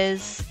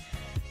is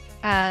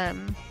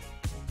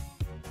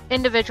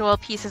individual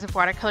pieces of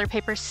watercolor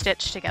paper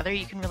stitched together.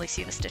 You can really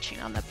see the stitching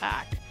on the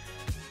back.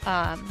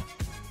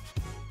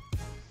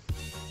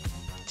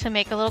 To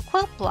make a little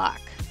quilt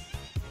block.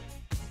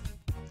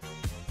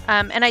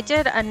 And I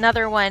did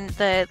another one.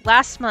 The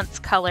last month's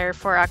color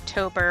for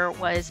October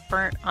was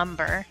Burnt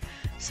Umber.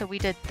 So we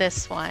did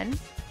this one.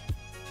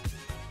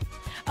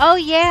 Oh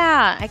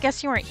yeah, I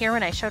guess you weren't here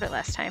when I showed it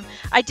last time.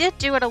 I did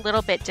do it a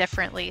little bit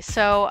differently.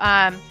 So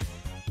I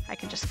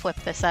can just flip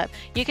this up.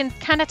 You can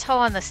kind of tell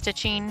on the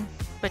stitching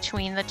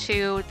between the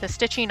two. The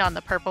stitching on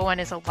the purple one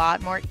is a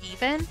lot more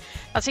even.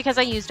 That's because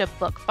I used a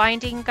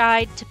bookbinding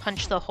guide to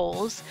punch the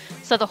holes.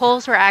 So the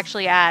holes were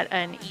actually at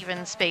an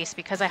even space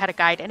because I had a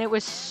guide, and it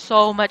was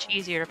so much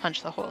easier to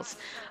punch the holes.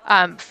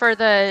 For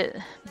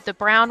the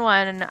brown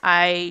one,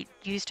 I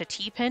used a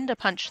T-pin to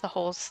punch the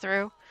holes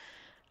through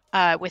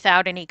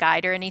without any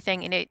guide or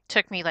anything, and it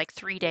took me like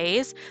 3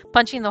 days.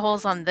 Punching the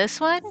holes on this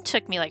one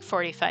took me like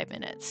 45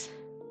 minutes.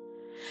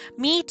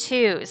 Me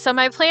too. So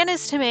my plan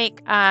is to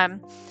make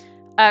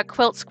a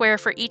quilt square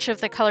for each of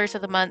the colors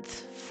of the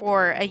month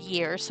for a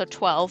year, so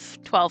 12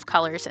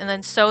 colors, and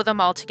then sew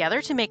them all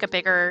together to make a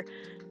bigger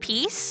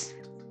piece,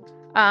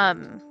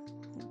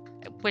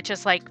 which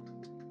is like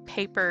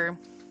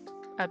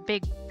a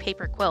big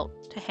paper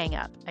quilt to hang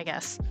up, I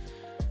guess.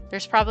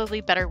 There's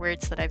probably better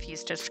words that I've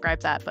used to describe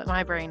that, but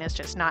my brain is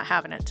just not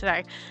having it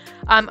today.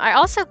 I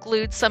also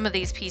glued some of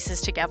these pieces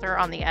together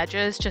on the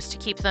edges just to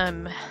keep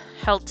them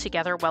held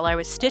together while I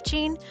was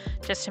stitching,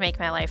 just to make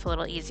my life a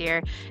little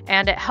easier.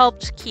 And it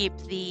helped keep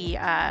the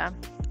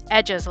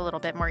edges a little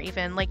bit more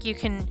even. Like you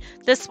can,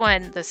 this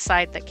one, the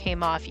side that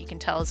came off, you can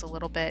tell is a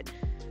little bit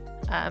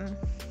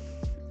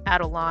out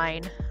out of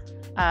line,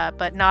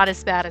 but not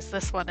as bad as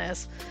this one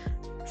is.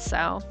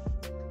 So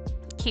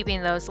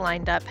keeping those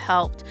lined up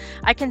helped.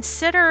 I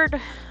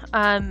considered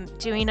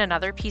doing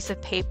another piece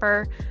of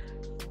paper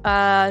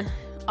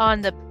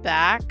on the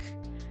back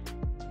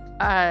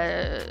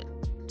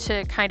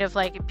to kind of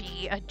like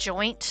be a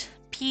joint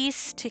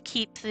piece to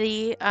keep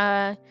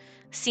the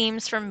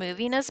seams from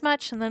moving as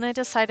much, and then I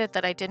decided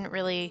that I didn't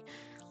really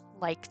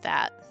like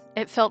that.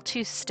 It felt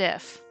too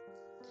stiff.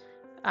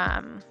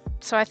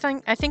 So I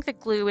think the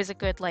glue is a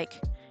good like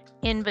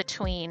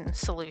in-between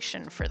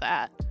solution for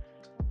that.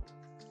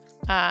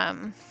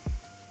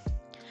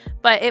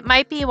 But it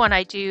might be when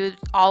I do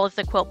all of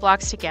the quilt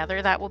blocks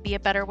together, that will be a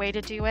better way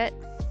to do it.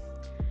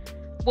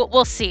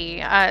 We'll see.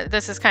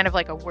 This is kind of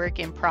like a work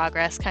in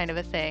progress kind of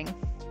a thing.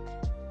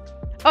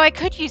 Oh, I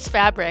could use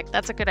fabric.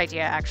 That's a good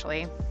idea,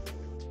 actually.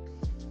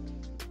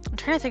 I'm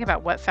trying to think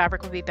about what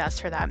fabric would be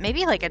best for that.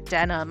 Maybe like a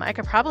denim. I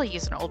could probably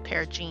use an old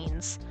pair of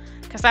jeans,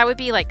 because that would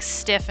be like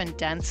stiff and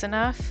dense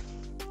enough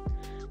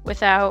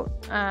without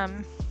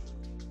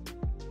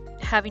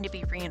having to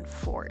be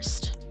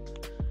reinforced.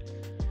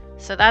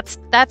 So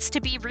that's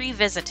to be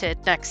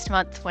revisited next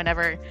month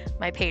whenever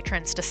my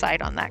patrons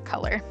decide on that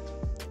color.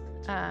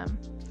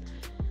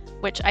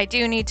 Which I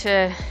do need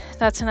to,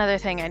 that's another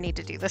thing I need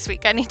to do this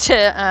week. I need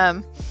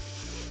to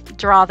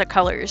draw the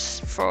colors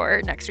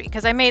for next week,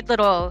 because I made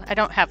little, I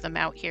don't have them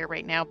out here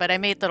right now, but I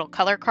made little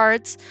color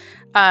cards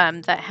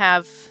that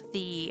have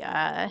the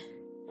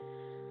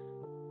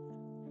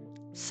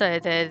so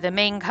the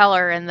main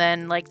color and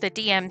then like the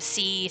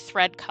DMC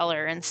thread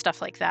color and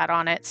stuff like that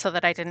on it, so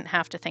that I didn't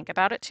have to think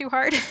about it too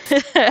hard.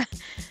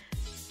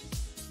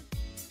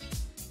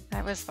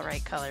 That was the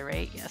right color,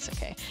 right? Yes,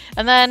 okay.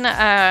 And then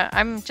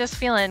I'm just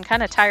feeling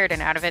kind of tired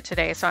and out of it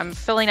today, so I'm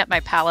filling up my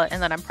palette,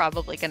 and then I'm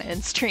probably going to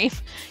end stream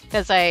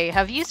because I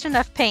have used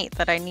enough paint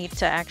that I need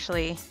to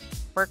actually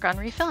work on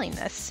refilling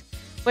this,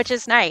 which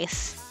is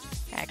nice,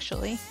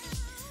 actually.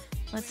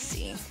 Let's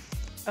see.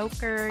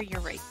 Ochre,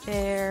 you're right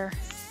there.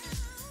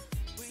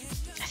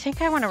 I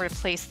think I want to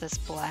replace this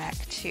black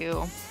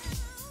too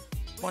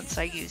once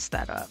I use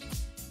that up.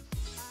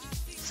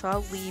 So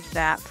I'll leave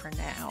that for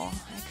now.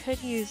 I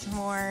could use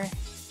more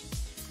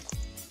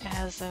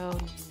Azo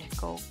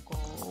nickel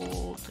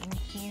gold in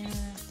here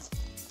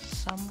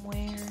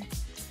somewhere,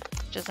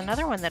 which is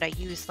another one that I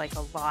use like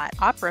a lot.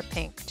 Opera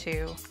pink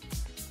too.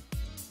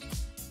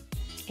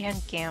 And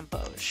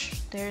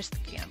gamboge. There's the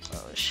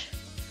gamboge.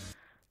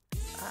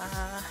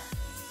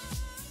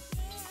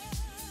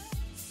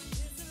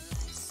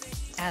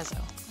 Azo.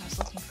 I was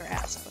looking for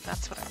Azo.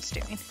 That's what I was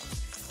doing.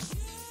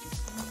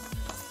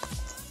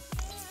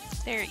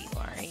 There you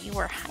are. You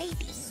were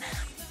hiding.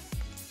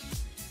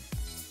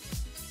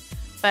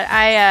 But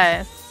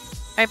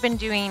I've been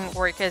doing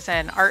work as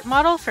an art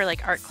model for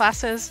like art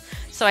classes.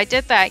 So I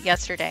did that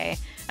yesterday,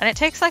 and it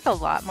takes like a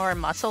lot more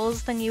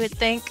muscles than you would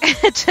think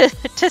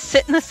to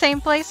sit in the same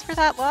place for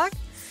that long.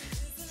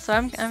 So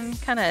I'm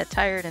kind of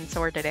tired and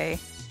sore today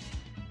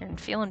and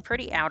feeling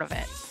pretty out of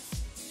it.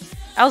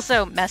 I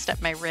also messed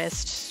up my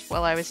wrist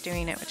while I was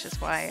doing it, which is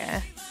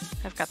why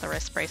I've got the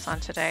wrist brace on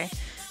today.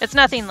 It's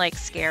nothing like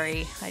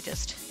scary. I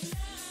just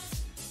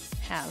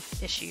have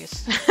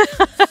issues.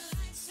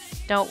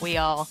 Don't we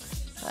all?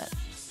 But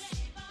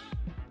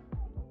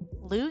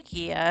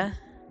Lugia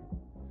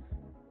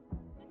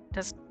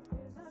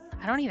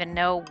I don't even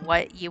know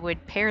what you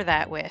would pair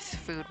that with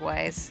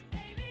food-wise.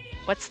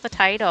 What's the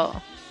title?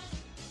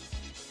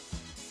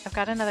 I've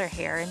got another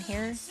hair in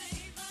here.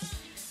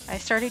 I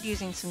started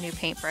using some new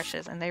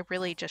paintbrushes, and they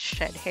really just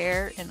shed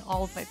hair in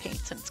all of my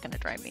paints, and it's going to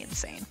drive me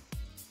insane.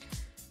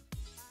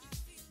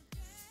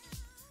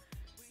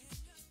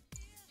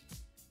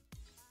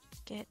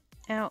 Get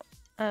out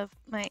of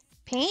my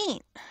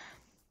paint.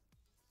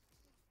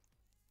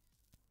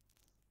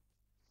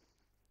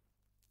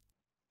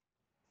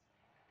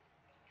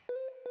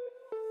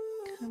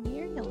 Come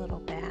here, you little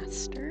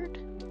bastard.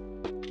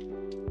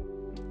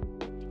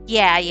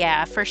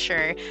 Yeah, for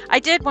sure. I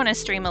did want to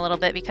stream a little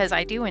bit because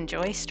I do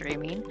enjoy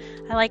streaming.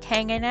 I like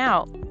hanging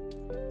out.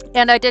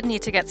 And I did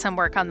need to get some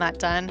work on that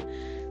done.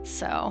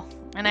 So,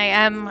 and I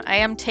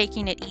am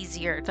taking it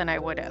easier than I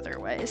would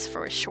otherwise,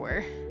 for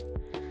sure.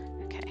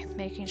 Okay,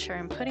 making sure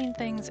I'm putting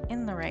things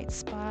in the right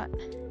spot.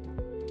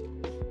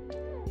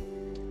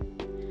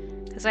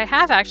 Because I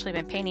have actually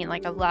been painting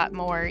like a lot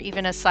more,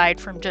 even aside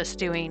from just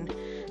doing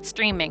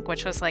streaming,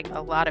 which was like a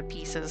lot of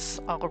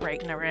pieces all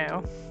right in a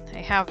row. I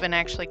have been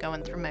actually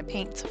going through my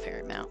paints a fair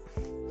amount.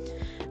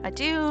 I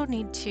do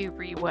need to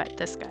re-wet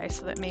this guy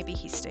so that maybe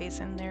he stays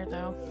in there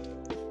though.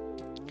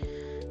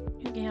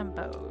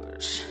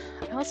 Gamboge.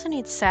 I also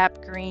need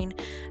sap green.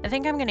 I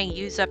think I'm going to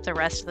use up the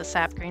rest of the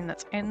sap green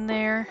that's in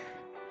there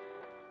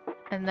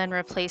and then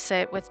replace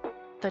it with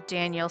the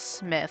Daniel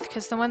Smith,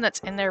 because the one that's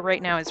in there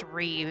right now is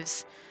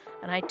Reeves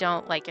and I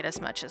don't like it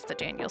as much as the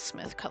Daniel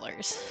Smith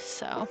colors.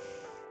 So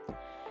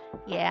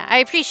yeah, I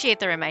appreciate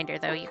the reminder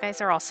though. You guys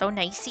are all so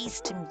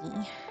niceies to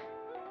me.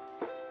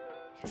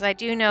 Because I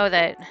do know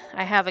that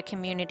I have a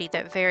community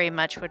that very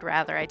much would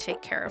rather I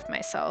take care of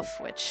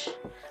myself, which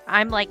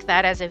I'm like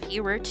that as a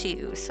viewer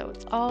too, so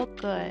it's all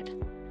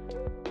good.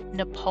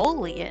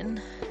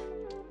 Napoleon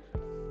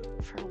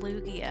for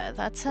Lugia.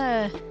 That's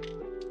a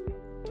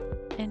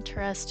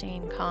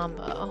interesting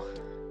combo.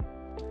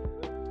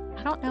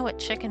 I don't know what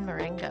chicken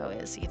Marengo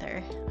is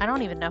either. I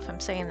don't even know if I'm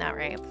saying that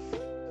right.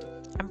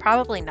 I'm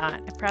probably not.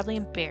 I'm probably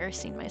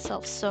embarrassing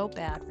myself so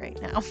bad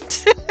right now.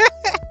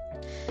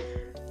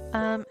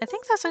 I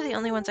think those are the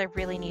only ones I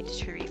really need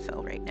to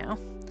refill right now.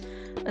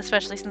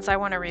 Especially since I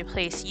want to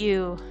replace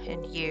you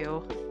and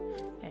you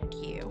and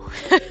you.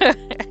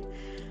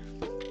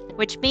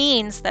 Which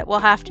means that we'll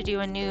have to do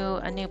a new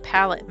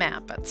palette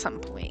map at some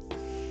point.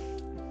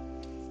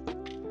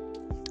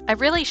 I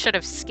really should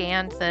have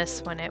scanned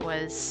this when it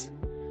was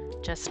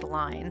just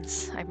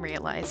lines, I'm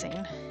realizing.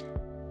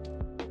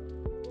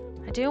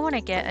 I do want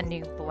to get a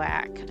new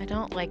black. I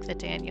don't like the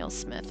Daniel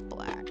Smith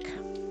black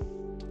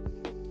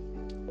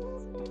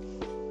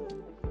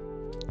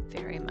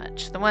very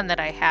much. The one that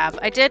I have.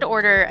 I did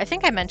order, I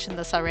think I mentioned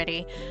this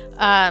already.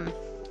 I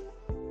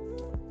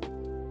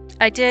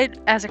did,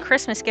 as a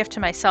Christmas gift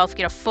to myself,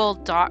 get a full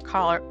dot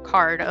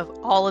card of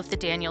all of the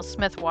Daniel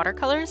Smith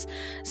watercolors.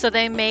 So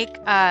they make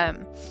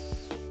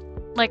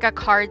like a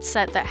card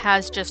set that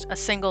has just a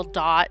single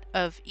dot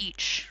of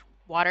each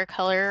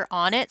watercolor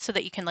on it so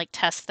that you can like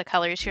test the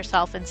colors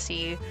yourself and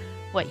see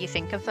what you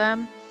think of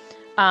them.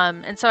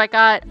 And so I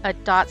got a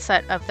dot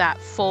set of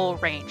that full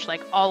range, like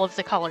all of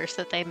the colors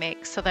that they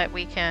make, so that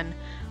we can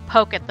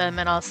poke at them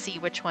and I'll see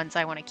which ones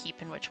I want to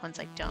keep and which ones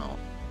I don't.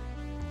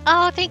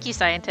 Oh, thank you,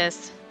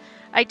 scientists.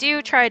 I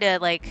do try to,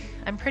 like,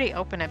 I'm pretty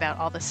open about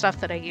all the stuff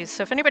that I use,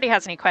 so if anybody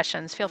has any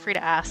questions, feel free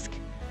to ask.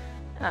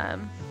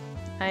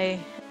 I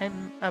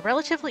am a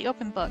relatively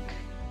open book.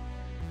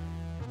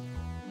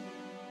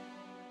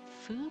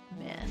 Food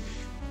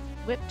myth.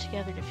 Whipped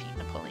together to feed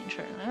Napoleon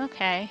short.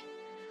 Okay.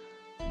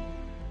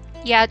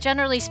 Yeah,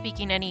 generally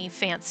speaking, any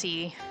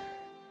fancy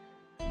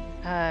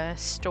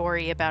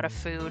story about a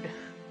food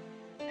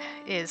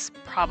is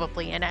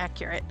probably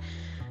inaccurate.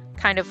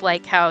 Kind of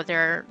like how there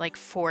are like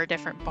 4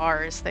 different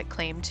bars that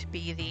claim to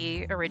be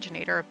the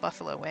originator of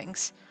buffalo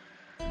wings.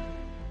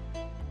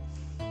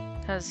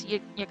 Because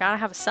you gotta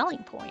have a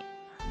selling point.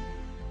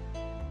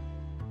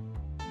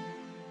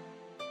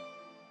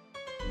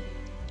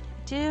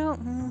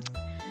 I'm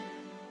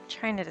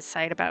trying to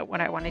decide about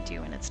what I want to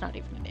do, and it's not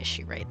even an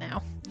issue right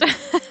now.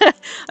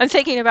 I'm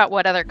thinking about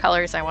what other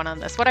colors I want on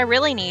this. What I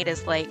really need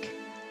is like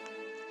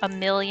a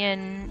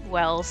million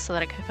wells so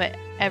that I can put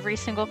every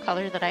single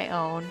color that I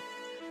own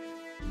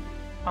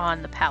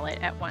on the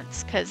palette at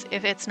once, because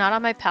if it's not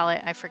on my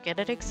palette, I forget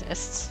it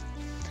exists.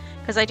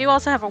 Because I do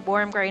also have a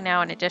warm gray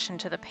now in addition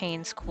to the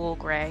Payne's cool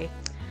gray.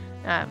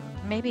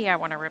 Maybe I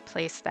want to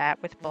replace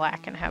that with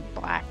black and have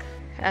black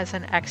as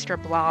an extra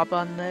blob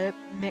on the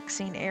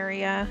mixing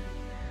area,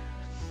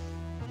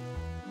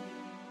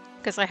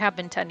 because I have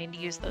been tending to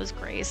use those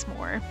grays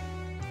more.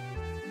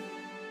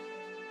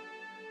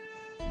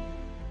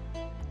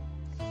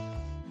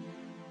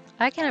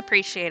 I can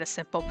appreciate a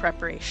simple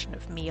preparation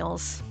of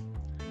meals.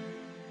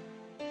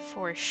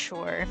 For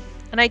sure.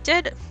 And I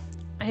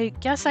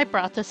guess I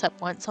brought this up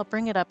once, I'll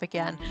bring it up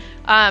again.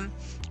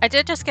 I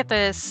did just get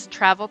this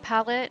travel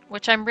palette,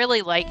 which I'm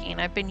really liking.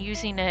 I've been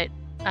using it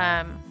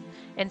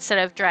instead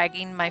of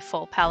dragging my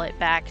full palette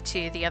back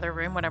to the other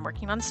room when I'm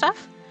working on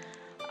stuff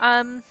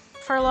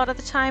for a lot of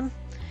the time.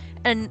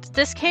 And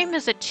this came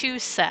as a 2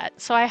 set,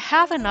 so I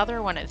have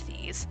another one of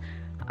these.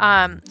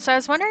 So I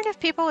was wondering if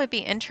people would be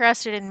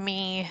interested in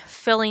me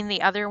filling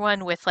the other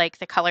one with like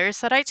the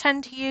colors that I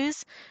tend to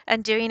use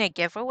and doing a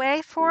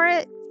giveaway for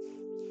it.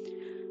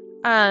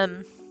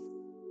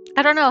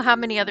 I don't know how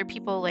many other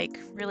people like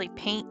really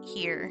paint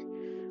here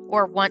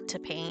or want to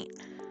paint,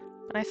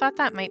 but I thought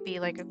that might be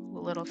like a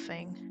cool little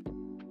thing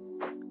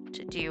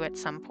to do at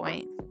some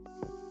point.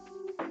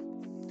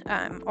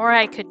 Or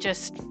I could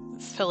just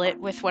fill it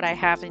with what I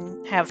have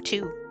and have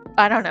 2.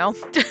 I don't know.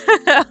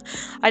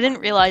 I didn't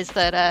realize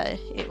that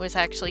it was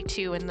actually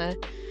 2 in the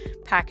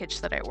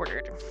package that I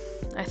ordered.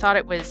 I thought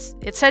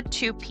it said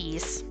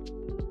 2-piece,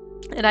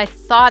 and I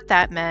thought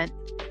that meant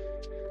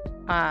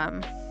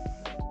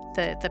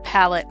the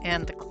palette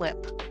and the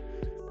clip.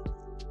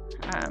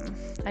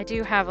 I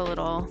do have a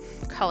little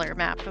color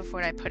map of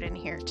what I put in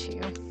here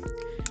too.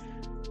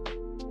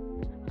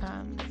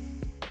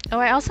 Oh,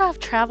 I also have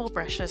travel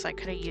brushes I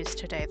could have used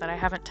today that I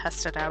haven't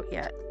tested out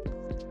yet.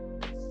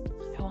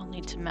 I will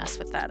need to mess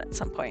with that at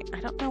some point.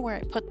 I don't know where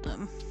I put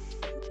them,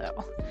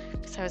 though,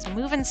 because I was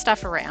moving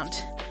stuff around.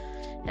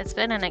 It's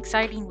been an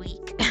exciting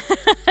week.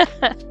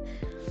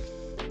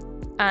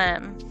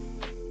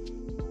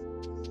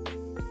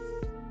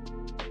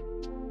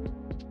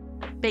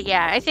 But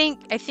yeah, I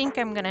think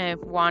I'm gonna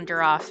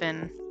wander off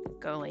and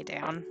go lay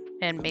down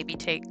and maybe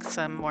take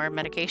some more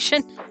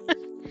medication.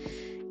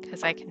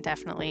 Because I can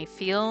definitely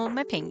feel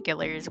my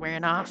painkillers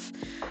wearing off.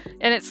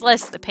 And it's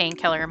less the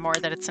painkiller, more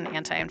that it's an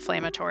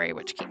anti-inflammatory,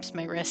 which keeps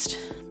my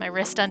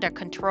wrist under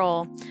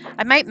control.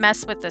 I might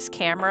mess with this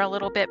camera a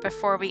little bit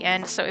before we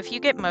end, so if you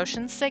get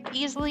motion sick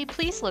easily,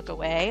 please look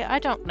away. I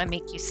don't want to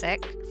make you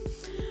sick.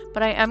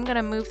 But I am going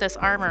to move this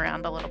arm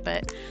around a little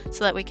bit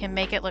so that we can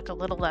make it look a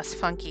little less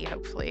funky,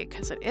 hopefully,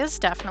 because it is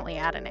definitely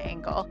at an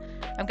angle.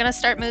 I'm going to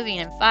start moving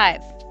in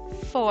 5,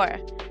 4,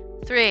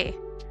 3,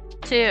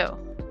 2,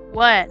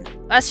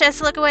 1. Let's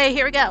just look away.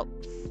 Here we go.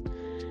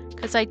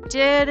 Because I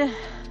did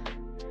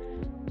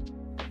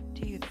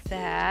do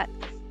that,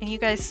 and you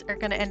guys are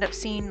going to end up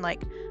seeing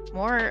like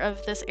more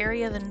of this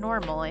area than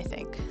normal, I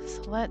think.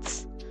 So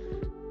let's,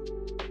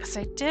 because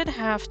I did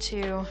have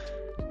to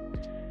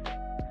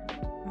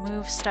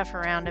move stuff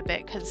around a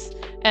bit,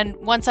 and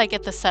once I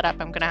get this set up,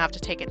 I'm going to have to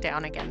take it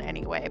down again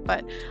anyway,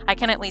 but I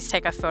can at least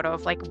take a photo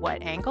of like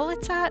what angle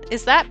it's at.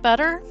 Is that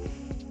better?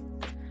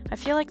 I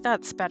feel like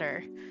that's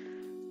better.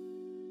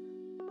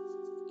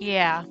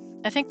 Yeah,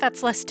 I think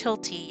that's less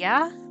tilty,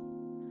 yeah?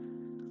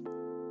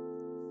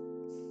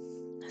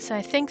 So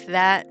I think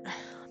that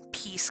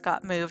piece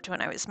got moved when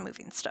I was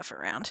moving stuff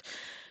around.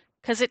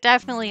 Because it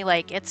definitely,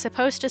 like, it's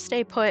supposed to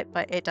stay put,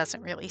 but it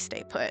doesn't really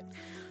stay put.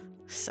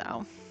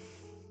 So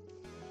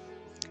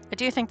I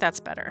do think that's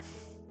better.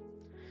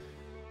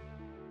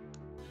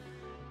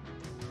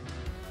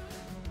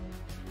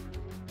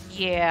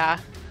 Yeah,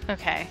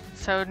 okay.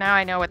 So now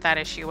I know what that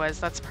issue was.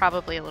 That's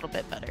probably a little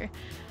bit better.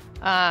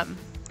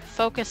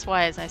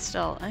 Focus-wise, I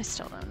still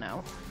don't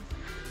know.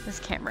 This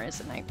camera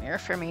is a nightmare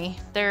for me.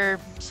 Their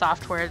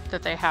software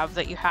that they have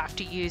that you have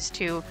to use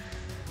to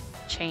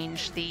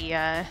change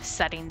the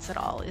settings at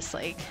all is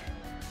like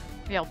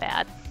real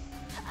bad.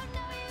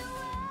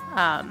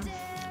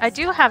 I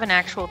do have an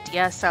actual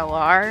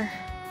DSLR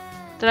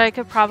that I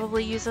could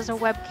probably use as a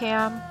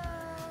webcam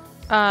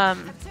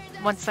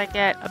once I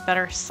get a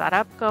better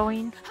setup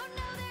going.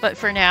 But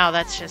for now,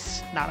 that's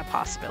just not a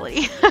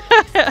possibility.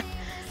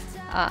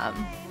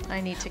 I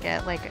need to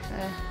get like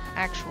an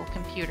actual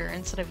computer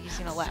instead of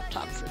using a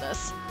laptop for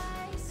this.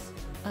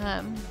 Do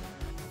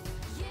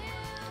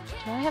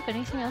I have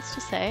anything else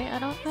to say? I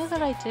don't know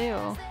that I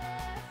do.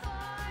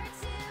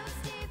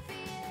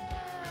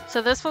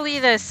 So this will be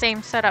the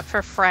same setup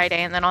for Friday,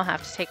 and then I'll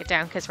have to take it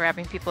down because we're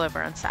having people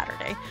over on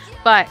Saturday.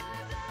 But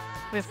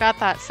we've got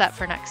that set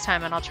for next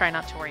time, and I'll try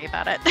not to worry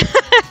about it.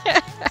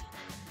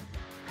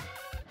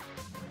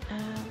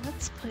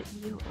 Let's put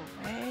you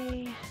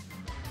away.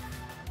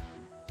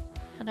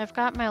 And I've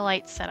got my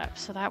light set up,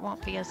 so that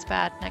won't be as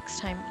bad next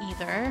time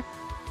either.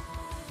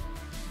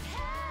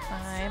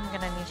 I'm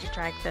gonna need to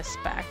drag this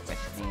back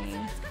with me.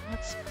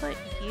 Let's put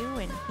you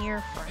in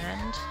here,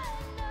 friend.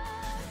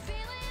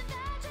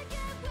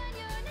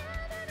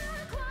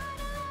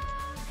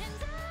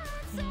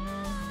 And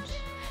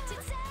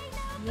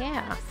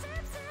yeah.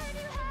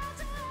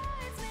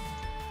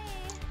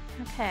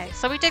 Okay,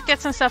 so we did get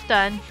some stuff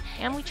done,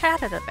 and we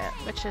chatted a bit,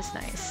 which is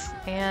nice.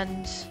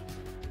 And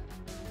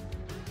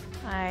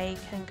I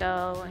can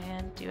go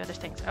and do other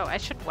things. Oh, I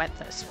should wet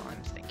this while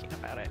I'm thinking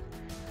about it.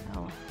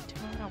 Oh, do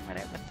I want to wet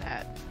it with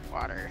that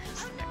water?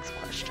 Is the next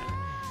question.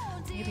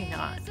 Maybe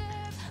not.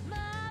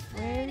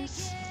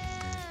 Where's...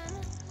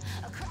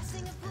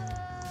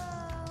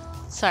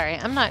 Sorry,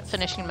 I'm not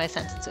finishing my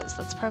sentences.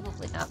 That's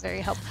probably not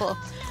very helpful.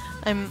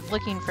 I'm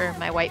looking for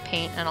my white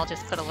paint, and I'll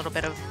just put a little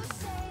bit of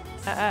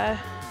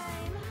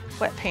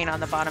wet paint on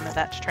the bottom of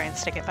that to try and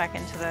stick it back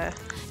into the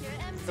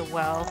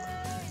well.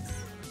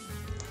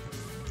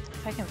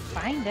 If I can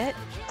find it.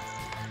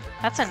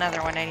 That's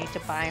another one I need to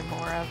buy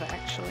more of,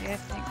 actually, I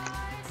think.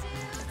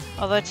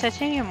 Although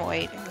titanium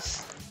white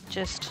is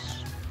just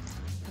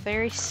a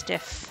very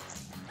stiff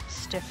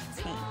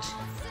paint.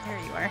 There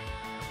you are.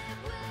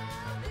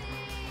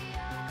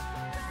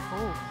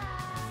 Ooh.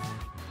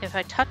 If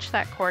I touch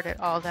that cord at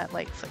all, that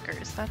light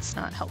flickers. That's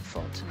not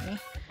helpful to me.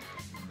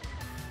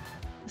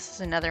 This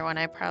is another one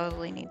I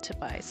probably need to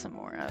buy some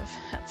more of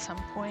at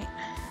some point.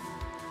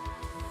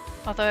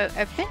 Although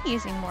I've been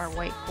using more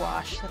white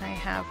gouache than I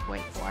have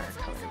white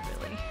watercolor,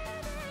 really.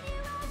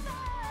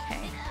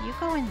 Okay, you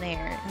go in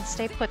there and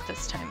stay put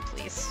this time,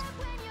 please.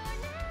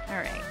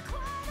 Alright.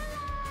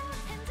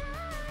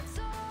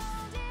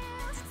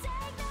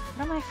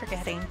 What am I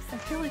forgetting? I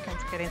feel like I'm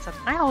forgetting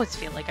something. I always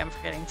feel like I'm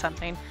forgetting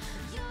something.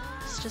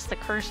 It's just the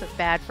curse of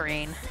bad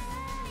brain.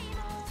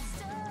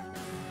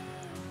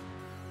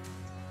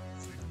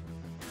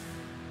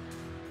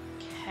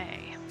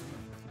 Okay.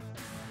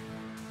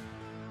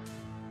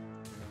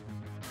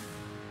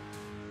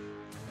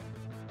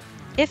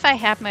 If I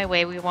have my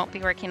way, we won't be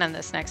working on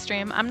this next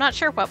stream. I'm not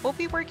sure what we'll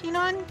be working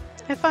on,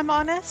 if I'm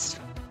honest.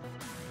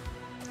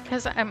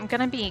 Because I'm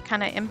going to be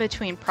kind of in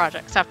between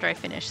projects after I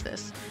finish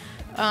this.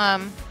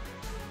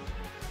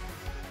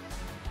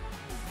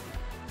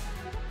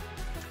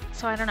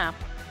 So I don't know.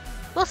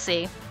 We'll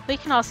see. We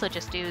can also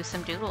just do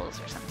some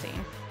doodles or something.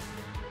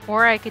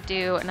 Or I could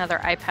do another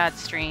iPad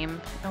stream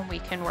and we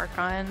can work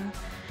on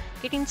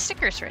getting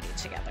stickers ready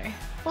together.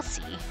 We'll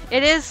see.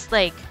 It is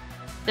like,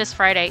 this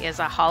Friday is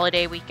a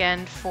holiday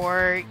weekend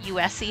for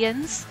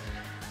USians.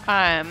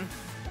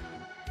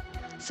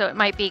 So it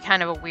might be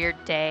kind of a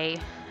weird day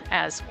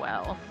as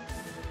well.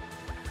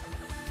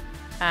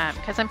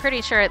 Because I'm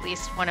pretty sure at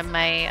least one of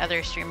my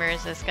other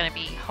streamers is going to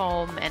be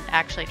home and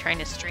actually trying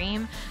to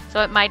stream.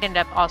 So it might end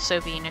up also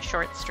being a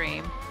short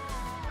stream.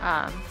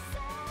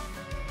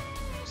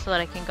 So that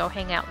I can go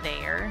hang out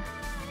there.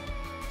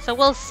 So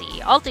we'll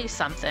see. I'll do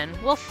something.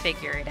 We'll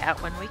figure it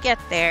out when we get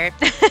there.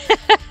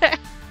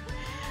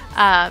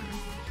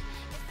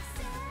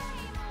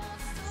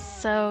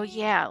 So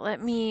yeah,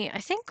 I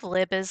think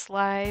Lib is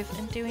live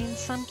and doing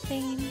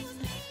something.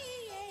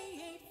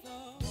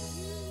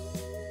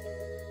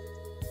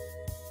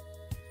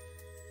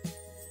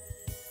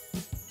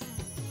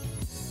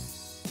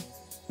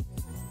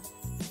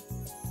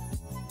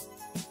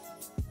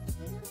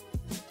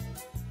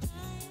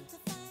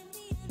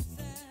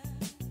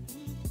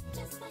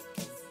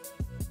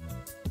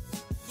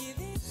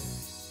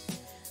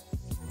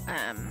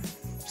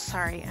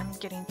 Sorry, I'm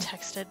getting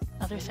texted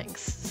other things,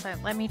 so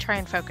let me try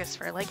and focus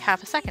for like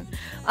half a second.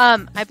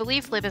 I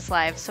believe Lib is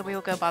live, so we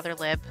will go bother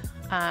Lib,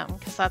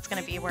 because that's going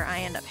to be where I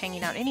end up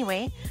hanging out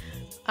anyway.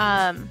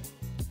 So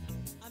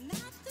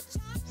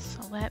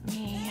let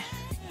me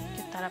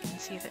get that up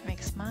and see if it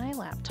makes my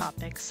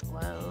laptop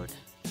explode.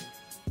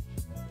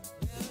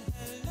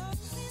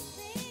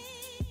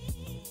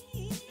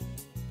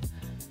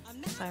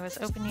 So I was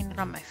opening it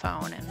on my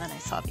phone, and then I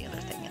saw the other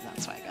thing, and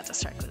that's why I got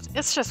distracted.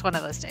 It's just one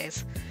of those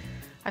days.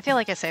 I feel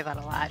like I say that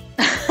a lot.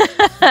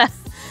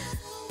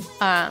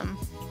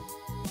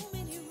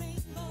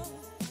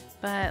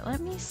 But let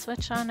me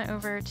switch on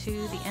over to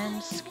the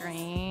end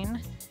screen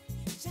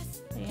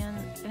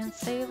and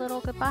say a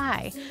little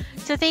goodbye.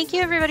 So thank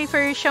you everybody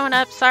for showing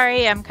up.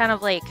 Sorry, I'm kind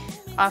of like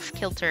off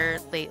kilter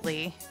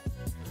lately.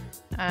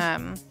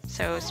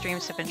 So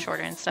streams have been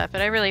shorter and stuff, but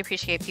I really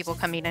appreciate people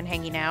coming and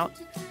hanging out.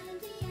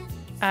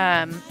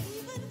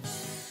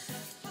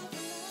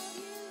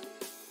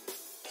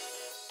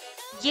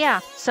 Yeah,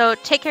 so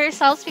take care of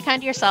yourselves, be kind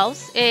to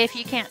yourselves. If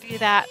you can't do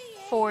that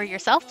for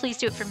yourself, please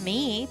do it for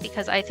me,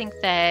 because I think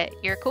that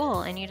you're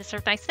cool and you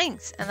deserve nice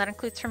things, and that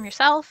includes from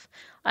yourself,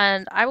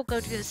 and I will go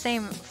do the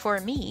same for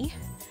me.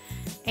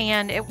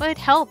 And it would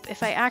help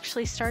if I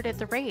actually started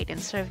the raid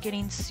instead of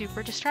getting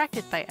super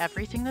distracted by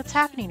everything that's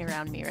happening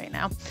around me right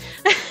now.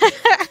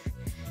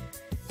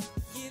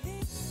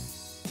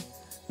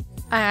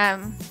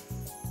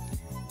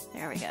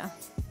 There we go.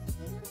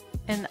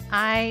 And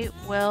I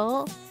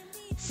will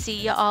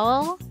see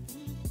y'all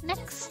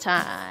next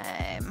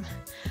time.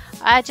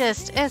 I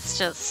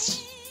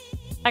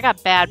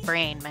got bad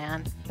brain,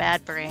 man.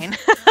 Bad brain.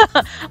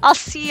 I'll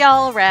see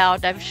y'all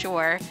around, I'm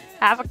sure.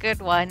 Have a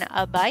good one.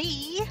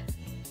 Bye.